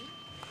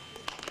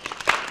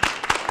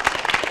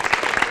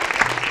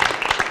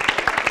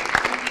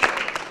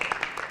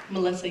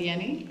 Melissa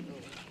Yenny.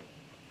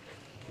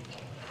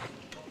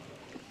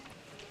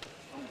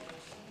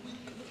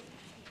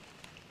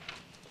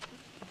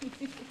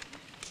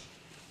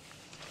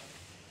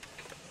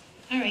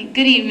 All right,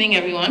 good evening,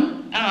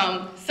 everyone.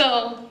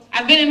 So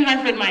I've been in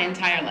Hartford my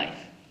entire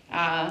life.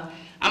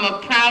 I'm a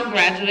proud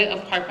graduate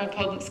of Hartford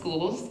Public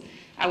Schools.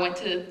 I went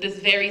to this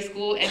very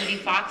school, N.B.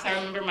 Fox. I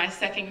remember my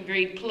 2nd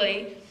grade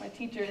play. My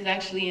teacher is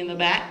actually in the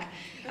back.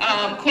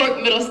 Cork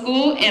Middle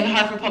School and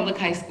Hartford Public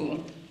High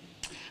School.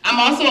 I'm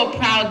also a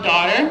proud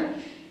daughter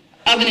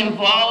of an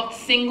involved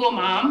single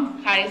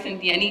mom,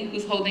 Hyacinth Yenny,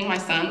 who's holding my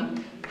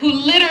son, who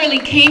literally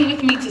came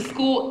with me to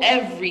school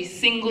every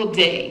single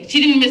day. She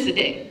didn't miss a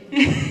day.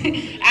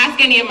 Ask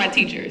any of my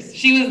teachers.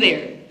 She was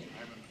there.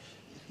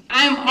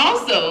 I'm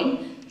also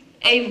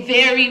a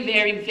very,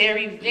 very,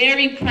 very,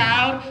 very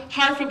proud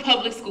Hartford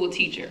Public School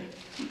teacher.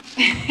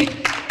 And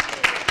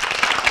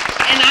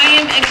I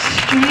am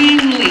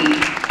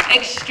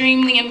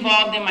extremely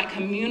involved in my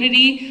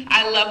community.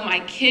 I love my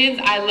kids,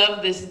 I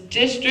love this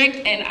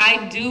district, and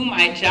I do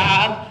my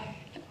job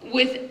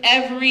with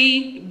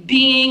every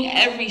being,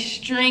 every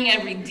string,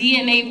 every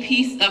DNA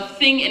piece of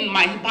thing in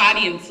my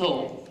body and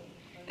soul.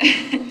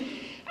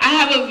 I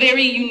have a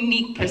very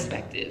unique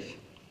perspective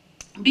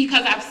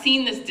because I've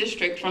seen this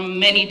district from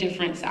many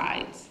different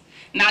sides.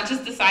 Not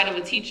just the side of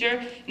a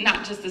teacher,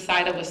 not just the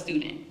side of a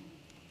student.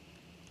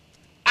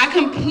 I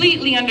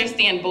completely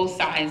understand both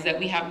sides that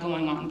we have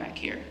going on back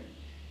here.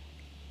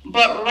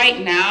 But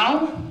right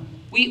now,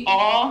 we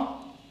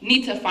all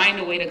need to find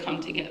a way to come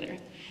together.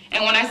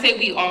 And when I say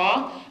we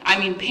all, I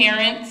mean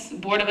parents,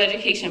 Board of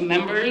Education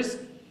members,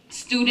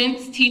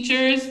 students,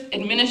 teachers,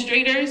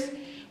 administrators.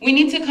 We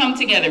need to come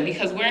together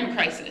because we're in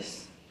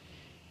crisis.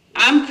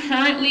 I'm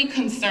currently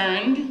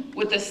concerned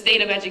with the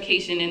state of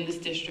education in this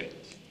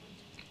district.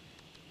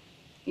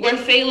 We're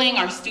failing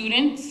our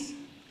students.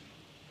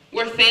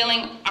 We're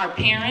failing our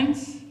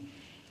parents.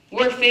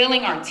 We're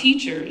failing our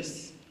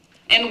teachers.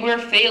 And we're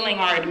failing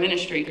our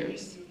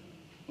administrators.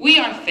 We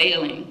are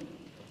failing.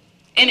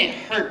 And it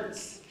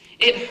hurts.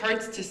 It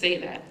hurts to say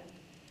that.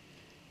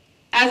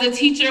 As a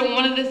teacher,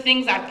 one of the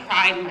things I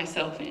pride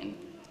myself in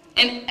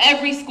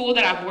every school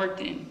that I've worked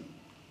in,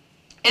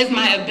 is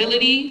my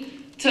ability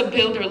to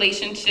build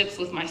relationships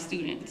with my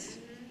students.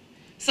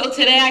 So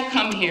today I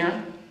come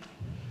here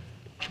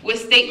with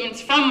statements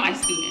from my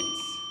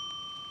students.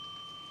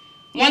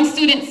 One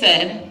student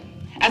said,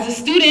 as a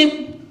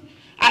student,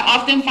 I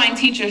often find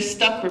teachers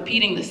stuck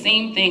repeating the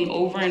same thing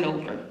over and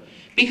over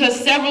because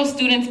several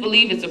students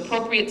believe it's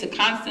appropriate to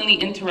constantly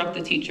interrupt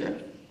the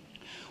teacher.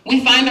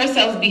 We find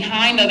ourselves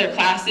behind other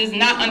classes,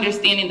 not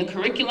understanding the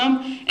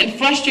curriculum, and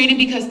frustrated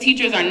because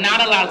teachers are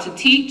not allowed to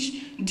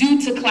teach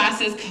due to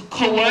classes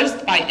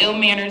coerced by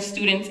ill-mannered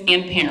students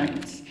and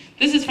parents.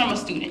 This is from a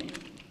student.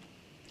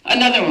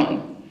 Another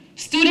one,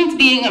 students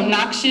being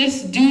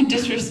obnoxious do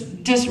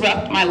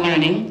disrupt my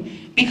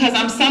learning because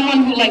I'm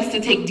someone who likes to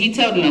take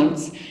detailed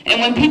notes,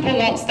 and when people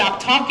won't stop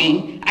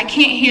talking, I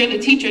can't hear the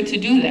teacher to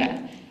do that.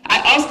 I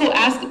also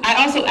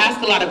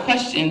ask a lot of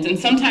questions, and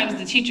sometimes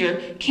the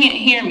teacher can't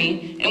hear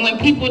me, and when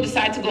people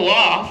decide to go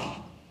off,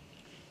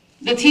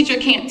 the teacher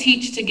can't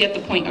teach to get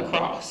the point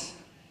across.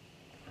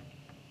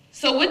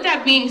 So with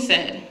that being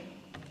said,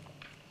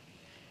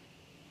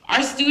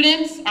 our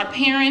students, our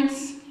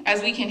parents,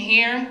 as we can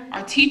hear,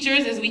 our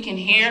teachers, as we can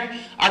hear,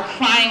 are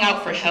crying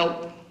out for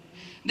help.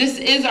 This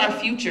is our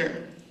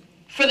future.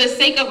 For the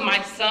sake of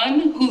my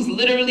son, who's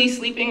literally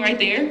sleeping right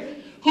there,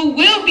 who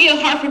will be a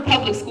Hartford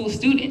Public School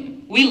student.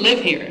 We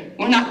live here.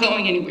 We're not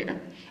going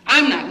anywhere.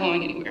 I'm not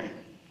going anywhere.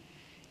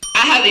 I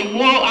have a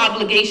moral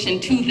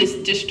obligation to this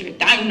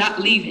district. I'm not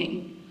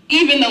leaving,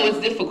 even though it's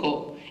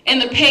difficult.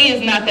 And the pay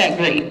is not that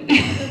great.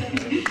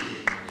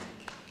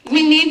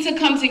 We need to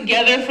come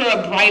together for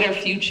a brighter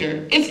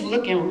future. It's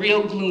looking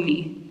real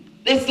gloomy.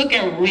 It's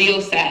looking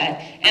real sad.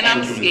 And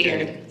I'm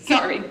scared.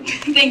 Sorry.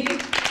 Thank you.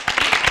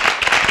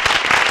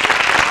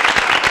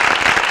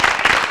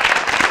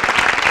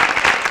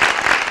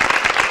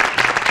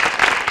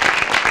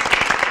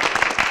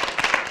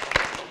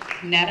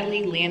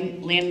 Natalie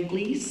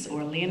Landglees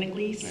or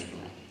Landglees.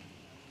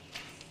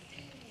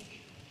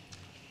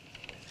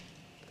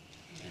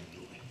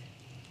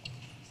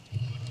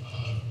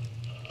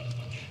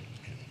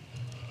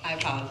 I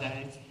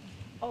apologize.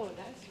 Oh,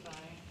 that's fine.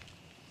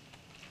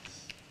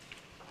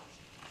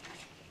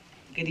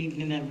 Good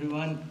evening,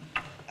 everyone.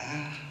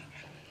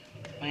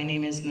 My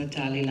name is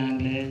Natalie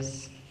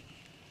Langles.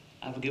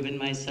 I've given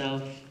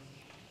myself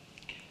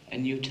a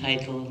new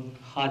title,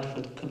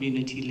 Hartford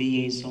Community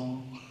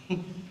Liaison.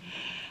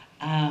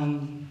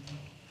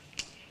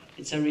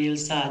 It's a real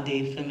sad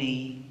day for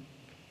me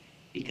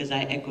because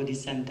I echo the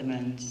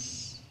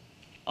sentiments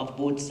of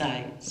both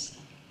sides,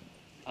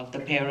 of the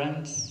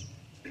parents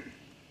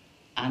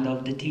and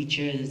of the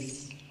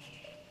teachers.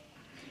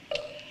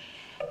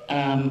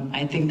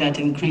 I think that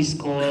increased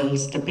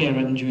calls to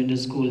parents during the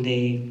school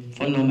day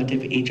for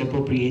normative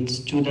age-appropriate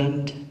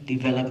student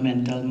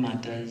developmental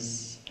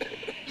matters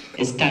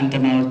is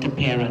tantamount to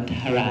parent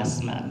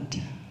harassment.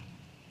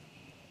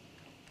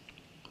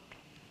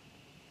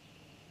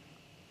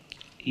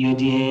 You're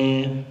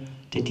there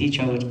to teach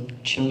our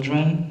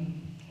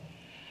children,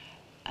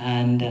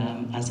 and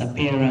as a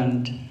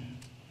parent,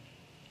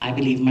 I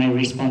believe my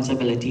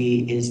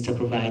responsibility is to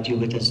provide you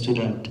with a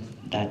student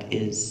that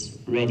is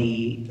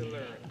ready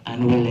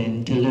and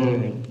willing to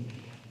learn.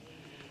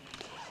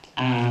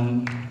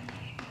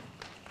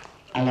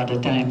 A lot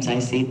of times I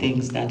say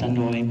things that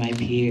annoy my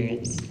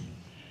peers,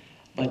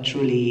 but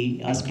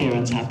truly, us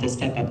parents have to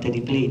step up to the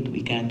plate.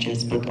 We can't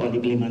just put all the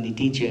blame on the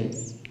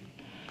teachers.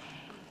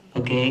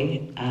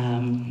 Okay,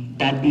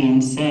 that being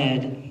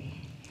said,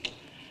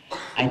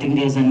 I think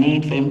there's a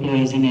need for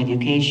employees in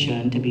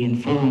education to be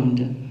informed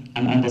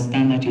and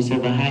understand that you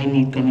serve a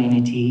high-need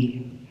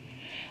community,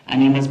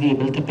 and you must be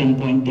able to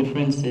pinpoint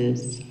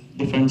differences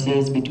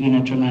between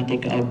a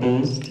traumatic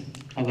outburst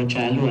of a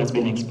child who has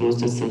been exposed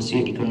to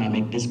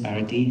socioeconomic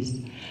disparities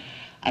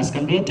as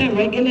compared to a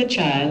regular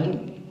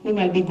child who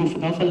might be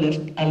goofing off a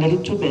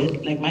little too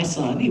bit, like my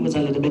son. He was a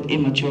little bit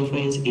immature for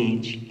his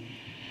age.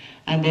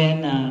 And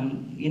then,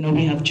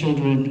 we have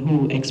children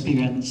who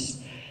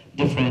experience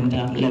different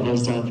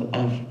levels of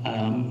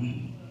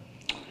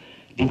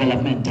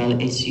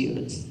developmental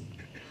issues.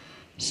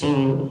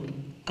 So,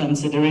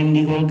 considering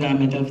the whole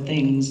gamut of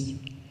things,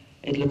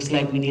 it looks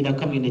like we need a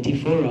community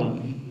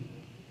forum,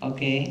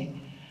 okay?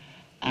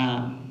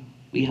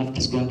 We have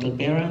disgruntled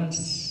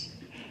parents,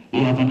 we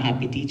have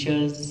unhappy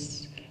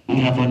teachers, we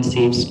have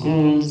unsafe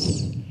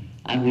schools,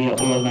 and we are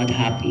all not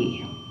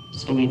happy.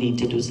 So we need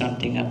to do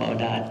something about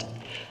that.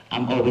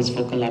 I'm always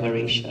for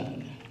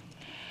collaboration.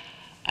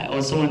 I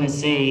also want to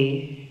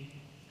say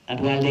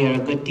that while they are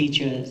good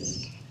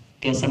teachers,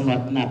 there's some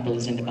rotten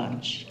apples in the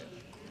bunch,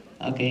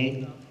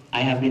 okay?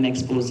 I have been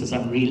exposed to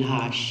some real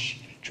harsh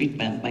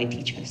treatment by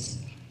teachers.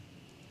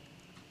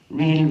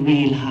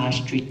 Real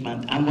harsh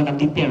treatment. I'm one of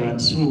the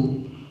parents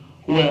who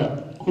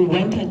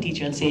went to a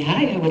teacher and say,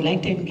 "Hi, I would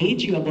like to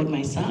engage you about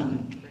my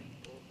son."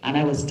 And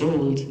I was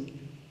told,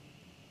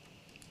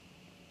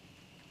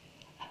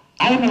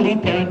 I am a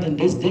lead parent in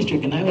this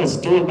district, and I was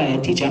told by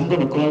a teacher, "I'm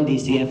going to call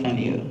DCF on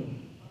you."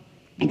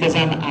 Because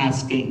I'm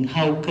asking,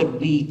 how could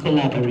we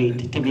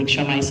collaborate to make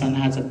sure my son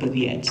has a good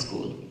year at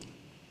school?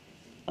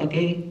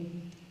 Okay?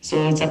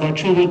 So it's about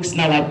 3 weeks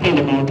now I pulled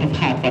him out of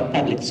Hartford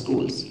public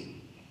schools.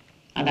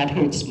 And that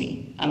hurts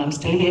me. And I'm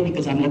still here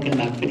because I'm looking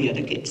back for the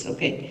other kids,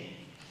 okay?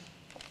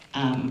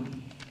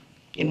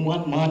 In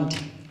 1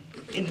 month,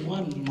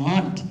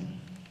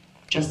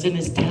 Justin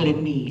is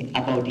telling me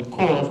about the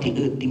core of the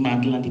earth, the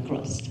mantle and the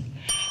crust.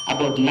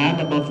 about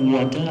land above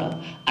water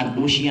and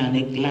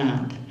oceanic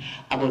land,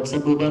 about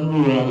suburban,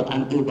 rural,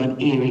 and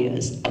urban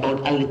areas,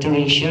 about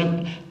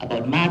alliteration,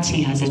 about maths.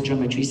 He has his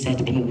geometry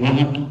set in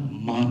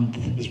 1 month.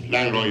 Mr.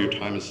 Langlaw, your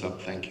time is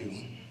up. Thank you.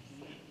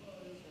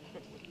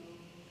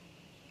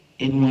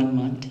 In 1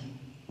 month.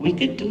 We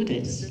could do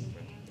this.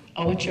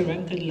 Our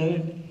children could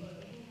learn.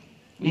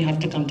 We have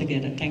to come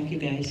together. Thank you,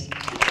 guys.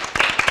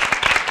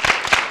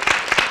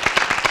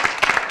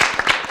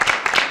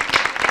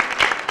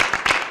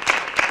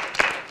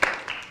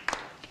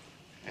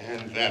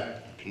 And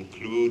that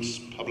concludes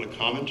public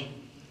comment.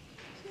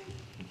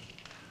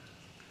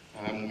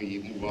 And we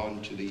move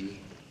on to the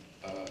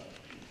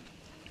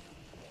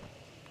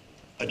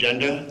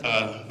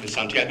agenda. Ms.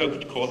 Santiago,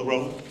 could you call the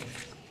roll?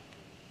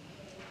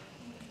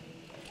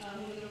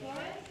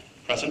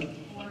 Present.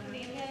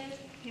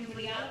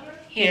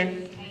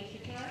 Here.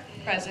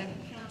 Present.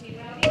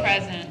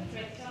 Present.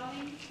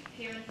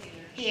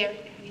 Here.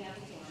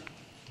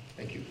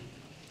 Thank you.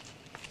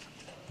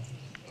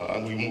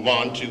 We move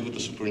on to the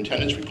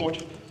superintendent's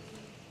report.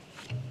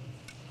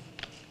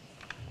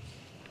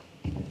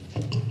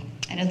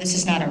 I know this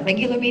is not a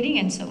regular meeting,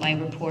 and so my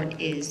report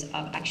is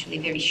actually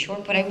very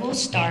short, but I will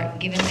start,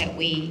 given that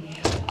we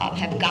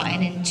have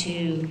gotten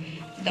into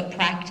the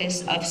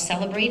practice of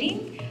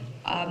celebrating.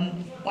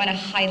 Want to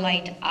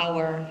highlight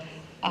our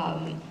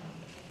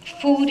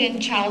food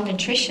and child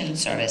nutrition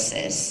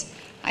services.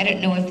 I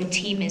don't know if the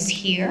team is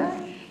here,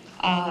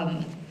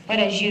 but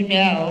as you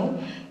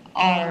know,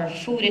 our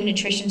food and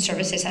nutrition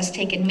services has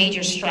taken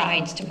major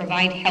strides to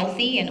provide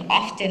healthy and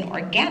often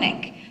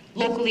organic,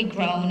 locally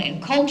grown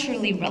and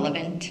culturally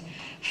relevant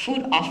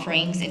food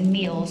offerings and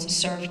meals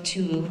served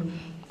to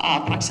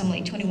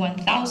approximately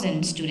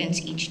 21,000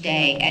 students each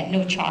day at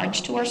no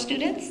charge to our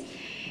students.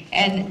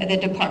 And the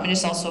department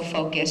is also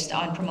focused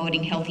on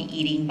promoting healthy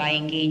eating by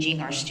engaging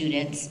our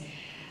students.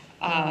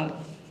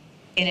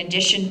 In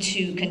addition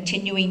to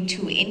continuing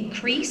to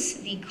increase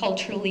the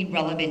culturally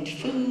relevant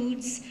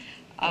foods,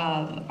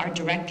 our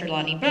director,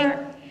 Lonnie Burt,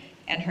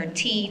 and her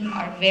team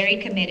are very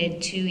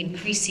committed to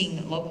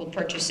increasing local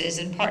purchases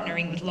and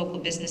partnering with local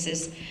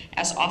businesses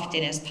as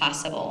often as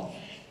possible.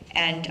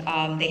 And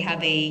they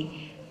have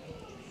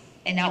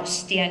an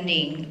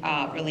outstanding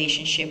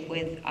relationship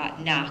with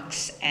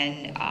Knox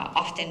and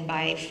often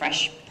buy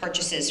fresh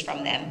purchases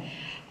from them.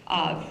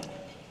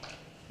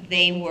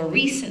 They were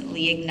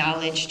recently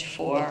acknowledged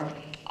for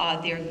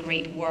their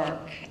great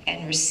work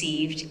and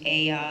received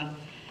an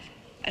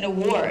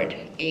award,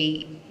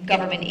 a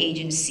government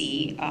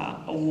agency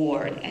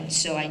award, and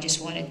so I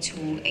just wanted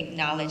to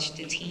acknowledge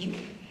the team.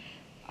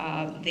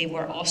 They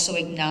were also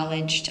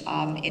acknowledged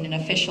in an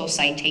official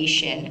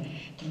citation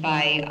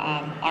by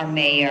our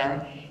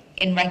mayor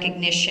in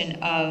recognition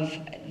of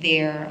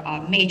their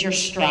major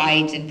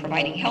strides in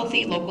providing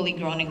healthy, locally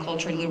grown, and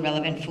culturally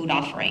relevant food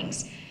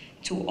offerings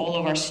to all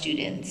of our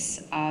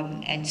students.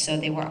 And so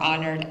they were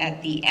honored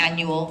at the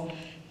annual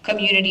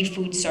Community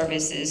Food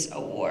Services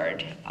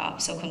Award.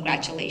 So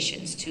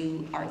congratulations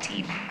to our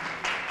team.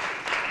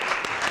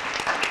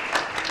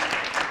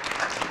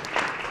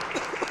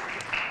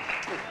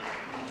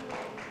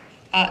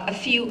 A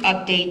few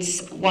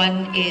updates.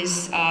 One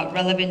is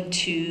relevant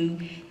to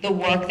the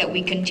work that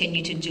we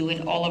continue to do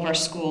in all of our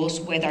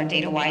schools with our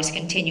DataWise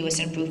continuous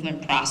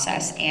improvement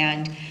process,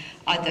 and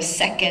the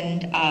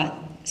second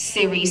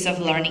series of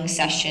learning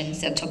sessions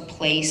that took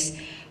place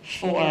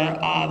for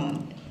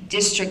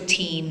district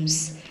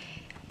teams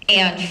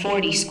and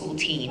 40 school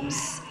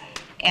teams.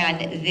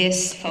 And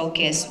this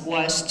focus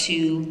was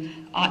to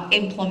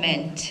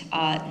implement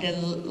the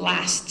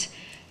last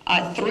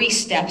 3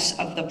 steps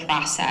of the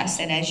process.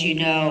 And as you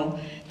know,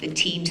 the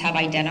teams have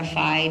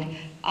identified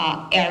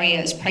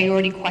areas,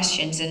 priority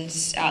questions,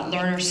 and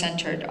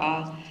learner-centered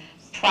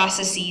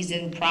processes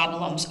and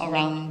problems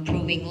around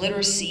improving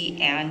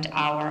literacy and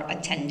our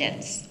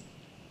attendance.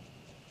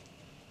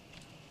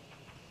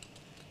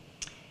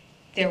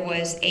 There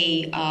was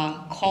a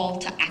call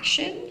to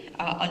action,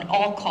 an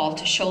all call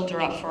to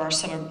shoulder up for our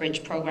summer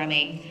bridge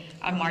programming.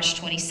 On March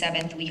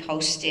 27th, we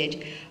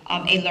hosted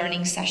a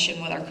learning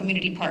session with our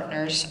community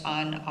partners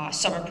on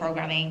summer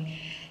programming.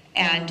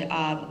 And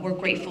we're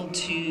grateful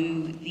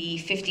to the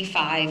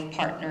 55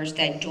 partners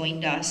that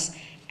joined us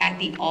at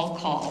the all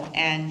call.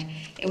 And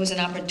it was an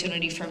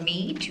opportunity for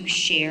me to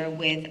share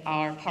with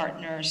our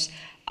partners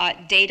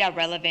data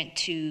relevant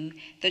to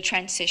the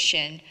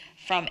transition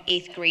from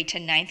 8th grade to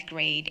 9th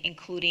grade,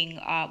 including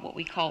what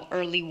we call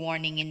early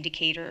warning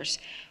indicators,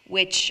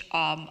 which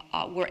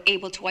we're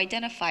able to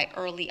identify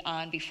early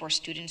on before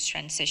students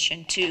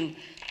transition to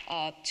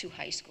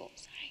high school.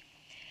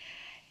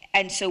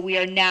 And so we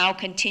are now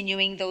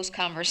continuing those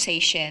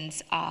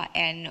conversations,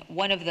 and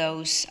one of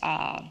those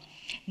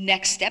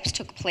next steps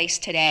took place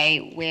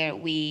today, where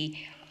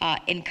we,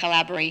 in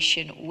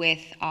collaboration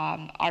with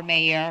our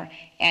mayor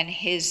and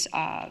his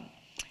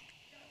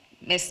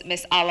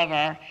Miss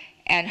Oliver,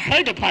 and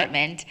her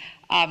department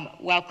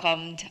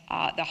welcomed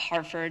the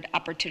Hartford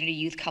Opportunity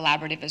Youth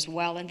Collaborative as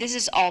well. And this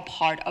is all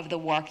part of the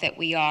work that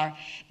we are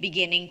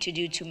beginning to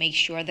do to make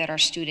sure that our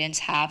students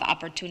have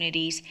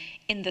opportunities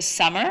in the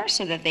summer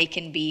so that they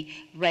can be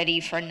ready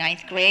for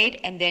 9th grade,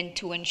 and then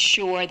to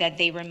ensure that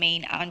they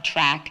remain on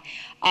track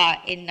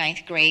in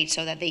 9th grade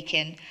so that they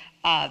can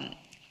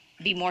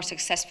be more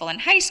successful in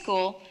high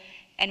school,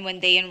 and when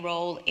they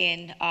enroll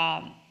in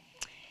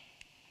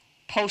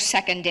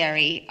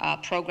post-secondary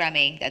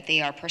programming, that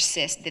they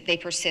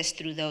persist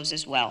through those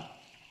as well.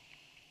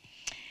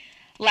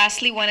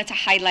 Lastly, wanted to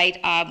highlight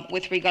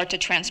with regard to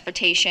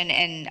transportation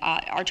and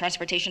our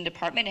transportation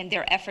department and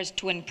their efforts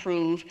to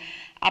improve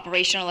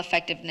operational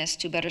effectiveness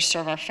to better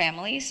serve our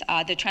families.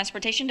 The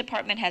transportation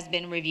department has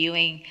been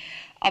reviewing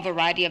a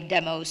variety of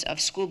demos of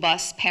school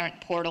bus parent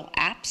portal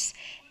apps,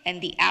 and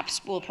the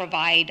apps will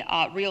provide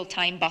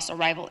real-time bus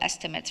arrival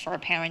estimates for our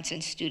parents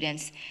and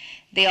students.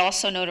 They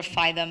also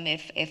notify them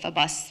if a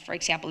bus, for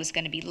example, is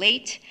going to be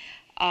late.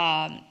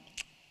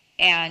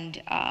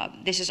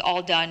 This is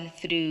all done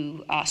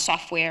through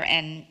software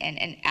and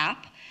an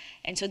app.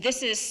 And so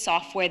this is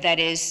software that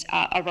is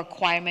a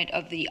requirement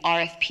of the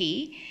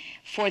RFP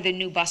for the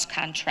new bus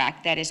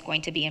contract that is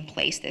going to be in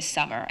place this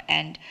summer.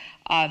 And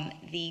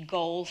the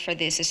goal for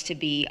this is to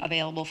be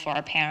available for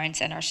our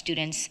parents and our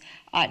students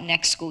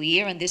next school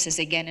year. And this is,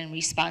 again, in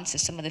response to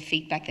some of the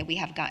feedback that we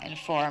have gotten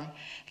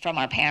from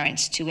our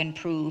parents to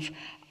improve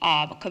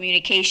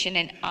communication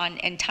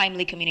and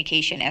timely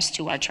communication as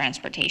to our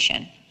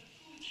transportation.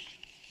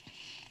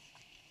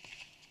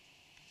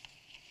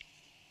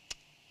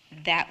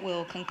 That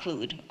will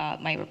conclude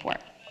my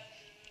report.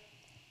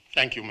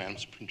 Thank you, Madam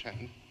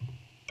Superintendent.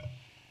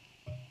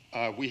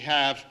 We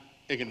have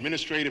an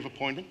administrative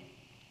appointment.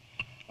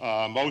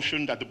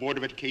 Motion that the Board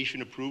of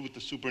Education approve with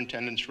the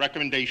superintendent's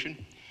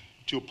recommendation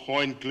to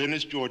appoint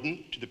Glynis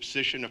Jordan to the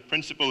position of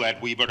principal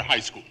at Weaver High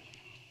School.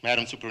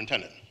 Madam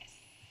Superintendent.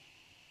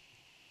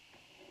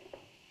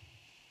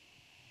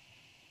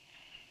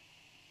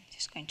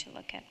 Just going to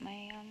look at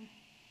my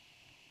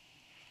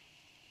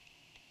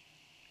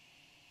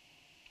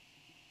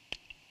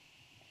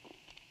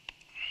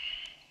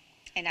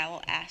and I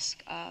will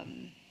ask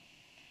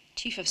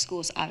Chief of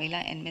Schools Avila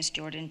and Ms.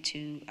 Jordan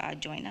to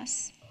join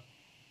us.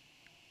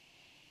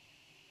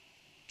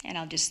 And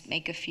I'll just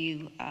make a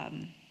few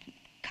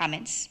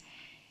comments.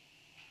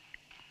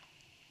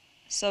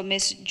 So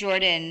Ms.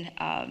 Jordan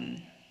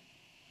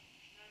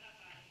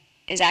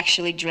is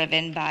actually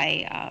driven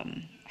by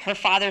her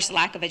father's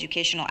lack of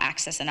educational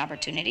access and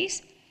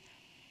opportunities.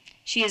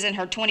 She is in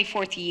her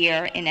 24th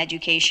year in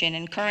education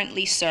and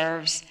currently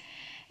serves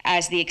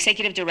as the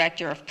Executive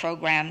Director of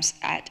Programs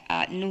at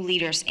New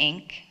Leaders,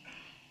 Inc.,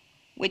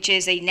 which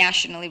is a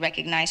nationally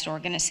recognized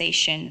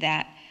organization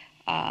that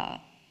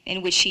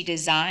in which she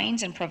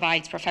designs and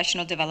provides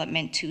professional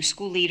development to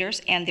school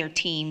leaders and their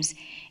teams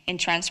in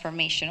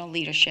transformational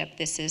leadership.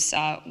 This is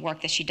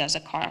work that she does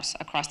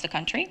across the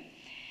country.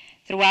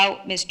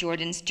 Throughout Ms.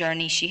 Jordan's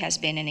journey, she has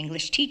been an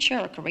English teacher,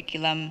 a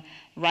curriculum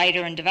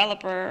writer and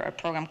developer, a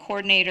program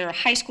coordinator, a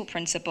high school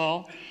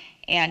principal,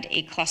 and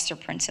a cluster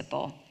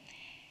principal.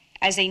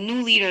 As a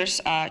New Leaders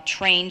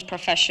trained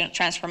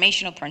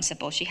transformational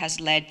principal, she has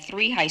led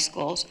 3 high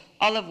schools,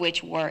 all of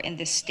which were in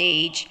the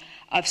stage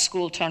of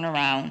school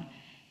turnaround.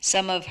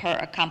 Some of her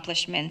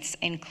accomplishments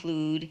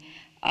include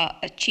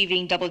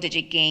achieving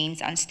double-digit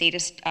gains on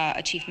status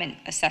achievement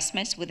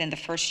assessments within the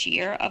first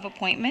year of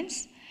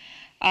appointments,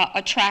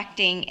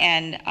 attracting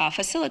and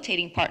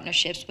facilitating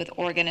partnerships with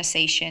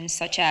organizations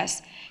such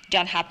as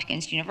Johns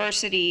Hopkins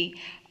University,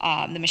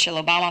 the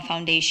Michelle Obama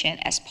Foundation,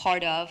 as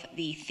part of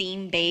the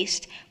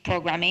theme-based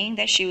programming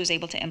that she was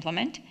able to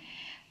implement.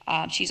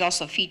 She's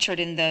also featured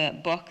in the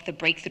book, The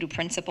Breakthrough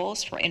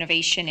Principles for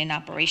Innovation in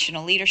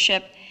Operational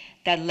Leadership,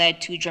 that led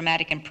to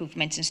dramatic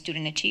improvements in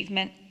student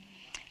achievement.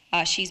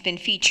 She's been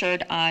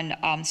featured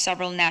on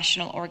several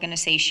national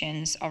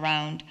organizations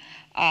around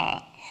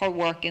her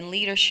work in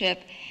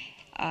leadership,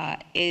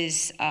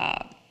 has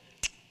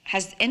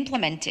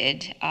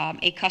implemented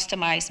a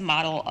customized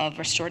model of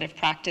restorative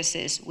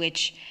practices,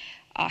 which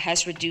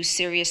has reduced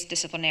serious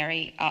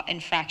disciplinary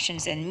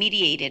infractions and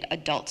mediated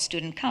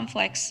adult-student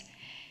conflicts.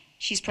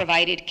 She's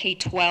provided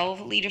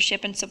K-12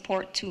 leadership and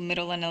support to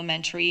middle and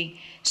elementary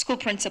school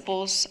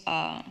principals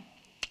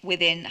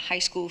within high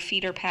school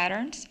feeder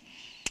patterns.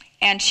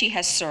 And she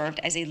has served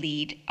as a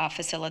lead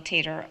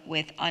facilitator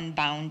with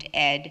Unbound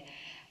Ed,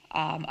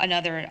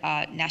 another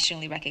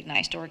nationally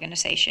recognized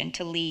organization,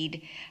 to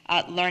lead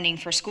learning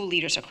for school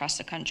leaders across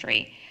the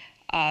country.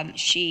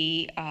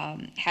 She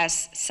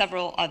has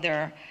several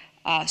other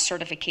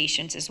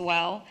certifications as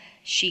well.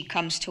 She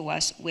comes to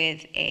us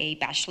with a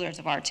Bachelor's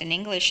of Arts in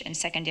English and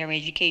Secondary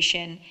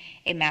Education,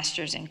 a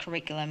Master's in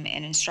Curriculum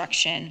and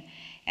Instruction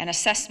and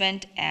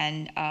Assessment,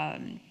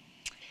 and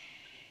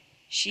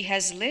she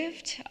has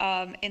lived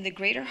in the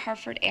greater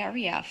Hartford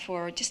area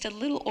for just a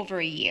little over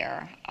a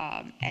year.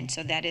 And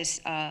so that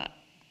is a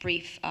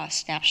brief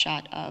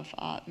snapshot of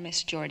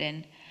Ms.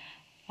 Jordan.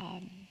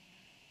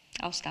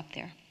 I'll stop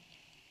there.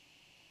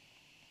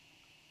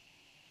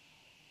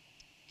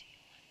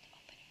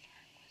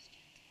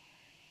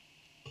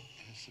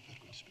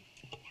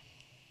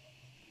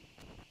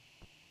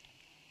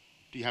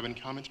 Do you have any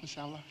comments, Ms.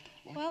 Sala?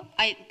 Well,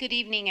 good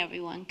evening,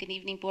 everyone. Good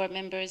evening, board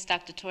members,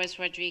 Dr. Torres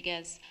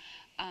Rodriguez.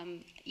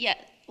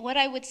 What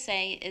I would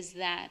say is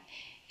that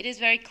it is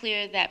very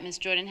clear that Ms.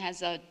 Jordan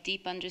has a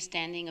deep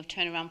understanding of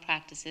turnaround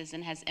practices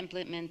and has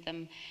implemented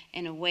them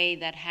in a way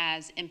that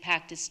has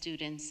impacted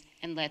students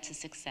and led to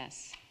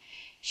success.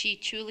 She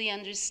truly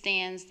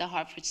understands the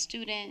Hartford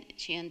student.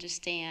 She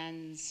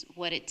understands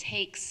what it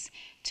takes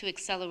to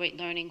accelerate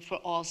learning for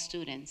all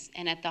students.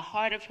 And at the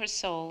heart of her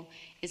soul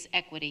is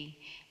equity.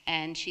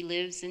 And she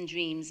lives and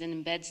dreams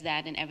and embeds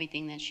that in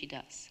everything that she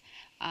does.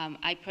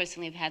 I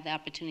personally have had the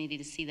opportunity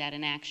to see that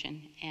in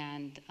action.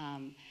 And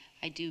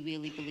I do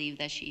really believe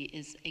that she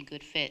is a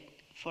good fit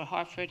for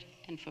Hartford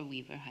and for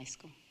Weaver High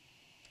School.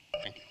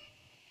 Thank you.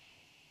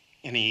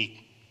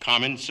 Any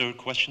comments or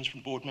questions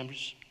from board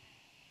members?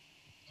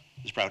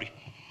 Ms. Prouty.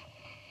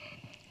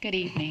 Good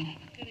evening.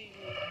 Good evening.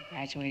 I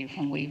graduated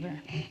from Weaver.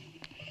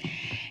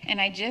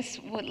 And I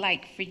just would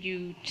like for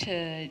you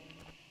to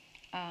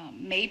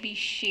maybe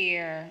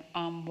share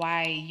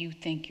why you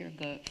think you're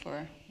good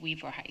for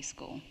Weaver High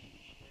School.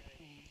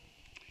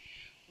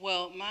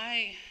 Well,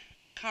 my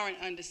current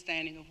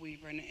understanding of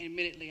Weaver, and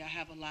admittedly I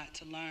have a lot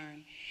to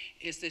learn,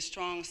 is this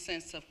strong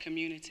sense of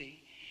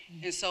community.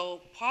 Mm-hmm. And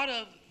so part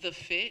of the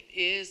fit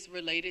is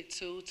related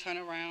to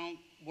turnaround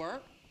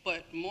work,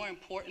 but more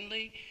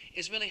importantly,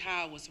 is really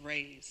how I was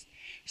raised.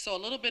 So a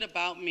little bit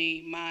about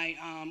me, my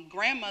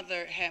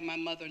grandmother had my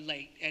mother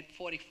late at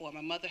 44.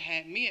 My mother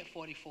had me at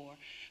 44.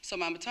 So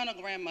my maternal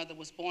grandmother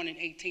was born in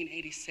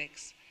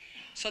 1886.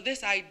 So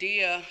this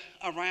idea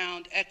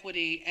around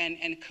equity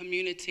and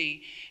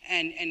community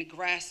and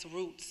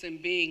grassroots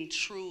and being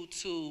true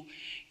to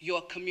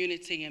your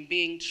community and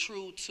being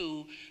true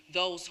to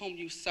those whom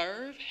you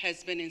serve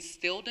has been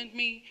instilled in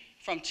me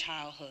from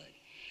childhood.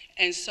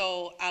 And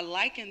so I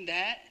liken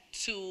that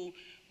to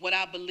what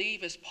I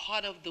believe is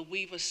part of the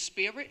Weaver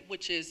spirit,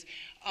 which is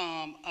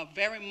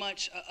very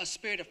much a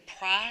spirit of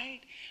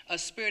pride, a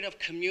spirit of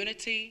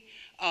community,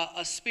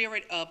 a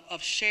spirit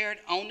of shared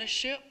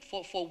ownership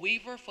for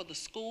Weaver, for the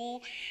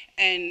school.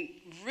 And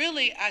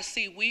really, I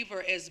see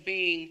Weaver as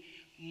being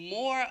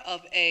more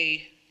of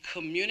a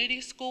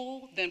community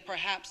school than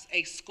perhaps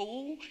a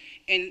school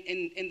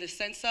in the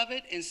sense of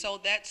it. And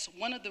so that's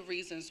one of the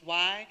reasons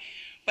why.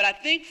 But I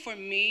think for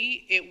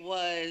me, it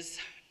was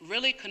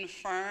really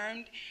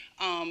confirmed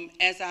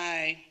as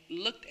I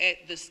looked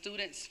at the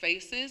students'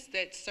 faces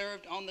that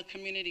served on the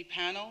community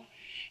panel.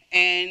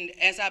 And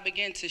as I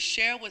began to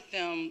share with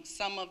them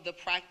some of the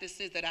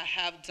practices that I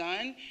have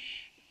done,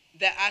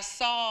 that I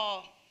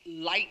saw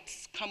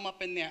lights come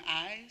up in their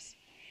eyes,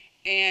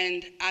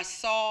 and I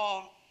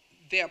saw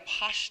their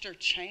posture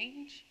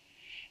change.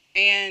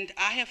 And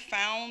I have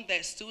found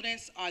that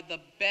students are the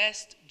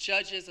best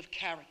judges of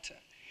character.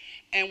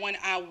 And when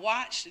I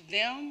watched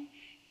them,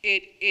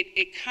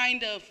 it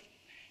kind of,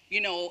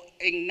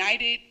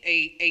 ignited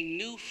a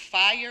new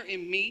fire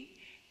in me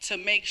to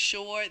make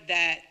sure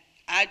that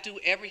I do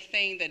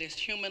everything that is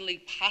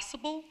humanly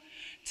possible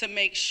to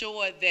make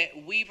sure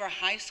that Weaver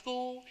High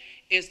School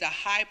is the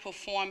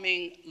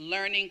high-performing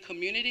learning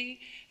community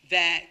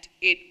that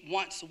it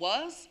once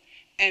was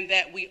and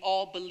that we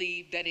all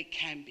believe that it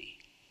can be.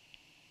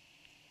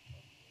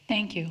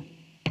 Thank you.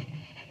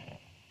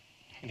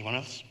 Anyone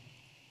else?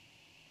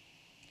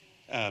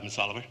 Ms.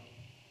 Oliver?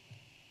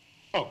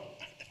 Oh,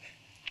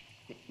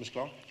 Ms.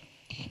 Clark?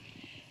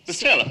 Ms.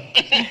 Taylor?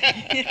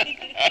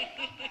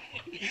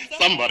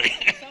 Somebody.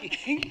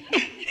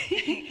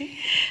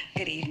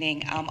 Good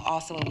evening. I'm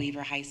also a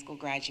Weaver High School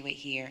graduate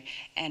here,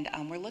 and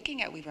we're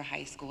looking at Weaver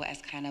High School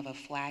as kind of a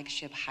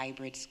flagship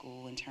hybrid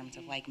school in terms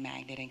of like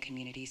magnet and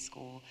community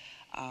school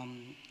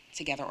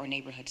together or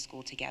neighborhood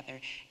school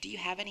together. Do you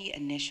have any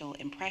initial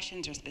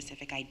impressions or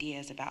specific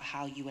ideas about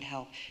how you would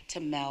help to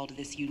meld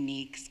this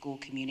unique school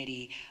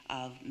community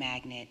of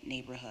magnet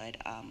neighborhood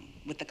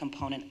with the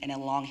component and a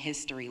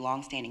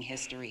long-standing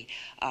history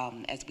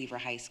as Weaver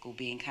High School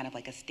being kind of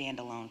like a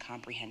standalone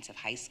comprehensive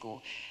high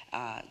school?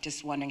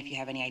 Just wondering if you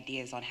have any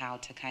ideas on how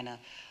to kind of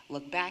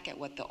look back at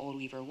what the old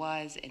Weaver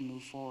was and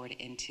move forward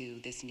into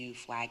this new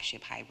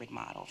flagship hybrid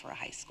model for a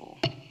high school.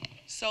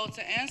 So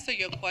to answer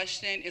your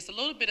question, it's a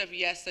little bit of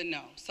yes and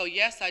no. So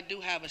yes, I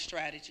do have a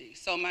strategy.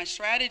 So my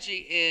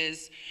strategy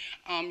is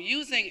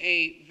using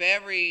a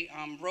very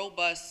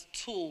robust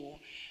tool.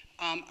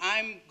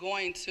 I'm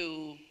going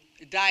to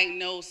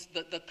diagnose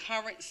the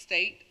current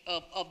state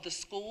of the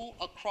school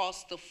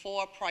across the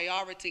 4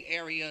 priority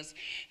areas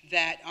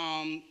that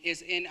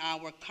is in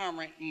our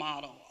current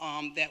model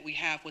that we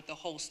have with the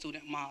whole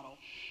student model.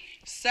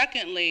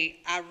 Secondly,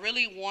 I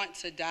really want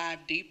to dive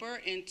deeper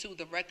into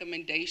the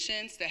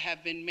recommendations that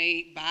have been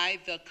made by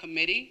the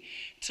committee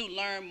to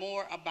learn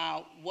more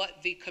about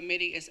what the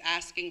committee is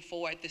asking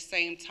for, at the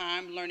same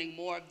time learning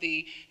more of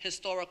the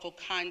historical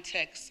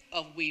context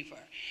of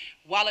Weaver,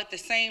 while at the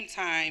same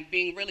time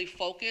being really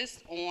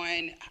focused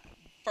on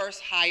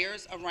first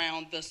hires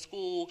around the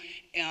school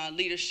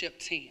leadership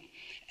team.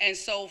 And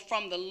so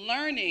from the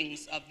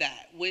learnings of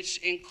that, which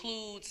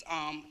includes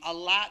a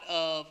lot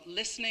of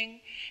listening,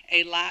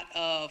 a lot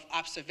of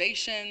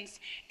observations,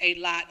 a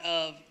lot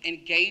of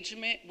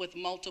engagement with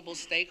multiple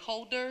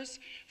stakeholders,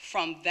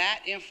 from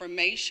that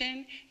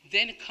information,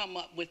 then come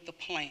up with the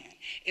plan.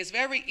 It's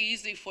very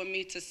easy for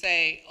me to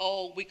say,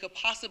 oh, we could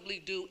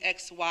possibly do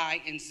X,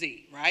 Y, and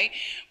Z, right?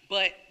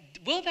 But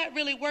will that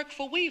really work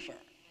for Weaver?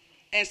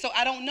 And so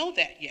I don't know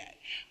that yet.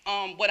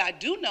 What I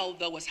do know,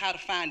 though, is how to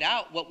find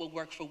out what will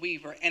work for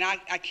Weaver. And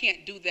I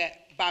can't do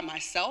that by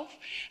myself.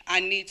 I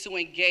need to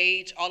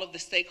engage all of the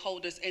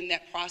stakeholders in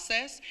that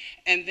process.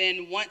 And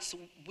then once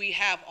we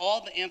have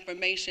all the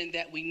information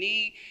that we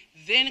need,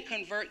 then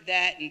convert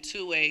that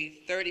into a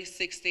 30,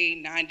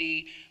 60,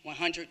 90,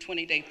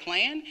 120-day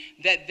plan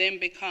that then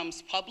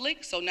becomes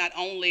public. So not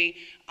only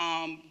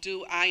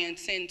do I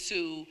intend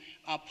to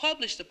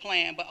publish the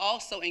plan, but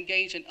also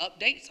engage in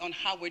updates on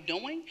how we're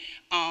doing,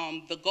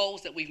 the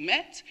goals that we've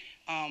met,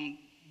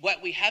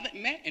 what we haven't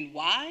met and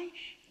why,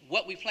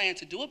 what we plan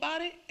to do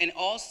about it, and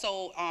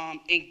also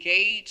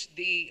engage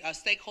the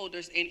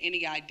stakeholders in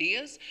any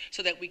ideas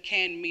so that we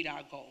can meet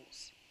our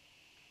goals.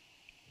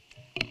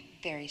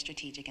 Very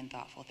strategic and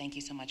thoughtful. Thank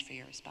you so much for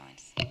your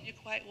response. You're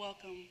quite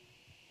welcome.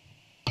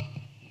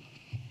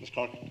 Ms.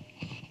 Clark.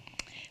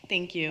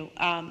 Thank you.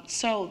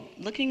 So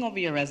looking over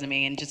your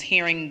resume and just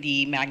hearing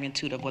the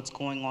magnitude of what's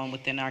going on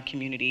within our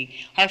community,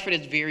 Hartford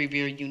is very,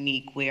 very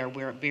unique where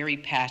we're very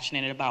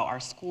passionate about our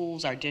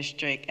schools, our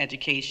district,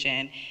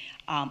 education,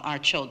 our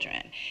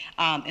children.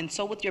 And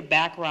so with your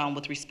background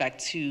with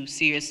respect to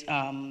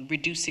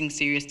reducing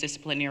serious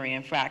disciplinary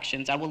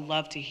infractions, I would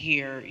love to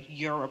hear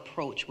your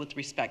approach with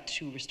respect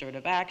to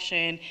restorative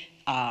action,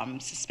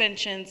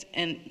 suspensions,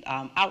 and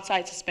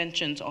outside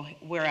suspensions or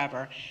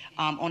wherever,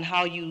 on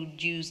how you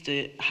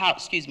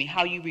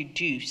how you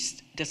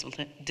reduce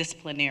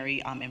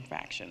disciplinary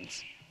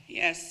infractions.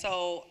 Yes,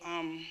 so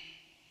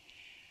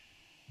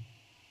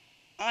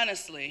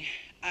honestly,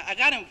 I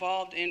got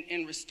involved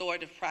in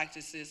restorative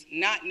practices,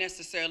 not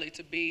necessarily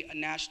to be a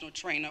national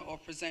trainer or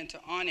presenter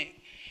on it.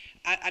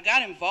 I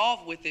got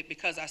involved with it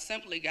because I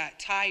simply got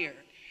tired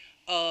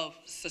of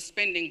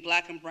suspending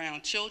Black and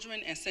brown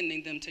children and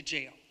sending them to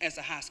jail as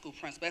a high school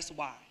principal. That's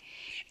why.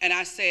 And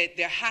I said,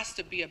 there has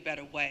to be a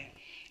better way.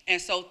 And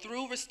so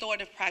through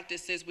restorative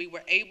practices, we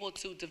were able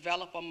to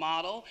develop a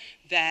model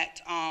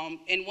that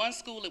in one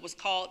school it was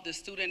called the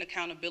Student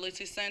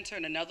Accountability Center,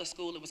 in another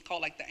school it was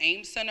called like the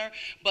AIM Center,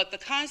 but the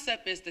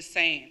concept is the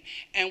same.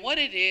 And what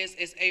it is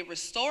a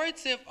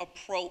restorative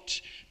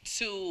approach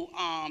to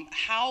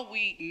how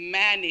we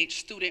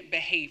manage student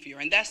behavior,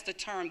 and that's the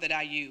term that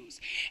I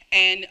use.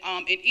 And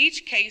in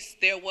each case,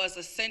 there was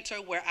a center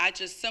where I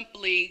just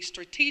simply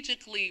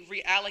strategically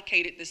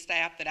reallocated the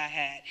staff that I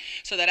had,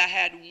 so that I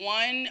had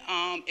one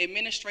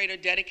administrator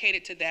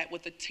dedicated to that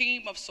with a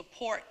team of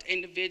support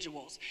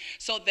individuals,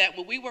 so that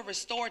when we were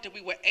restorative,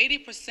 we were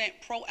 80%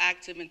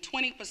 proactive and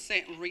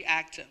 20%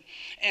 reactive.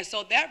 And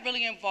so that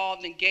really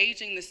involved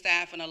engaging the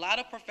staff in a lot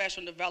of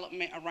professional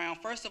development around,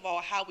 first of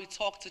all, how we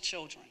talk to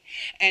children,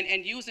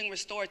 and using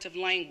restorative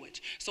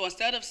language. So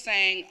instead of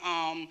saying,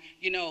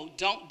 you know,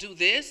 don't do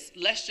this,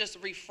 let's just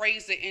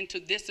rephrase it into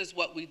this is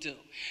what we do.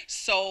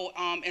 So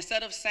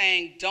instead of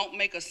saying don't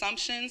make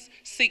assumptions,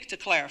 seek to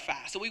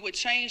clarify. So we would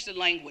change the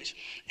language.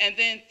 And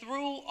then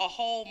through a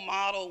whole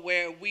model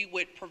where we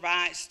would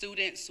provide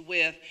students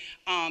with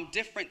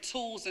different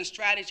tools and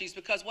strategies,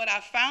 because what I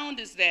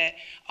found is that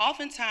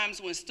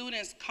oftentimes when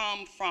students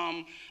come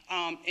from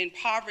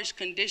impoverished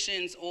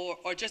conditions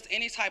or just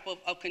any type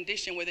of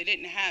condition where they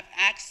didn't have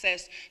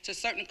access to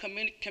certain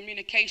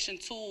communication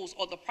tools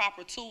or the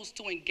proper tools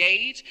to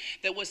engage,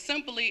 there was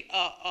simply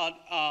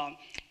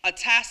a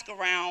task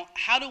around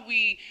how do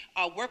we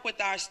work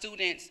with our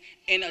students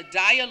in a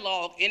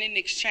dialogue, in an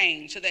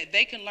exchange, so that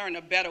they can learn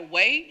a better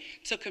way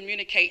to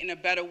communicate and a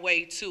better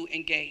way to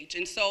engage.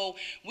 And so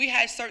we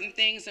had certain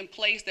things in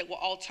place that were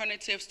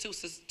alternatives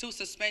to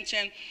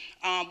suspension.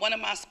 One of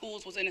my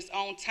schools was in its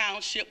own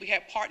township. We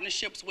had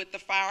partnerships with the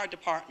fire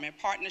department,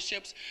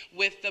 partnerships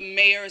with the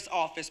mayor's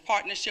office,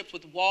 partnerships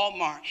with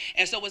Walmart.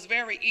 And so it was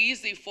very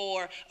easy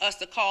for us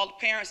to call the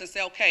parents and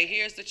say, okay,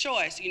 here's the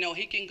choice. You know,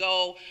 he can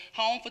go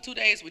home for 2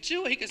 days with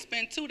you, or he can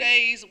spend 2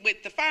 days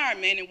with the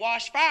firemen and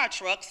wash fire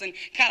trucks and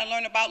kind of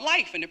learn about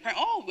life. And the parent,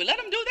 oh, we'll let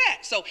him do that.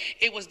 So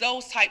it was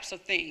those types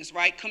of things,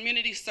 right?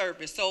 Community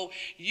service. So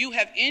you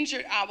have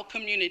injured our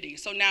community.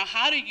 So now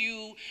how do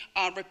you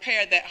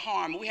repair that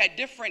harm? We had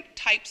different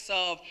types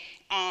of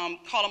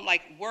call them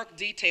like work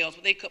details,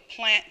 where they could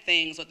plant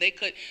things or they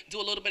could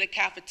do a little bit of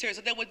cafeteria.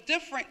 So there were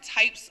different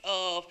types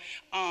of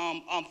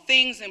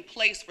things in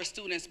place for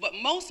students, but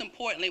most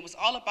importantly, it was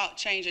all about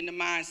changing the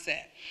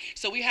mindset.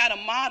 So we had a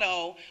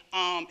motto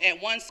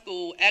at one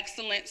school,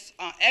 excellence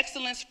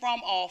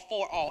from all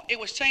for all. It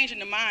was changing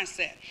the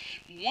mindset.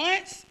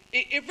 Once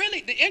it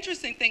really, the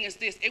interesting thing is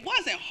this, it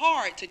wasn't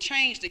hard to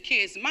change the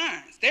kids'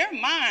 minds. Their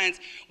minds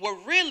were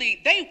really,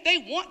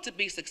 they want to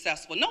be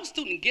successful. No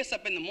student gets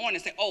up in the morning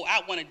and say, oh,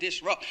 I want to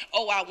disrupt,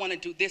 oh, I want to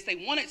do this. They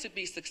wanted to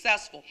be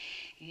successful.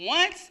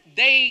 Once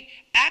they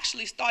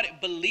actually started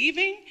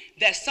believing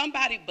that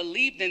somebody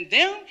believed in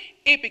them,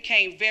 it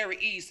became very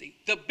easy.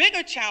 The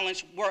bigger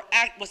challenge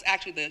was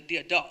actually the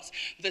adults.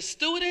 The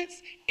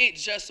students, it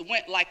just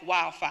went like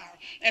wildfire.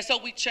 And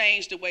so we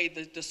changed the way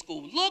the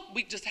school looked.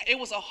 It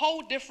was a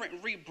whole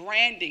different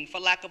rebranding, for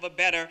lack of a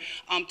better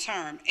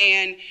term.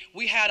 And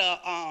we had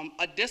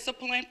a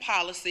discipline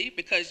policy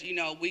because, you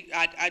know,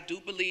 I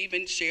do believe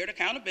in shared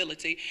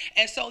accountability.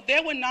 And so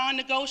there were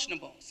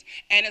non-negotiables.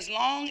 And as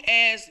long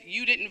as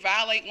you didn't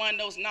violate one of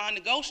those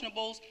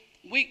non-negotiables,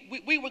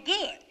 we were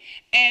good.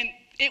 And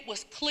it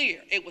was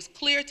clear. It was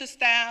clear to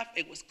staff.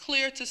 It was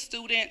clear to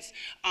students.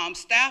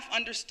 Staff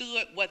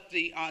understood what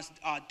the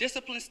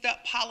discipline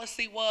step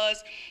policy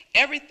was.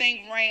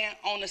 Everything ran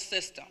on the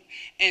system.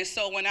 And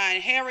so when I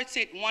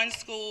inherited one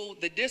school,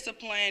 the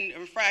discipline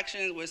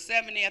infractions was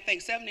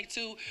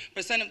 72%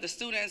 of the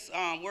students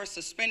were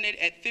suspended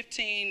at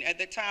 15. At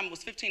the time, it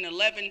was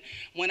 1511.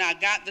 When I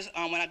got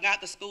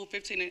the school,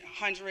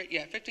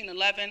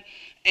 1511.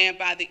 And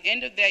by the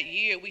end of that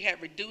year, we had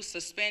reduced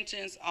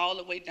suspensions all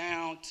the way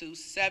down to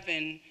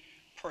 7%.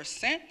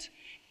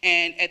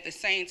 And at the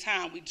same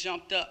time, we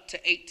jumped up to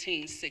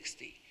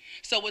 1860.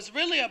 So it's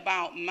really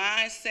about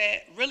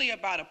mindset, really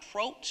about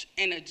approach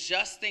and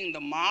adjusting the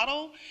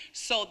model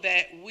so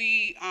that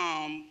we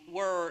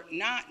were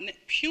not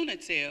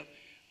punitive,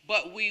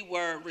 but we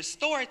were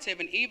restorative.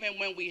 And even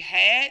when we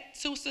had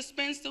to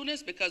suspend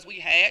students, because we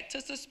had to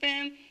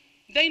suspend,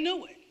 they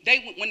knew it.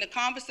 When the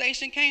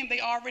conversation came, they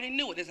already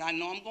knew it. It's, I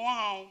know I'm going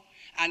home.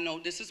 I know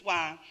this is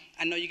why.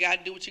 I know you got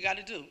to do what you got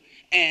to do.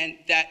 And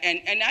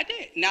I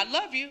did. And I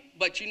love you,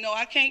 but you know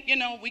I can't, you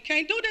know, we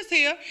can't do this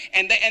here.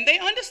 And they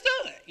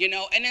understood, you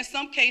know. And in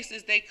some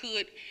cases they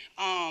could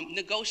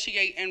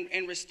negotiate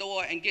and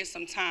restore and get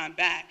some time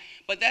back.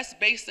 But that's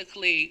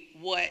basically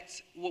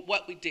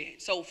what we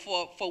did. So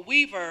for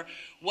Weaver,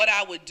 what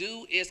I would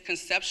do is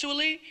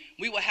conceptually,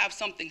 we would have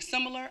something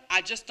similar.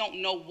 I just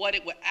don't know what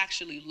it would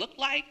actually look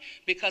like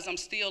because I'm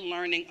still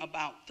learning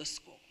about the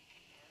school.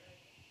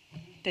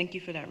 Thank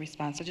you for that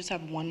response. I just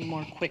have one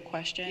more quick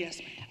question.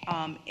 Yes,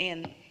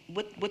 and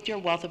with your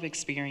wealth of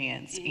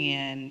experience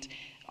and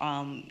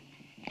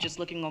just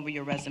looking over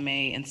your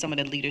resume and some of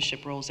the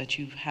leadership roles that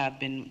you have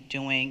been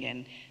doing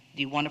and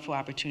the wonderful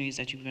opportunities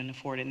that you've been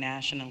afforded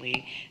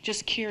nationally,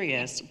 just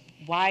curious,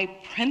 why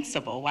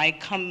principal? Why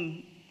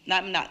come,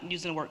 I'm not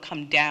using the word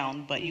come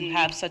down, but you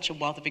have such a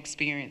wealth of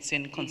experience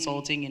in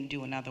consulting and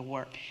doing other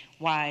work.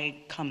 Why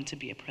come to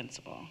be a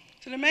principal?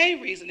 So the main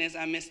reason is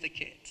I miss the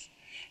kids.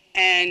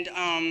 And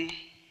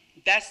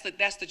that's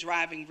the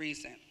driving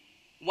reason.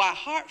 Why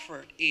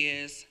Hartford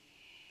is,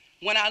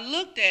 when I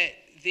looked at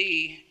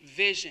the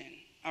vision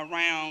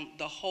around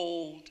the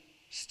whole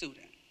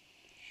student,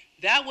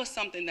 that was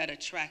something that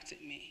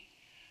attracted me.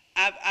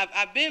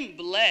 I've been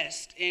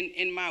blessed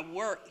in my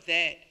work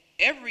that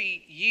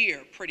every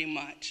year, pretty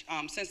much,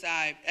 since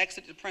I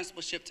exited the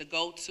principalship to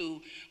go to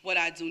what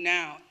I do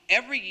now,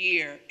 every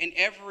year in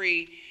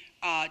every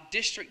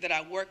district that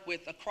I work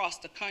with across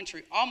the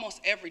country,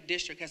 almost every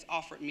district has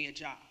offered me a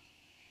job.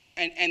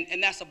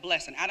 And that's a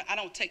blessing. I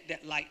don't take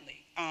that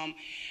lightly.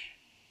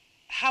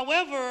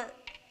 However,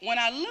 when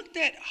I looked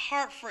at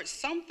Hartford,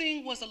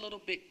 something was a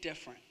little bit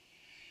different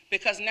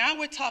because now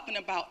we're talking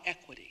about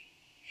equity.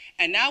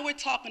 And now we're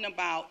talking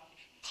about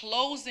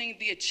closing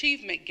the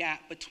achievement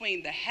gap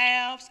between the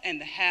haves and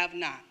the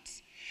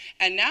have-nots.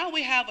 And now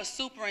we have a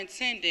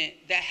superintendent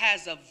that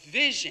has a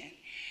vision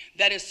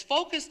that is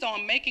focused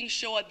on making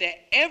sure that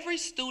every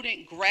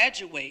student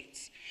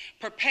graduates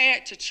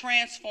prepared to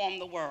transform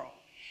the world.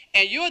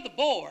 And you're the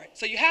board,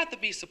 so you have to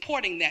be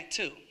supporting that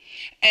too.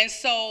 And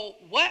so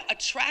what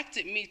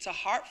attracted me to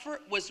Hartford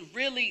was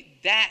really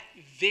that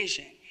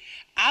vision.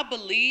 I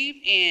believe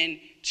in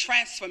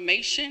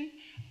transformation.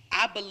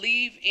 I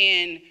believe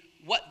in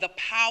what the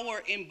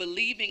power in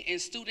believing in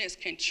students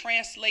can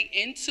translate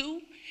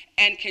into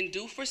and can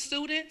do for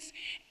students.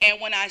 And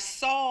when I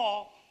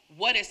saw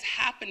what is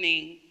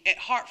happening at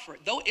Hartford,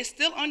 though it's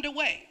still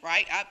underway,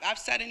 right? I've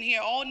sat in here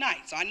all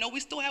night, so I know we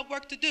still have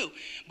work to do,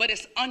 but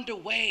it's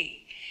underway.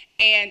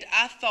 And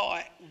I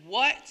thought,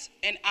 what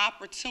an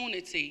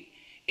opportunity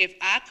if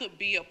I could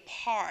be a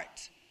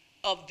part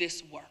of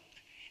this work.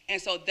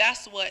 And so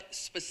that's what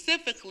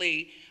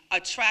specifically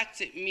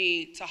attracted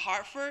me to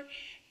Hartford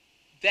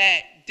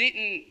that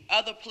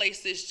other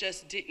places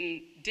just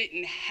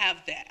didn't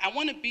have that. I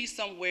want to be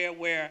somewhere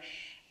where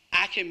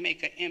I can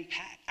make an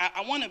impact.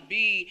 I want to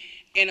be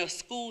in a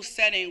school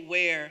setting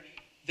where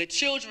the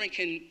children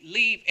can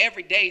leave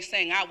every day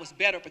saying I was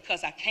better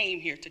because I came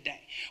here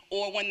today.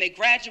 Or when they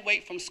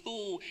graduate from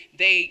school,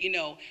 they,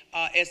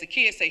 as the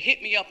kids say,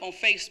 hit me up on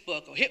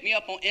Facebook or hit me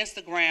up on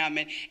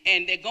Instagram,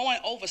 and they're going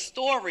over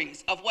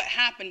stories of what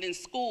happened in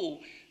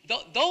school.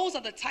 Those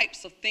are the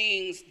types of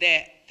things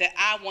that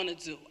I want to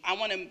do. I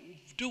want to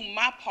do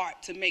my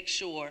part to make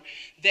sure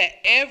that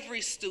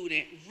every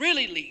student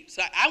really leaves.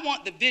 I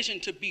want the vision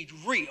to be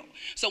real.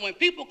 So when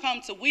people come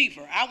to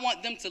Weaver, I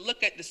want them to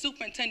look at the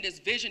superintendent's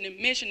vision and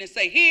mission and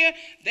say, here,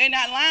 they're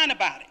not lying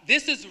about it.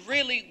 This is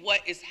really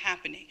what is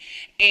happening.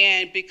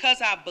 And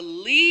because I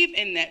believe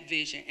in that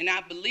vision and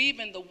I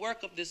believe in the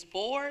work of this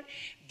board,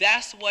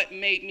 that's what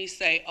made me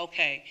say,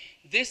 okay,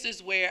 this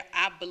is where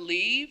I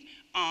believe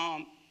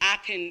I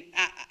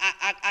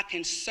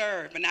can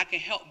serve and I can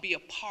help be a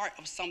part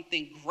of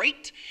something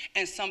great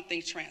and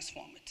something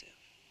transformative.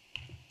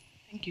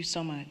 Thank you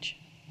so much.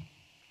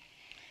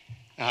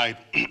 I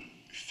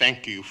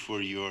thank you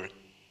for your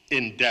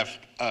in-depth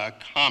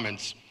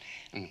comments.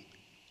 And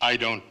I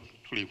don't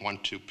really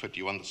want to put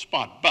you on the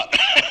spot, but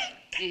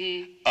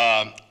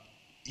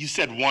you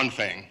said one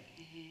thing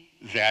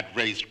that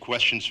raised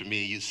questions for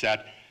me. You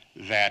said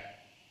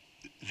that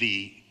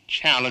the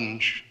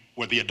challenge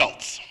were the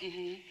adults.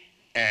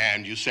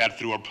 And you sat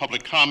through our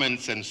public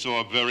comments and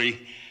saw a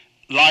very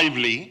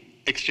lively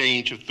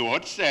exchange of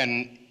thoughts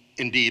and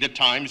indeed at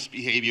times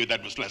behavior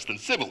that was less than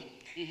civil.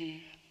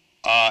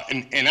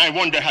 And I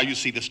wonder how you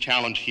see this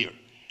challenge here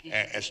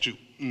as to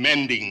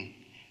mending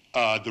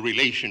the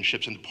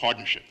relationships and the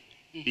partnership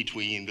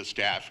between the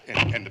staff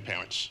and the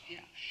parents.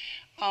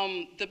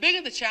 The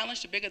bigger the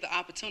challenge, the bigger the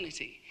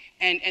opportunity.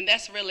 And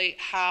that's really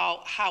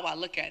how I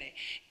look at it.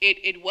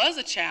 It was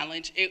a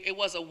challenge, it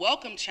was a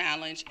welcome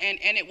challenge,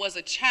 and it was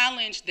a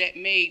challenge that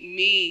made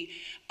me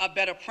a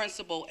better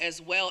principal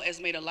as well as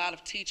made a lot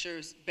of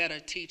teachers better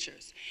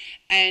teachers.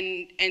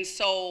 And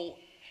so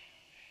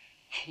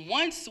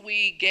once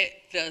we get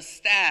the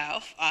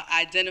staff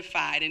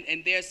identified,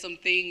 and there's some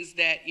things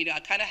that, I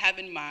kind of have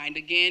in mind.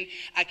 Again,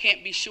 I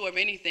can't be sure of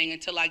anything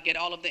until I get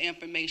all of the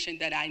information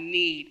that I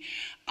need.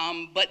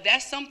 But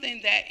that's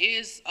something that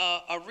is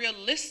a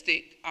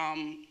realistic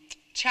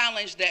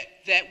challenge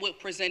that would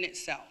present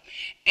itself.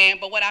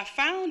 But what I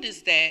found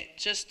is that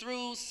just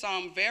through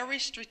some very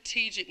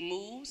strategic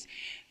moves,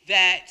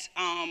 that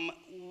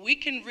we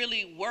can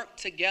really work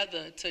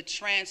together to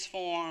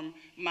transform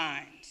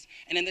minds.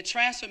 And in the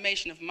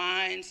transformation of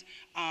minds,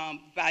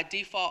 by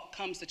default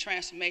comes the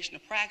transformation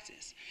of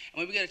practice. And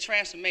when we get a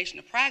transformation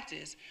of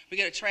practice, we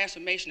get a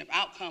transformation of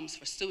outcomes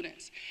for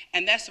students.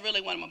 And that's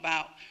really what I'm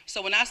about.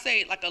 So when I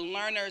say like a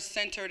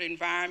learner-centered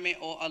environment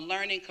or a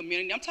learning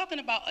community, I'm talking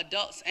about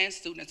adults and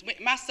students.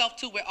 Myself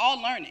too, we're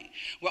all learning.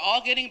 We're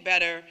all getting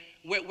better.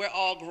 We're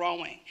all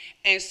growing.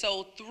 And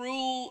so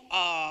through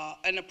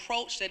an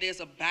approach that is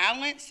a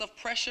balance of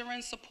pressure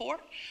and support,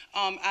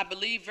 I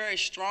believe very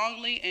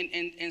strongly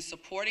in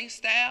supporting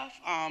staff.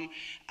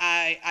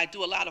 I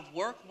do a lot of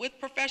work with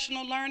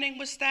professional learning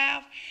with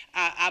staff.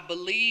 I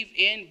believe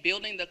in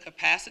building the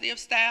capacity of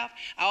staff.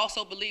 I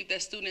also believe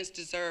that students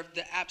deserve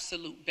the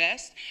absolute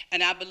best.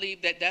 And I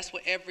believe that that's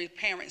what every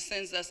parent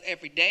sends us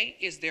every day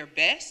is their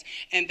best,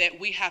 and that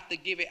we have to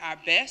give it our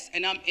best.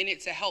 And I'm in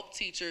it to help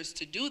teachers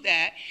to do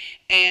that.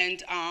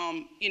 And,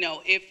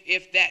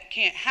 if that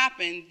can't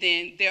happen,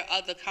 then there are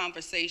other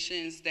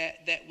conversations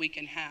that we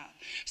can have.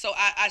 So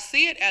I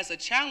see it as a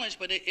challenge,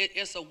 but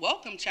it's a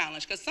welcome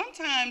challenge, because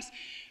sometimes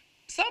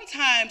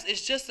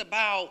it's just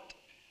about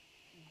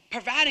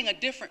providing a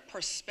different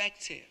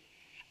perspective.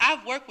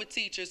 I've worked with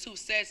teachers who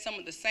said some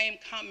of the same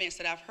comments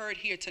that I've heard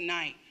here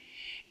tonight,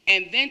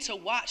 and then to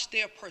watch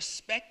their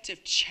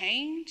perspective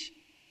change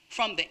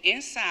from the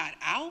inside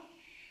out,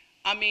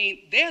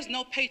 there's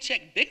no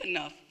paycheck big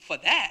enough for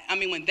that.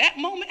 When that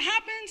moment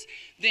happens,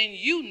 then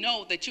you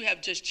know that you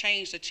have just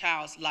changed a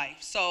child's life.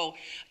 So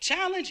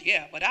challenge,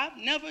 yeah, but I've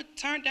never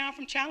turned down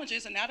from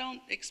challenges, and I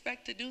don't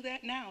expect to do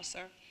that now,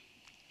 sir.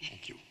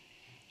 Thank you.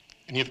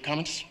 Any other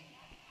comments?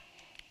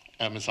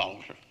 Ms.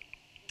 Oliver.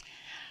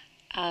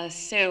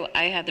 So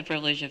I had the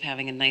privilege of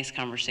having a nice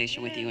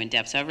conversation with you in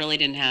depth. So I really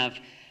didn't have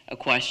a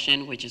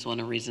question, which is one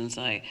of the reasons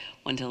I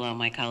want to allow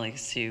my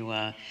colleagues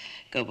to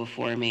go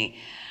before me.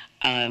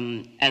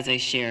 As I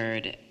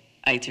shared,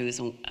 I too was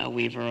a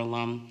Weaver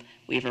alum.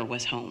 Weaver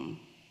was home.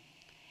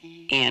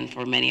 And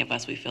for many of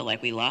us, we feel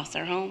like we lost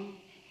our home.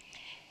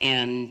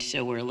 And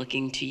so we're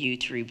looking to you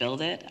to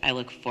rebuild it. I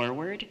look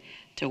forward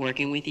to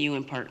working with you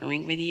and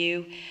partnering with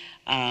you.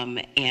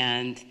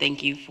 And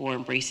thank you for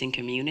embracing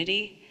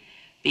community,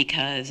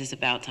 because it's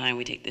about time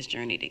we take this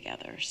journey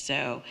together.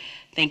 So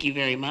thank you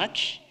very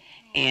much.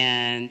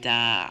 And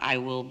I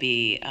will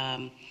be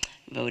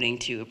voting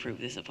to approve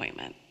this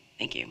appointment.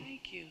 Thank you.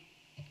 Thank you.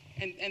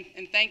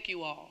 And thank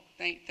you all.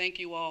 Thank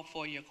you all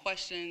for your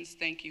questions.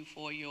 Thank you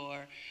for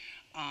your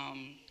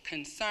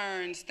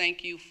concerns.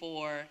 Thank you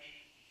for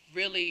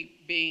really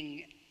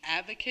being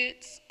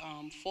advocates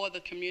for the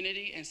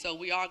community. And so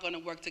we are going to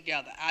work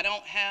together. I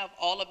don't have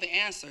all of the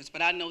answers,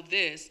 but I know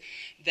this,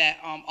 that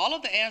all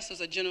of the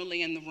answers are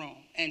generally in the room.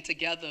 And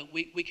together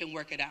we can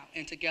work it out.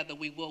 And together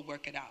we will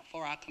work it out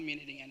for our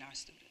community and our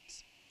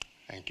students.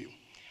 Thank you.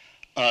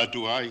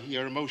 Do I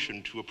hear a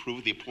motion to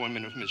approve the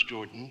appointment of Ms.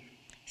 Jordan?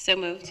 So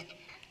moved.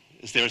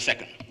 Is there a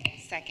second?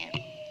 Second.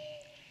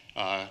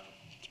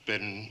 It's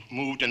been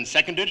moved and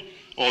seconded.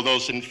 All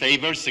those in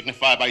favor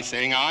signify by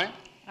saying aye.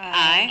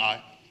 Aye.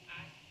 Aye.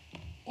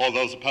 All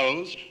those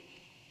opposed?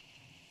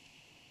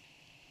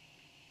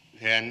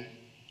 Then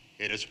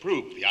it is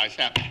approved. The ayes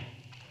have it.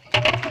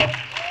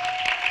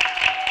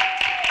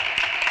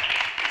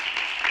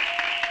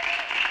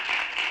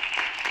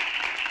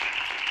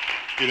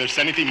 If there's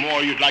anything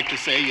more you'd like to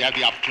say, you have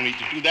the opportunity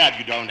to do that.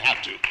 You don't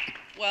have to.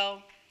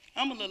 Well,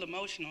 I'm a little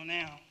emotional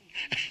now.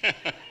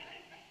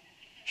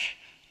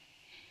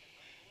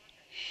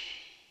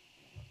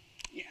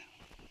 Yeah,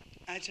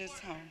 I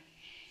just,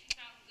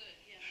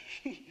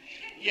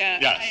 yeah,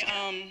 Yes.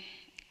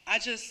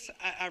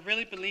 I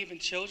really believe in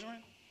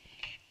children,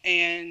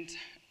 and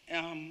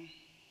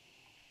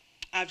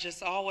I've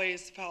just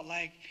always felt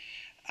like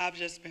I've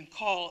just been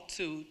called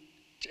to,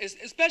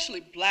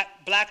 especially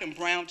black and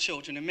brown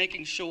children, and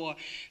making sure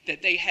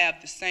that they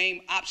have the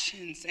same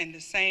options and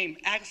the same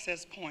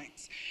access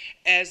points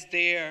as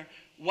their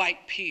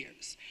white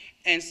peers.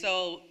 And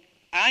so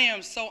I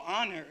am so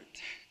honored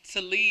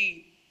to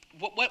lead.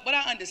 What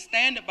I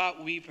understand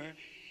about Weaver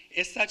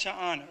is such an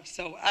honor.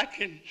 So I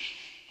can.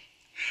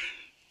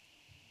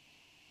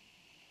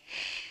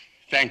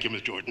 Thank you,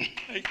 Ms. Jordan.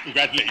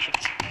 Congratulations.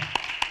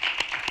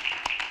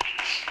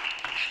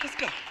 Let's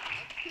go.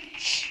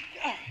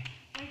 All right.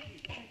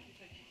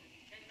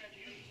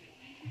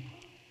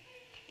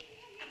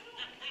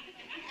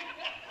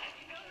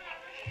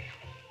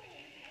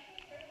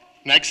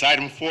 Next,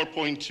 item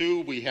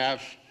 4.2, we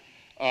have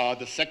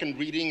the second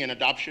reading and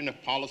adoption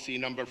of policy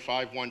number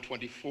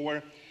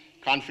 5124,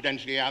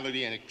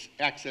 confidentiality and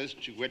access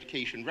to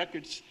education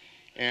records.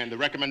 And the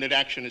recommended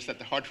action is that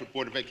the Hartford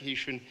Board of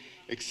Education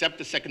accept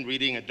the second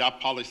reading,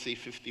 adopt policy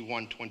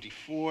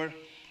 5124,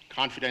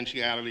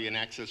 confidentiality and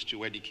access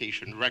to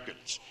education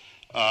records.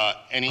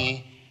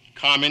 Any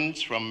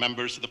comments from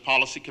members of the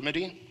policy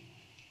committee?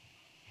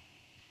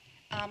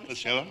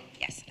 Ms. Hiller?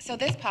 Yes, so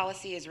this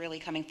policy is really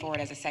coming forward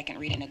as a second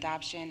reading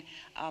adoption.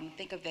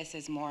 Think of this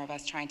as more of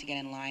us trying to get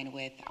in line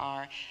with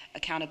our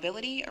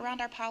accountability around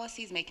our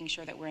policies, making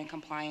sure that we're in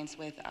compliance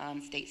with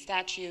state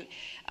statute,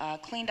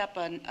 cleaned up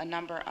a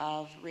number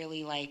of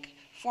really like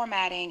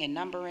formatting and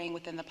numbering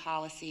within the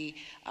policy,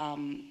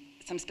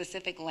 some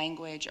specific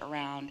language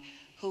around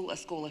who a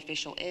school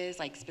official is,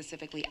 like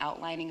specifically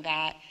outlining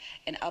that,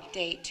 an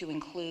update to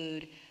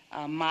include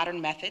modern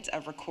methods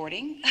of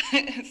recording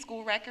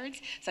school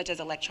records, such as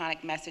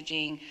electronic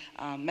messaging,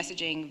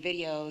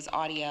 videos,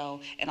 audio,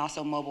 and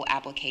also mobile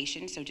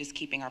applications, so just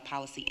keeping our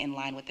policy in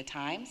line with the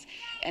times.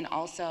 And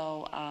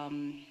also,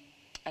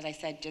 as I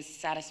said, just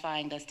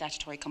satisfying the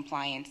statutory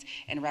compliance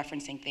and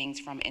referencing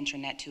things from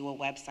intranet to a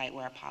website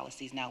where our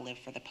policies now live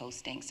for the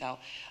posting. So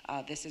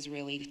this is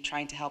really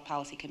trying to help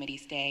policy committee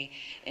stay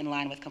in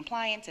line with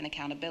compliance and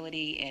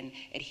accountability and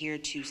adhere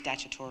to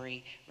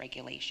statutory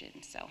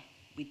regulations. So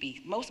we'd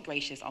be most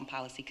gracious on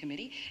policy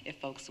committee if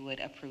folks would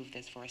approve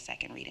this for a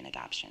second read and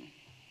adoption.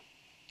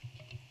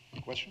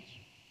 Questions?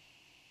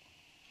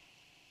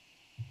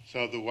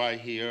 So do I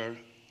hear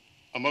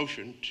a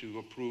motion to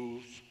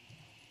approve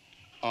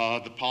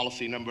the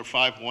policy number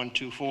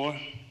 5124?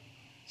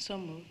 So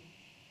moved.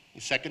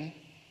 Second?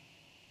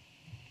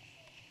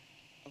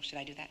 Oh, should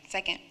I do that?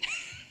 Second.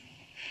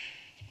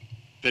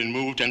 Been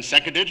moved and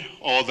seconded.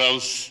 All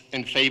those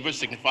in favor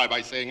signify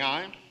by saying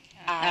aye.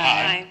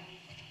 Aye.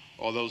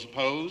 All those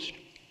opposed?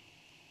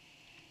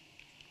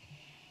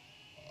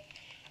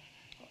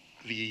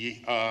 The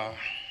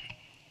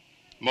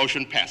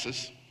motion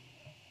passes.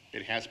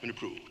 It has been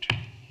approved.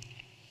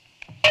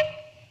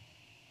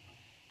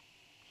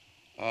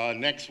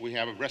 Next, we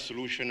have a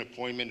resolution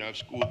appointment of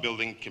school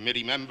building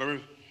committee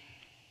member.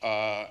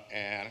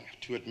 And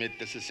to admit,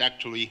 this is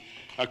actually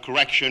a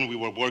correction. We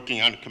were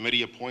working on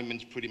committee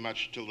appointments pretty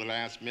much till the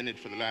last minute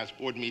for the last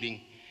board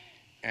meeting.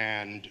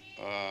 And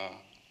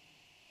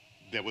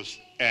there was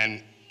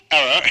an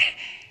error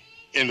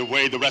in the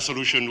way the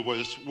resolution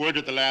was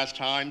worded the last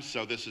time,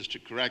 so this is to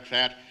correct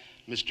that.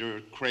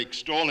 Mr. Craig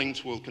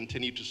Stallings will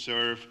continue to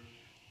serve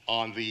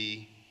on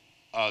the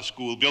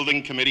school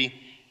building committee,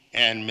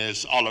 and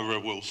Ms. Oliver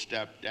will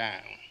step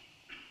down.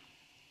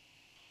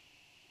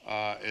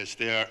 Is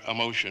there a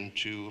motion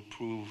to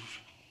approve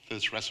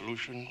this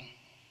resolution?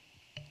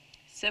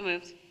 So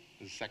moved.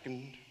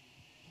 Second?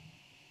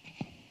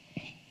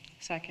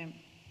 Second.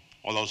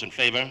 All those in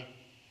favor?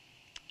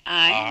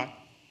 Aye.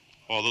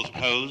 All those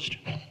opposed?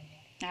 I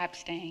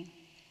abstain.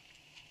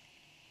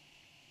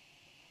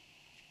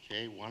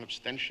 Okay, one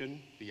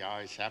abstention. The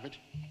ayes have it.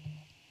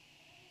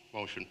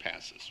 Motion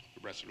passes.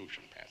 The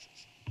resolution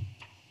passes.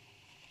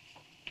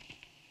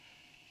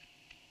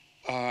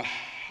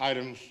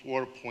 Item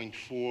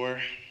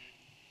 4.4,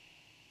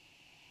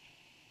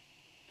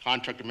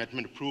 contract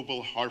amendment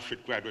approval,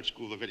 Hartford Graduate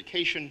School of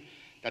Education,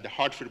 that the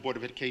Hartford Board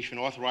of Education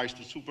authorize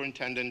the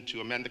superintendent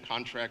to amend the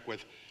contract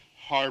with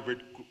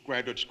Harvard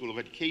Graduate School of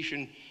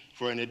Education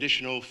for an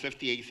additional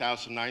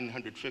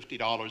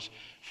 $58,950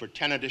 for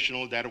 10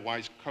 additional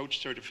DataWise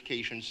coach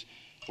certifications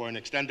for an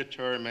extended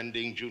term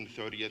ending June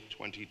 30th,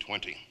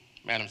 2020.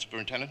 Madam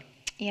Superintendent.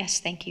 Yes,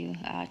 thank you,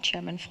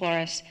 Chairman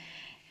Flores.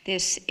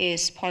 This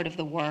is part of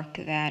the work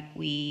that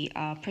we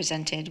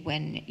presented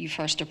when you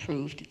first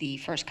approved the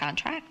first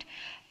contract.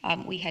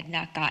 We had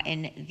not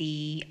gotten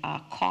the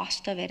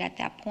cost of it at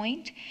that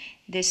point.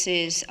 This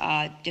is,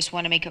 just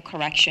want to make a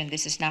correction,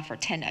 this is not for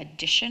 10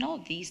 additional,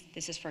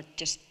 this is for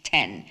just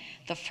 10,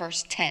 the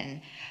first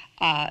 10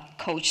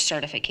 coach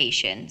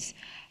certifications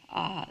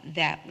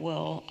that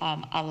will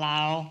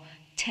allow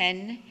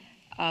 10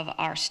 of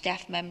our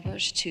staff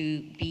members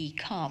to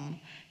become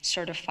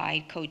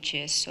certified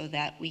coaches so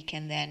that we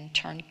can then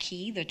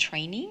turnkey the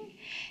training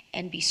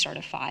and be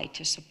certified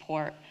to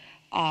support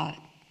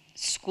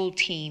school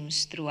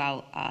teams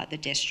throughout the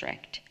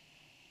district.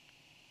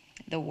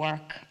 The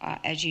work,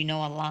 as you know,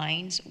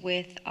 aligns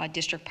with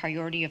district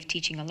priority of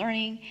teaching and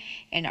learning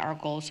and our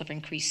goals of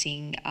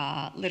increasing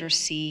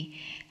literacy,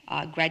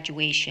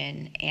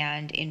 graduation,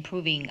 and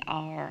improving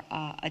our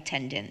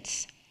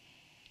attendance.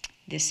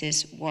 This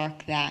is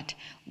work that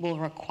will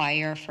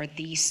require for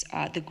these,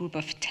 the group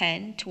of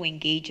 10 to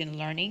engage in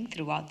learning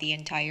throughout the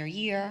entire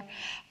year,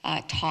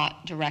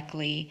 taught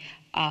directly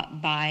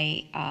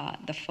by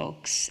the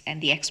folks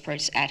and the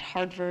experts at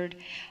Hartford.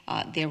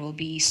 There will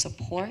be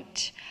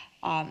support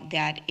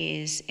that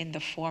is in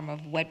the form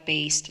of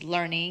web-based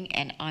learning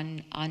and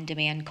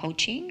on-demand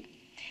coaching.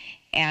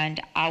 And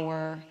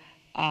our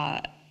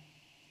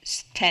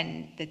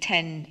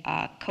 10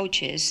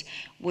 coaches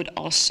would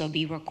also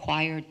be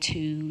required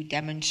to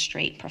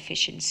demonstrate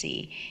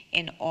proficiency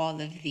in all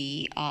of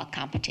the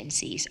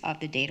competencies of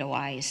the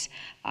DataWise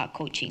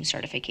coaching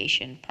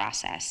certification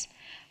process.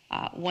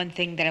 One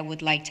thing that I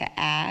would like to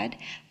add,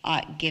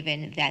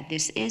 given that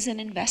this is an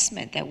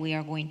investment that we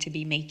are going to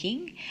be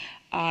making,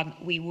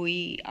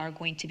 we are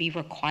going to be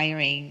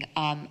requiring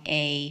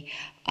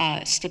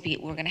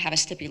we're going to have a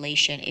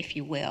stipulation, if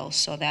you will,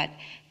 so that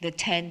the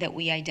 10 that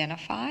we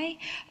identify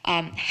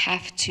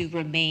have to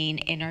remain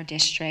in our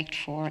district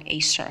for a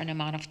certain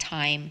amount of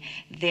time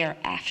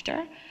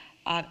thereafter.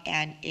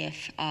 And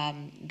if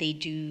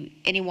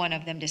any one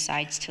of them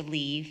decides to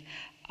leave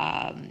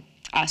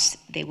us,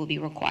 they will be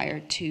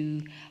required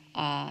to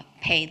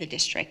pay the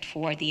district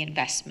for the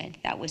investment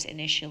that was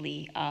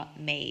initially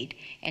made.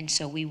 And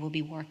so we will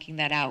be working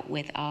that out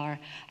with our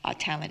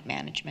talent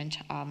management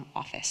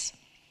office.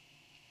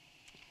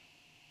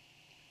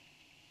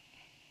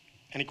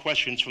 Any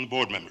questions from the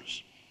board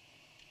members?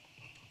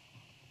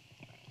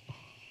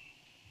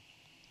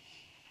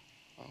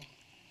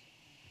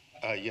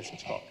 Yes,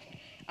 Ms. Clark.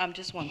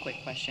 Just one quick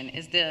question.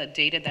 Is the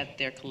data that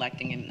they're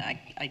collecting, and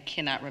I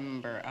cannot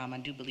remember, I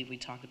do believe we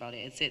talked about it,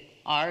 is it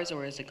ours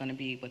or is it going to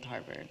be with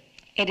Harvard?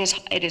 It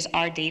is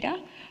our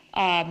data.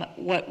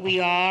 What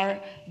we are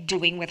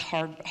doing with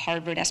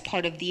Harvard as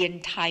part of the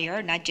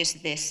entire, not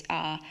just this,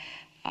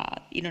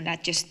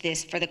 not just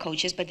this for the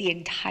coaches, but the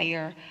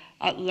entire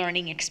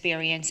learning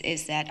experience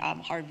is that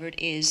Harvard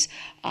is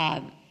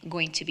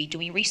going to be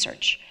doing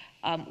research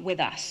with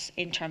us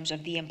in terms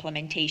of the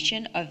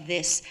implementation of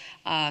this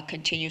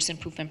continuous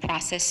improvement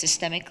process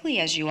systemically.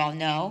 As you all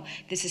know,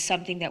 this is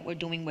something that we're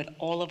doing with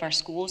all of our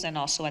schools and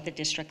also at the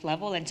district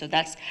level. And so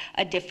that's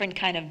a different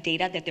kind of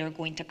data that they're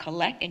going to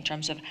collect in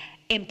terms of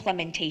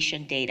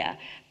implementation data.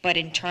 But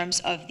in terms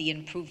of the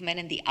improvement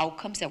and the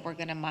outcomes that we're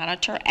going to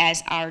monitor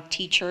as our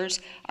teachers,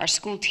 our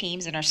school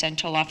teams, and our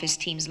central office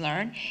teams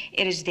learn,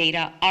 it is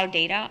data, our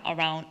data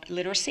around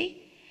literacy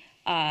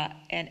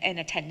and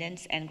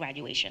attendance and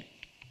graduation.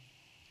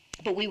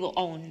 But we will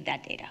own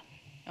that data.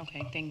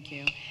 Okay, thank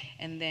you.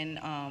 And then,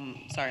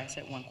 sorry, I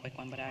said one quick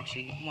one, but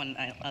actually one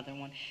other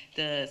one.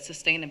 The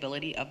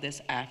sustainability of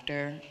this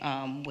after,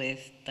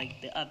 with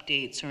like the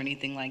updates or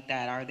anything like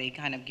that, are they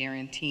kind of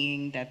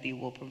guaranteeing that they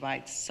will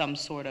provide some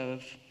sort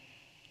of,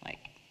 like,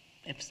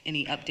 if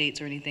any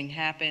updates or anything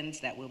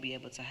happens, that we'll be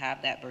able to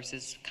have that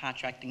versus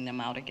contracting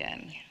them out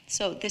again?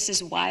 So this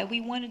is why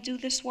we want to do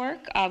this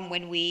work.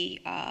 When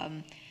we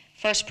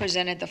first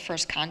presented the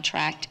first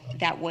contract,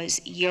 that was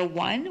year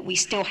one. We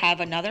still have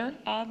another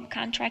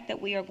contract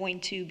that we are going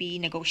to be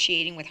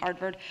negotiating with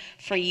Hartford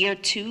for year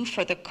two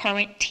for the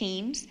current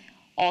teams,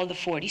 all the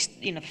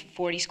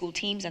 40 school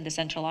teams and the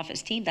central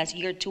office team. That's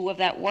year two of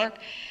that work.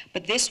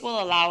 But this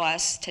will allow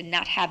us to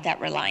not have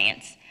that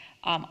reliance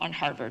on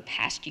Hartford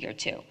past year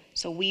two.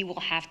 So we will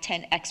have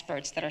 10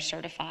 experts that are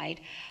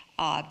certified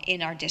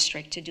in our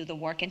district to do the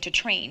work and to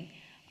train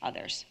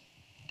others.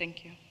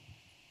 Thank you.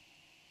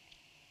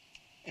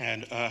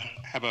 And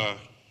have a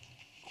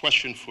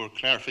question for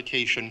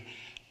clarification.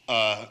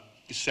 You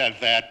said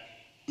that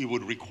we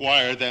would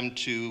require them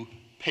to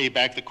pay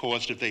back the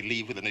cost if they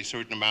leave within a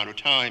certain amount of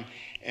time.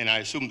 And I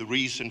assume the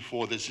reason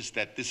for this is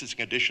that this is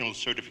an additional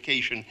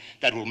certification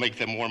that will make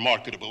them more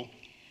marketable.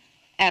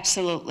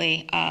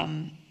 Absolutely.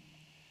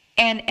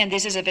 And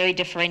this is a very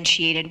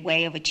differentiated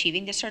way of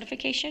achieving the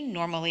certification.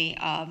 Normally,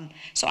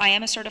 so I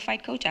am a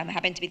certified coach. I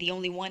happen to be the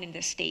only one in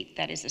the state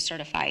that is a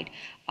certified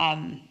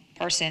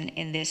person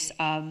in this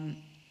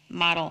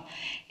model.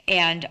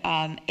 And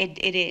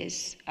it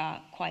is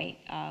quite,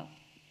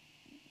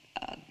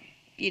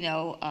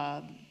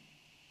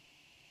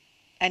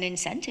 an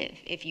incentive,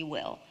 if you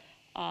will.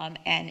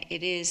 And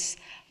it is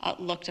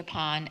looked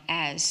upon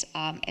as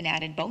an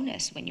added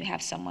bonus when you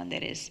have someone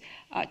that is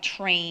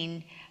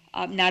trained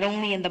not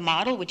only in the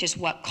model, which is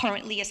what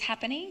currently is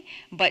happening,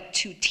 but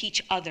to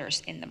teach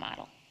others in the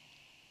model.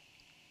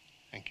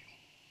 Thank you.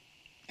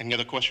 Any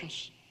other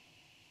questions?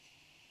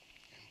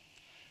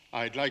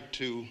 I'd like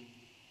to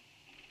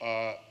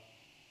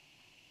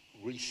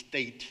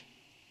restate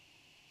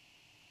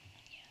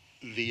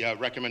the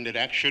recommended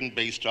action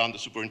based on the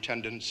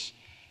superintendent's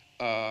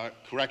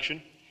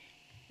correction.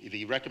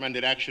 The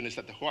recommended action is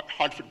that the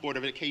Hartford Board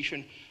of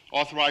Education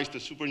authorize the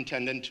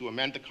superintendent to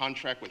amend the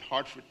contract with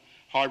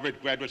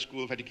Harvard Graduate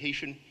School of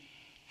Education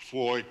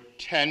for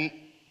 10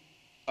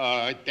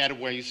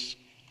 database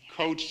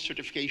coach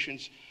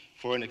certifications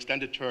for an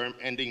extended term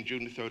ending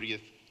June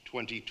 30th,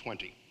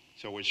 2020.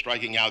 So we're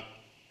striking out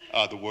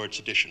the words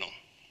additional.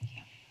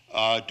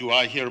 Do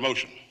I hear a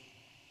motion?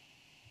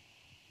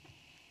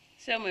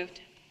 So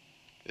moved.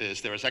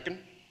 Is there a second?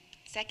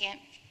 Second.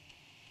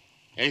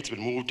 Okay, it's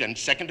been moved and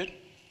seconded.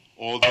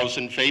 All those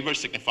in favor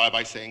signify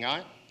by saying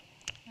aye.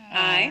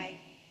 Aye.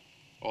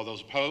 All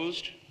those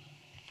opposed?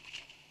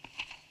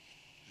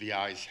 The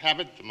ayes have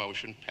it. The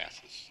motion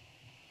passes.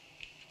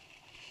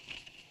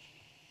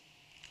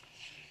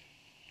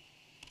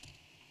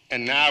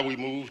 And now we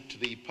move to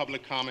the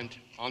public comment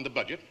on the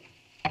budget,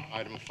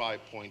 item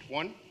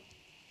 5.1.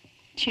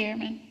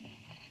 Chairman,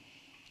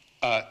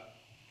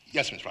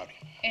 Yes, Ms. Rowdy.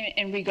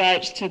 in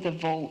regards to the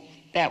vote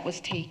that was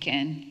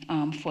taken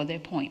for the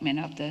appointment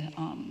of the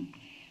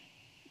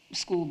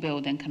school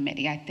building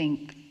committee,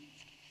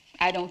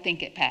 I don't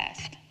think it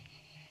passed.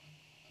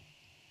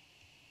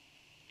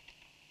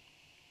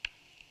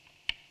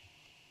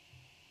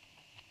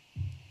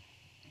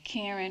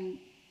 Karen,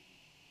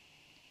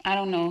 I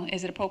don't know,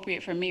 is it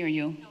appropriate for me or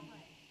you? No.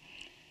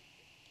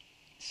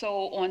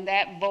 So on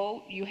that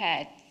vote, you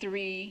had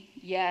 3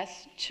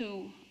 yes,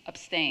 2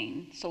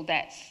 abstain. So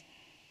that's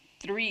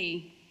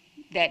 3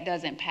 that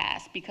doesn't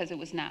pass because it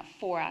was not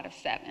 4 out of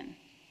 7.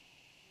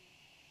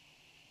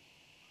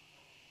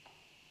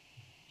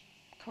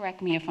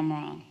 Correct me if I'm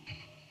wrong.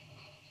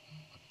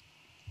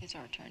 Is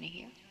our attorney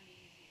here?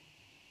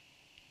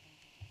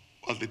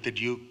 Well, did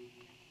you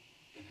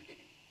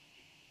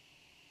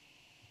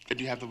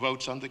have the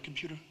votes on the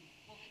computer?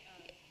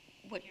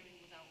 What?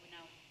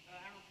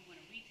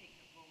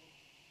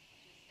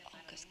 Oh,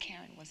 because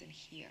Karen wasn't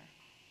here.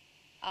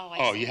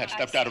 Oh, you had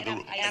stepped out of the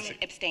room. I am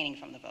abstaining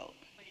from the vote.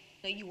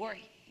 No, you were.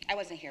 I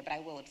wasn't here, but I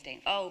will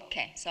abstain.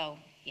 Okay, so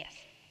yes.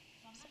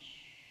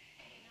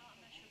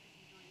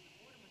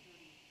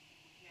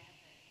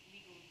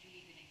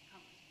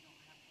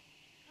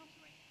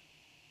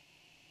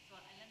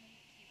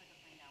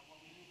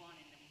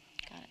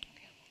 Got it.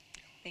 Okay.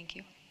 Thank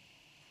you.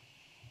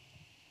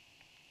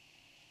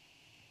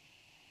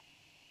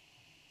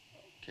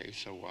 Okay,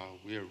 so while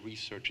we're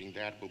researching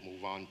that, we'll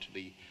move on to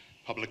the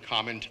public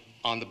comment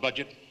on the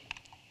budget.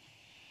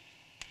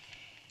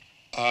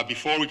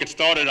 Before we get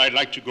started, I'd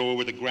like to go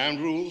over the ground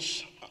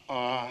rules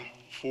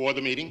for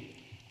the meeting.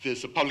 This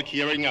is a public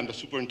hearing on the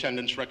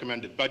superintendent's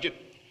recommended budget.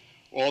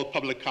 All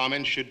public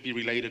comments should be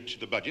related to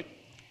the budget.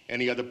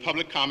 Any other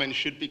public comments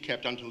should be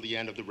kept until the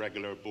end of the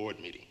regular board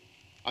meeting,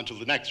 until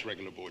the next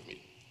regular board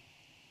meeting.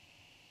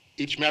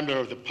 Each member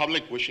of the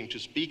public wishing to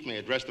speak may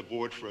address the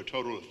board for a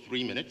total of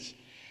 3 minutes.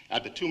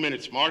 At the 2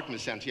 minutes mark,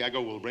 Ms.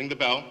 Santiago will ring the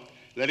bell,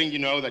 letting you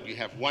know that you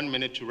have 1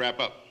 minute to wrap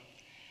up.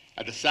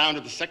 At the sound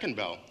of the second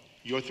bell,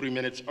 your 3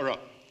 minutes are up.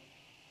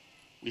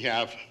 We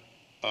have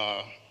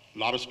a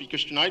lot of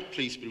speakers tonight.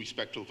 Please be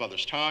respectful of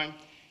others' time.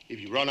 If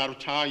you run out of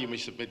time, you may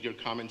submit your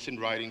comments in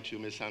writing to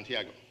Ms.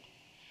 Santiago.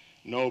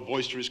 No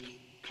boisterous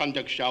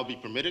conduct shall be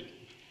permitted.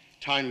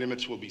 Time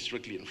limits will be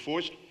strictly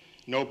enforced.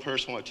 No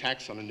personal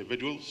attacks on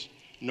individuals.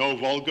 No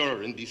vulgar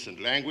or indecent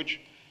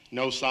language.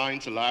 No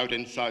signs allowed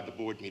inside the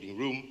board meeting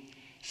room.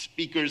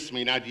 Speakers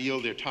may not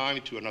yield their time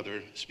to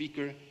another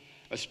speaker.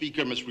 A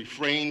speaker must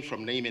refrain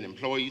from naming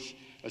employees.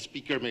 A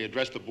speaker may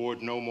address the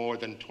board no more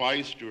than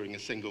twice during a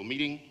single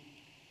meeting.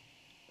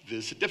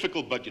 This is a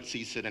difficult budget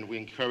season and we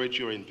encourage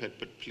your input,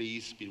 but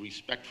please be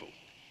respectful.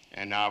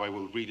 And now I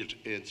will read it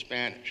in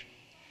Spanish.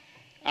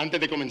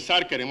 Antes de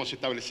comenzar, queremos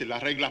establecer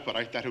las reglas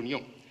para esta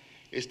reunión.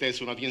 Esta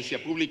es una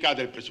audiencia pública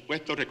del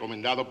presupuesto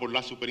recomendado por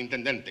la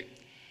superintendente.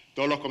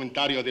 Todos los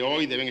comentarios de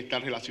hoy deben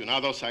estar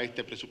relacionados a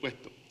este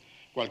presupuesto.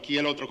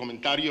 Cualquier otro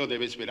comentario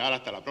debe esperar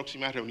hasta la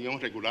próxima reunión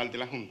regular de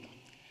la Junta.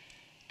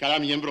 Cada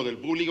miembro del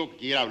público que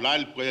quiera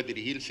hablar puede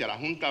dirigirse a la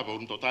Junta por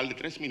un total de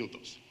 3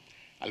 minutos.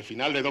 Al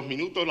final de 2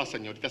 minutos, la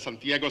señorita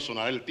Santiago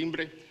sonará el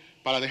timbre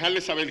para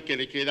dejarle saber que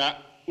le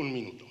queda 1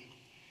 minuto.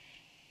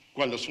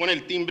 Cuando suene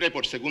el timbre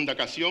por segunda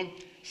ocasión,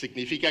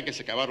 significa que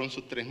se acabaron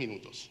sus 3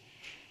 minutos.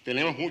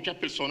 Tenemos muchas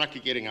personas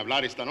que quieren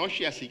hablar esta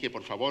noche, así que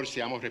por favor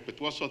seamos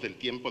respetuosos del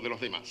tiempo de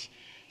los demás.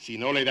 Si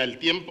no le da el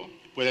tiempo,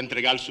 puede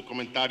entregar sus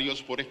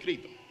comentarios por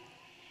escrito.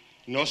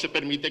 No se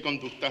permite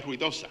conducta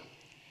ruidosa.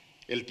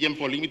 El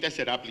tiempo límite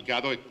será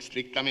aplicado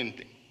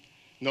estrictamente.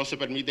 No se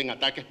permiten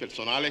ataques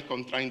personales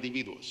contra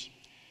individuos.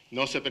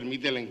 No se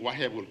permite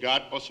lenguaje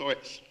vulgar o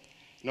soez.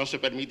 No se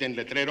permiten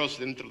letreros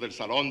dentro del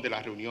salón de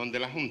la reunión de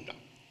la Junta.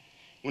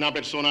 Una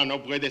persona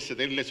no puede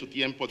cederle su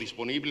tiempo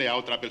disponible a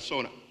otra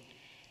persona.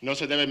 No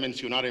se deben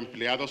mencionar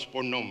empleados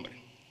por nombre.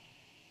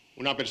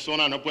 Una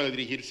persona no puede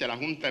dirigirse a la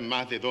Junta en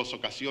más de 2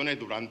 ocasiones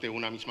durante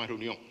una misma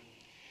reunión.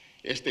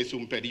 Este es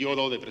un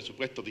periodo de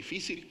presupuesto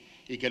difícil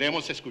y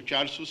queremos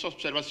escuchar sus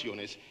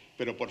observaciones,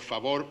 pero por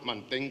favor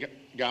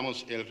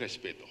mantengamos el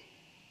respeto.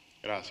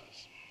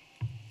 Gracias.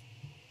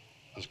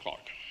 Ms.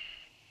 Clark.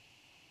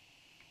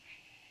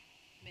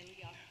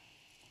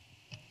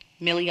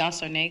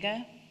 Milias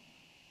Ornega.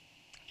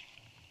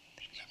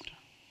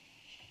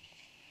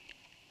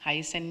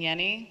 Hyacinth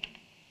Yenny.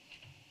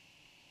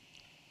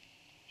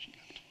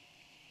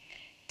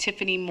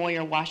 Tiffany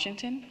Moyer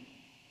Washington.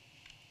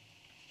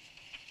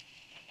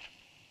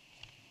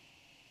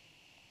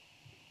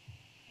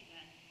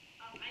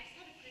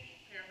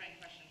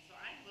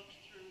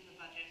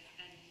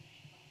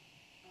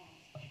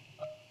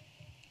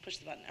 Push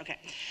the button, okay.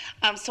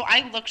 So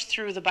I looked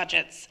through the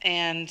budgets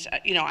and,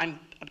 you know, I'm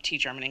a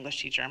teacher, I'm an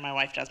English teacher, and my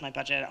wife does my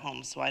budget at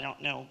home, so I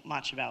don't know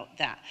much about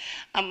that.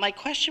 My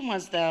question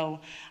was though,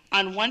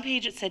 on one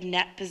page it said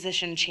net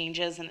position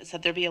changes and it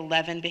said there'd be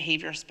 11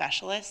 behavior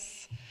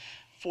specialists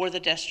for the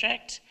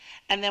district.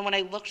 And then when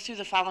I looked through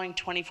the following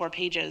 24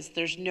 pages,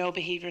 there's no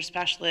behavior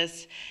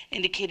specialists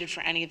indicated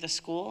for any of the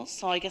schools.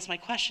 So I guess my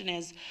question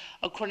is,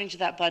 according to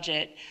that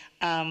budget,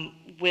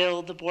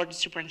 will the board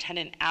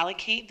superintendent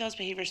allocate those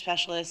behavior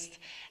specialists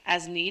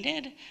as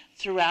needed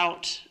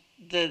throughout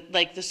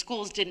the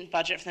schools didn't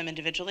budget for them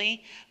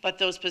individually, but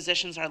those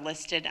positions are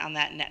listed on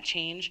that net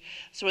change.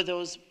 So are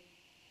those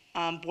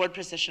board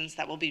positions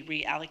that will be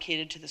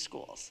reallocated to the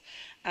schools?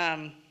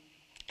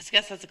 I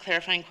guess that's a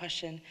clarifying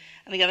question.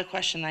 And the other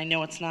question, I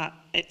know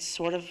it's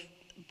sort of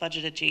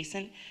budget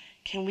adjacent.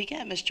 Can we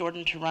get Ms.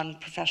 Jordan to run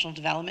professional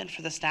development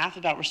for the staff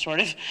about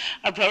restorative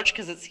approach?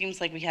 Because it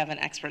seems like we have an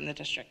expert in the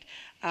district.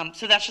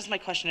 So that's just my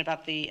question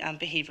about the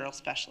behavioral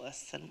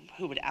specialists and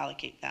who would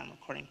allocate them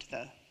according to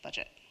the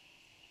budget.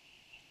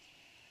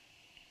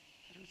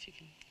 I don't know if you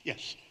can.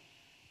 Yes.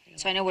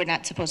 So I know we're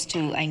not supposed to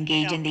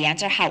engage in the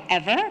answer.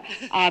 However,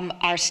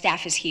 our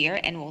staff is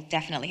here and we'll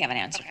definitely have an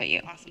answer for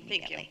you. Awesome,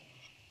 thank you.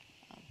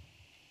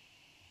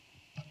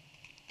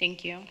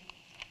 Thank you.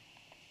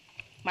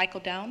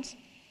 Michael Downs.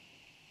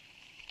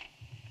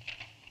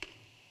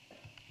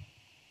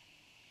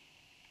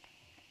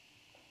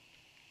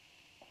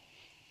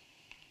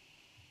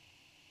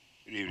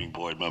 Good evening,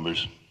 board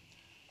members.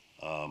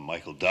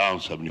 Michael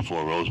Downs,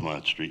 74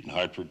 Rosemont Street in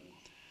Hartford.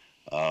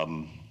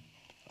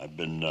 I've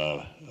been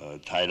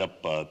tied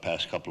up the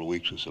past couple of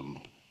weeks with some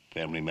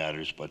family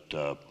matters, but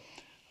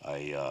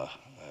I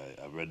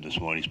read this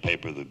morning's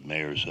paper, the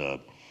mayor's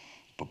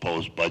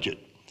proposed budget,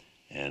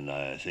 and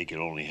I think it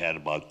only had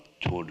about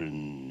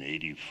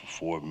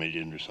 284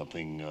 million or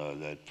something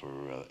that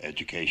for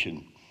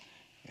education,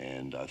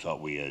 and I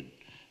thought we had,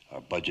 our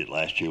budget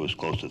last year was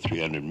close to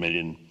 300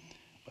 million,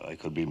 but I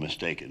could be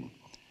mistaken.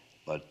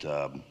 But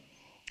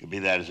be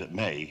that as it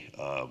may,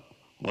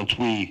 once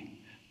we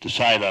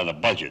decide on a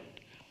budget,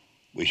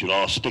 we should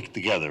all stick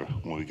together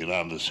when we get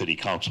on to the city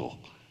council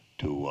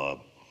to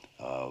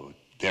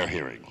their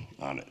hearing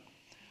on it.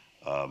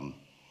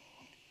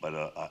 But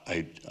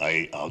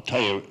I'll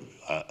tell you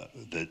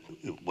that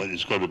what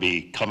is going to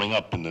be coming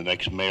up in the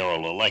next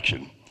mayoral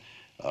election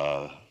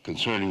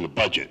concerning the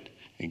budget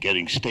and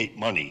getting state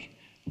money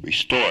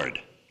restored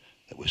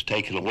that was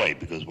taken away.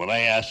 Because when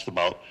I asked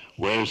about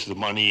where's the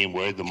money and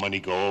where'd the money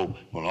go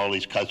when all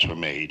these cuts were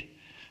made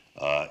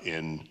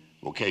in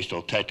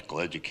vocational technical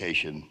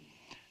education,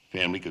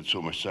 family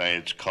consumer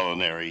science,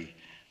 culinary,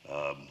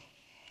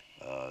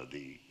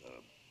 the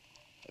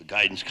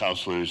guidance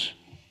counselors,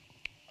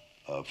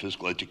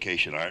 physical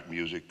education, art,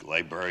 music,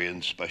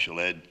 librarians, special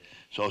ed,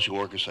 social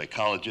workers,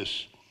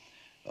 psychologists,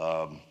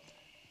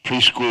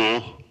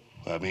 preschool.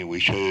 I mean, we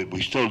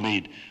still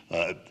need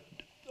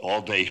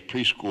all-day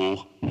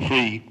preschool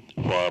free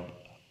for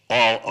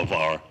all of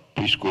our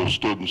preschool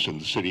students in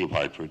the city of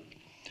Hartford.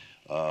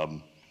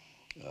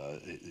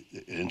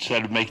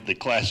 Instead of making the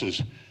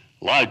classes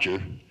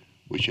larger,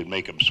 we should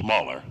make them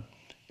smaller,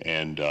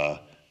 and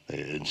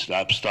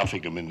stop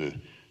stuffing them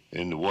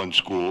into one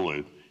school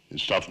and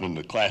stuff them in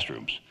the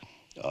classrooms.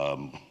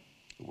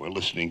 We're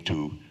listening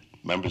to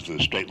members of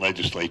the state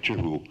legislature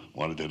who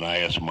want to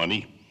deny us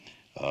money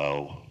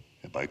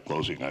by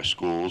closing our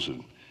schools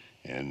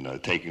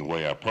and taking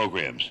away our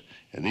programs.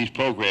 And these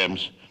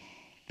programs,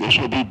 this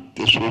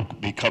will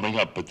be coming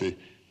up, but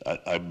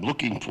I'm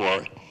looking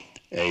for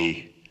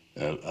an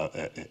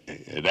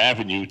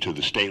avenue to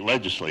the state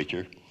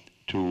legislature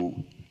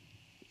to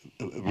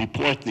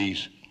report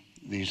these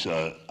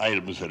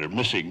items that are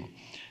missing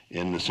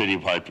in the city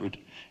of Hartford.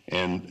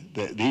 And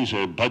these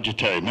are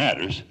budgetary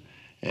matters,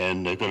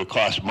 and they're going to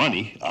cost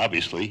money,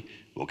 obviously.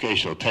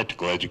 Vocational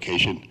technical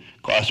education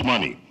costs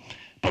money.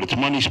 But it's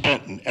money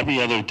spent in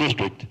every other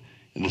district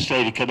in the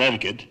state of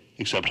Connecticut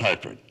except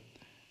Hartford.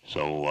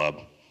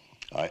 So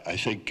I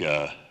think,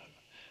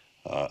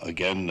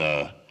 again,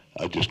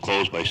 I'll just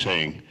close by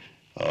saying,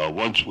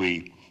 once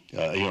we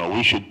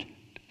should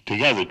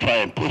together try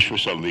and push for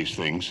some of these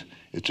things.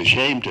 It's a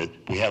shame that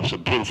we have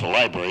some beautiful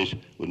libraries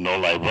with no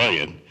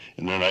librarian,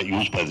 and they're not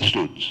used by the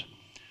students.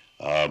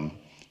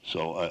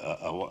 So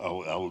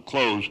I will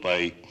close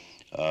by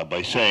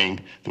saying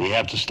that we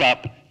have to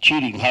stop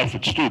cheating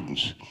Hartford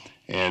students,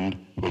 and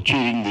we're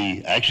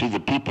cheating actually the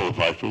people of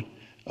Hartford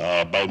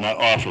by not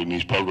offering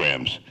these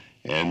programs.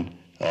 And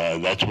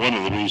that's one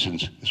of the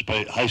reasons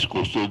high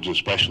school students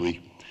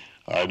especially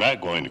are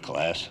not going to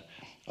class,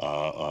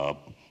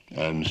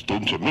 and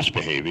students are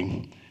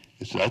misbehaving.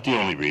 It's not the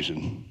only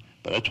reason,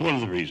 but that's one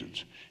of the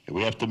reasons. And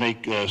we have to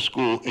make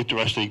school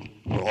interesting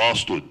for all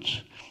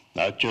students,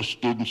 not just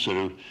students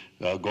that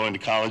are going to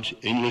college.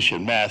 English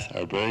and math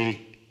are very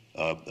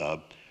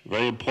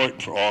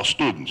important for all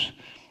students,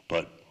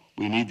 but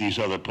we need these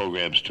other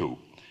programs too.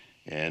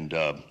 And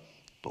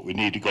but we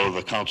need to go to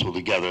the council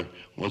together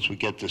once we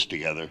get this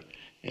together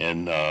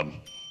and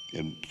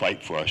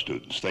fight for our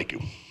students. Thank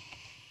you.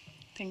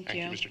 Thank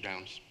you. Mr.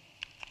 Downs.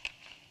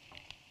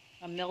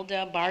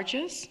 Imelda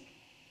Barges.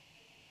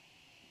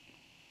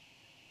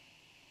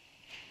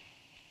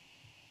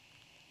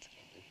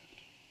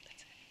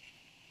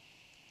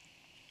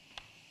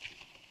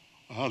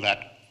 Well,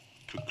 that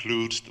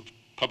concludes the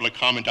public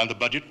comment on the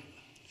budget.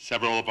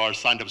 Several of our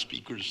signed-up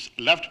speakers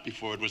left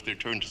before it was their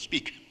turn to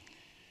speak.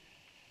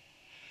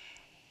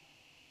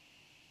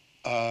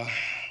 Waiting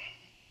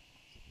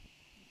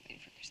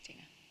for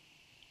Christina.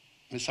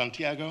 Ms.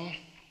 Santiago?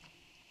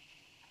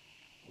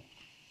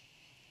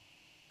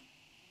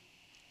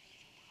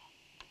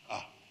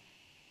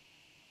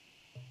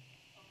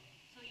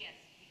 So yes,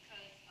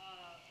 because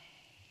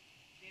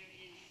there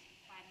is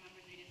 5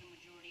 members, it is a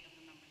majority of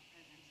the members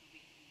present, so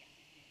basically yes,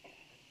 it did.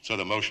 So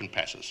the motion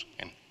passes,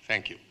 and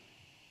thank you.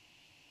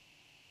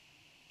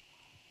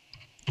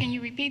 Can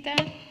you repeat that?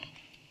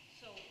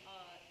 So the 5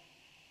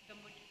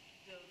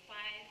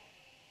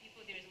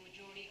 people, there is a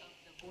majority of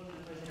the board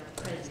members that are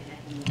present at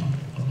the meeting.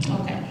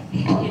 Okay.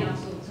 And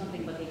also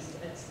something about the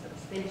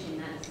abstention,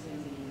 not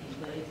abstention,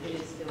 but it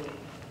is still the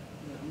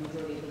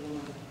majority of the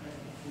board members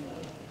present.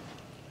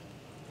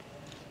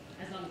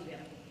 As long as we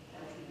have.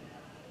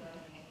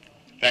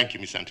 Thank you,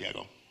 Ms.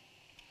 Santiago.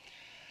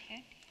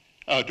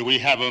 Do we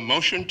have a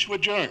motion to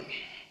adjourn?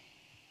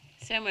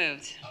 So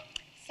moved.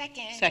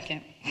 Second.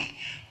 Second.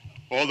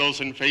 All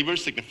those in favor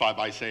signify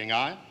by saying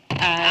aye.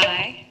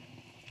 Aye.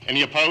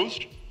 Any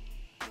opposed?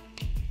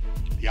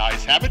 The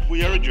ayes have it.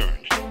 We are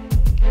adjourned.